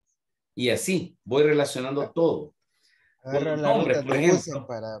 ¿sí? Y así, voy relacionando todo. Agarra Con la nombres, ruta por de buses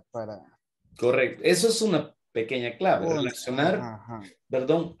ejemplo. para... Correcto. Eso es una pequeña clave. Relacionar,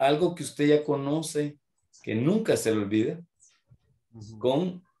 perdón, algo que usted ya conoce, que nunca se le olvida,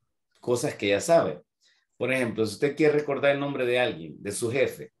 con cosas que ya sabe. Por ejemplo, si usted quiere recordar el nombre de alguien, de su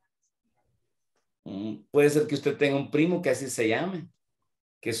jefe, puede ser que usted tenga un primo que así se llame,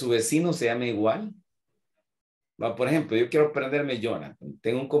 que su vecino se llame igual. Por ejemplo, yo quiero aprenderme Jonathan.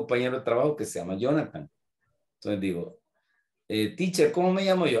 Tengo un compañero de trabajo que se llama Jonathan. Entonces digo, teacher, ¿cómo me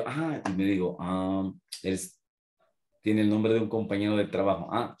llamo yo? Y me digo, él tiene el nombre de un compañero de trabajo.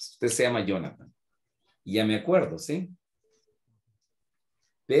 Usted se llama Jonathan. Y ya me acuerdo, ¿sí?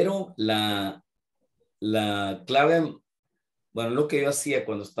 Pero la clave, bueno, lo que yo hacía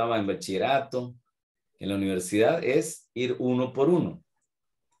cuando estaba en bachillerato, en la universidad, es ir uno por uno.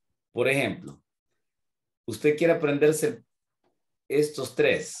 Por ejemplo, usted quiere aprenderse estos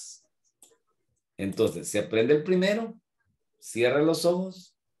tres. Entonces, se aprende el primero, cierra los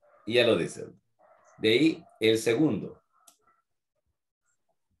ojos y ya lo dice. De ahí, el segundo.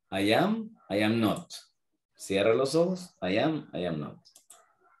 I am not. Cierra los ojos. I am not.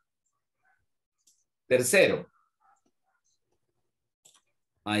 Tercero.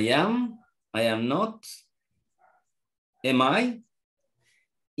 I am not. Am I?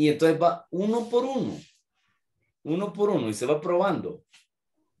 Y entonces va uno por uno. Uno por uno y se va probando.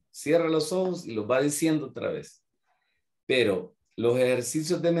 Cierra los ojos y los va diciendo otra vez. Pero los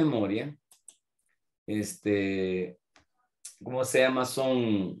ejercicios de memoria, ¿cómo se llama?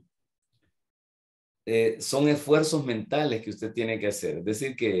 Son esfuerzos mentales que usted tiene que hacer. Es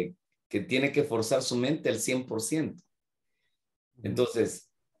decir, que tiene que forzar su mente al 100%.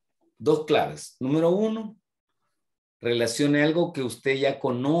 Entonces, dos claves. Número uno, relacione algo que usted ya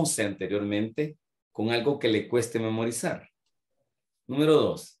conoce anteriormente con algo que le cueste memorizar. Número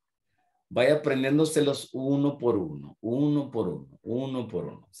dos, vaya aprendiéndoselos uno por uno,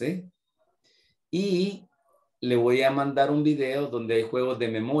 ¿sí? Y le voy a mandar un video donde hay juegos de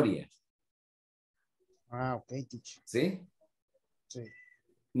memoria. Ok, teacher. ¿Sí? Sí.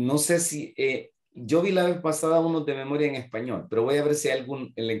 No sé si, yo vi la vez pasada unos de memoria en español, pero voy a ver si hay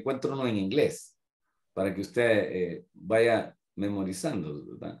le encuentro uno en inglés, para que usted vaya memorizando,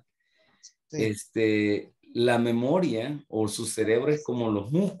 ¿verdad? Sí. La memoria o su cerebro es como los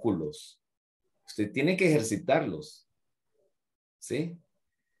músculos. Usted tiene que ejercitarlos. ¿Sí?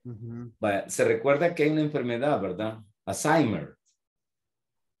 Vaya, se recuerda que hay una enfermedad, ¿verdad? Alzheimer.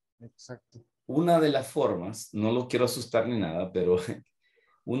 Exacto. Una de las formas, no lo quiero asustar ni nada, pero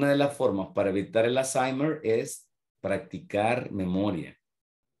una de las formas para evitar el Alzheimer es practicar memoria.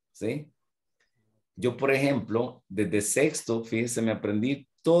 ¿Sí? Yo, por ejemplo, desde sexto, fíjense, me aprendí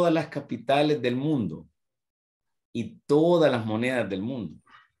todas las capitales del mundo y todas las monedas del mundo.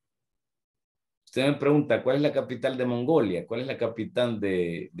 Usted me pregunta, ¿cuál es la capital de Mongolia? ¿Cuál es la capital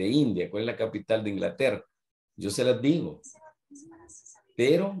de India? ¿Cuál es la capital de Inglaterra? Yo se las digo.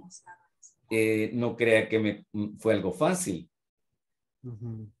 Pero no crea que fue algo fácil.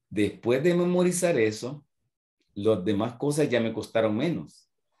 Después de memorizar eso, las demás cosas ya me costaron menos,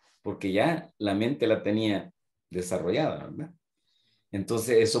 porque ya la mente la tenía desarrollada, ¿verdad?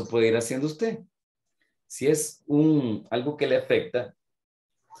 Entonces, eso puede ir haciendo usted. Si es algo que le afecta,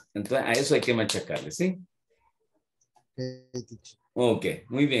 entonces a eso hay que machacarle, ¿sí? Ok,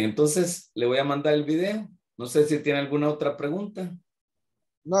 muy bien. Entonces, le voy a mandar el video. No sé si tiene alguna otra pregunta.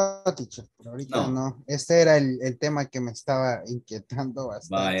 No, teacher, por ahorita no. Este era el tema que me estaba inquietando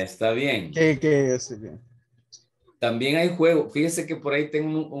bastante. Vaya, está bien. Que sí, bien. También hay juegos. Fíjense que por ahí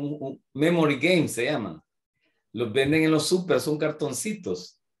tengo un memory game, se llama. Los venden en los super, son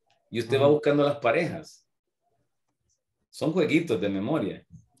cartoncitos. Y usted va buscando las parejas. Son jueguitos de memoria.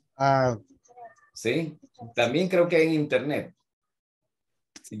 Ah, ¿Sí? También creo que hay en internet.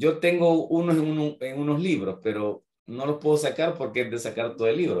 Yo tengo unos en unos libros, pero no los puedo sacar porque es de sacar todo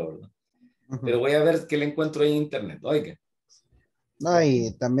el libro, ¿verdad? Pero voy a ver qué le encuentro ahí en internet. Oiga. no,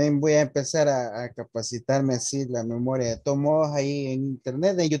 y también voy a empezar a capacitarme así la memoria. De todos modos, ahí en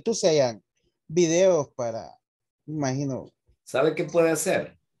internet, en YouTube se hayan videos para, imagino. ¿Sabe qué puede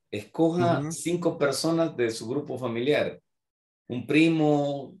hacer? Escoja 5 personas de su grupo familiar. Un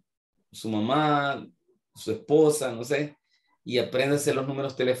primo, su mamá, su esposa, no sé. Y apréndase los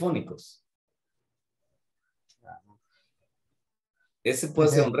números telefónicos. Ese puede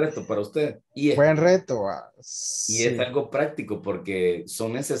ser un reto para usted. Y Buen reto. Y es algo práctico porque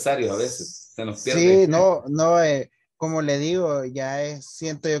son necesarios a veces. Se nos pierde. Sí, no, como le digo,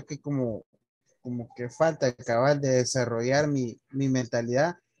 siento yo que como que falta acabar de desarrollar mi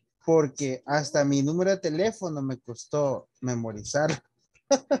mentalidad, porque hasta mi número de teléfono me costó memorizar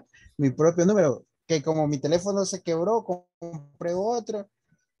mi propio número, que como mi teléfono se quebró, compré otro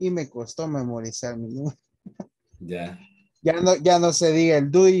y me costó memorizar mi número. Ya. Ya no se diga el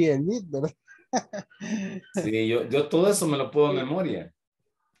do y el need, ¿verdad? Sí, yo todo eso me lo puedo de memoria.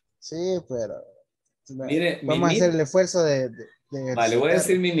 Sí, pero mire, vamos a hacer el esfuerzo de vale, voy a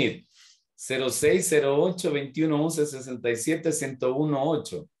decir mi NID.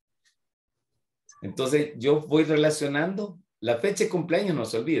 0608-2111-67-1018. Entonces, yo voy relacionando. La fecha de cumpleaños no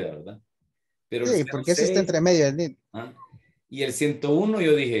se olvida, ¿verdad? Pero sí, porque eso está entre medio del NID. Y el 101,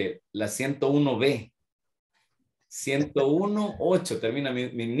 yo dije, la 101B. 101.8 termina mi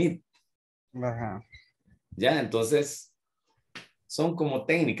NID. Ajá. Ya, entonces, son como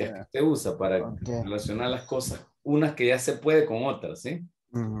técnicas que usted usa para relacionar las cosas. Unas que ya se puede con otras, ¿sí?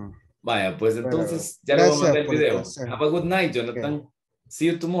 Vaya, pues entonces ya le voy a mandar el video. Have a good night, Jonathan. Okay. See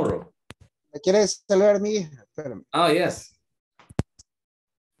you tomorrow. ¿Me quieres saludar a mi hija? Espérame. Yes.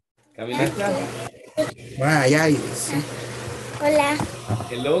 Camilita. Sí. Hola.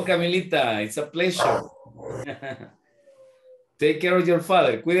 Hello, Camilita. It's a pleasure. Take care of your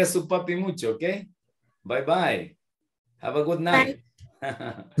father. Cuida a su papi mucho, ¿ok? Bye bye. Have a good night.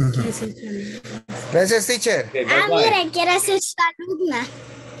 Gracias, teacher. Okay, bye bye. Mira, quiero ser su alumna.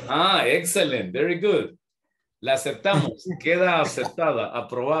 Excellent. Very good. La aceptamos. Queda aceptada,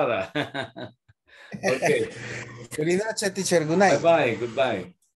 aprobada. Ok. Feliz noche, teacher. Good night. Bye bye. Goodbye.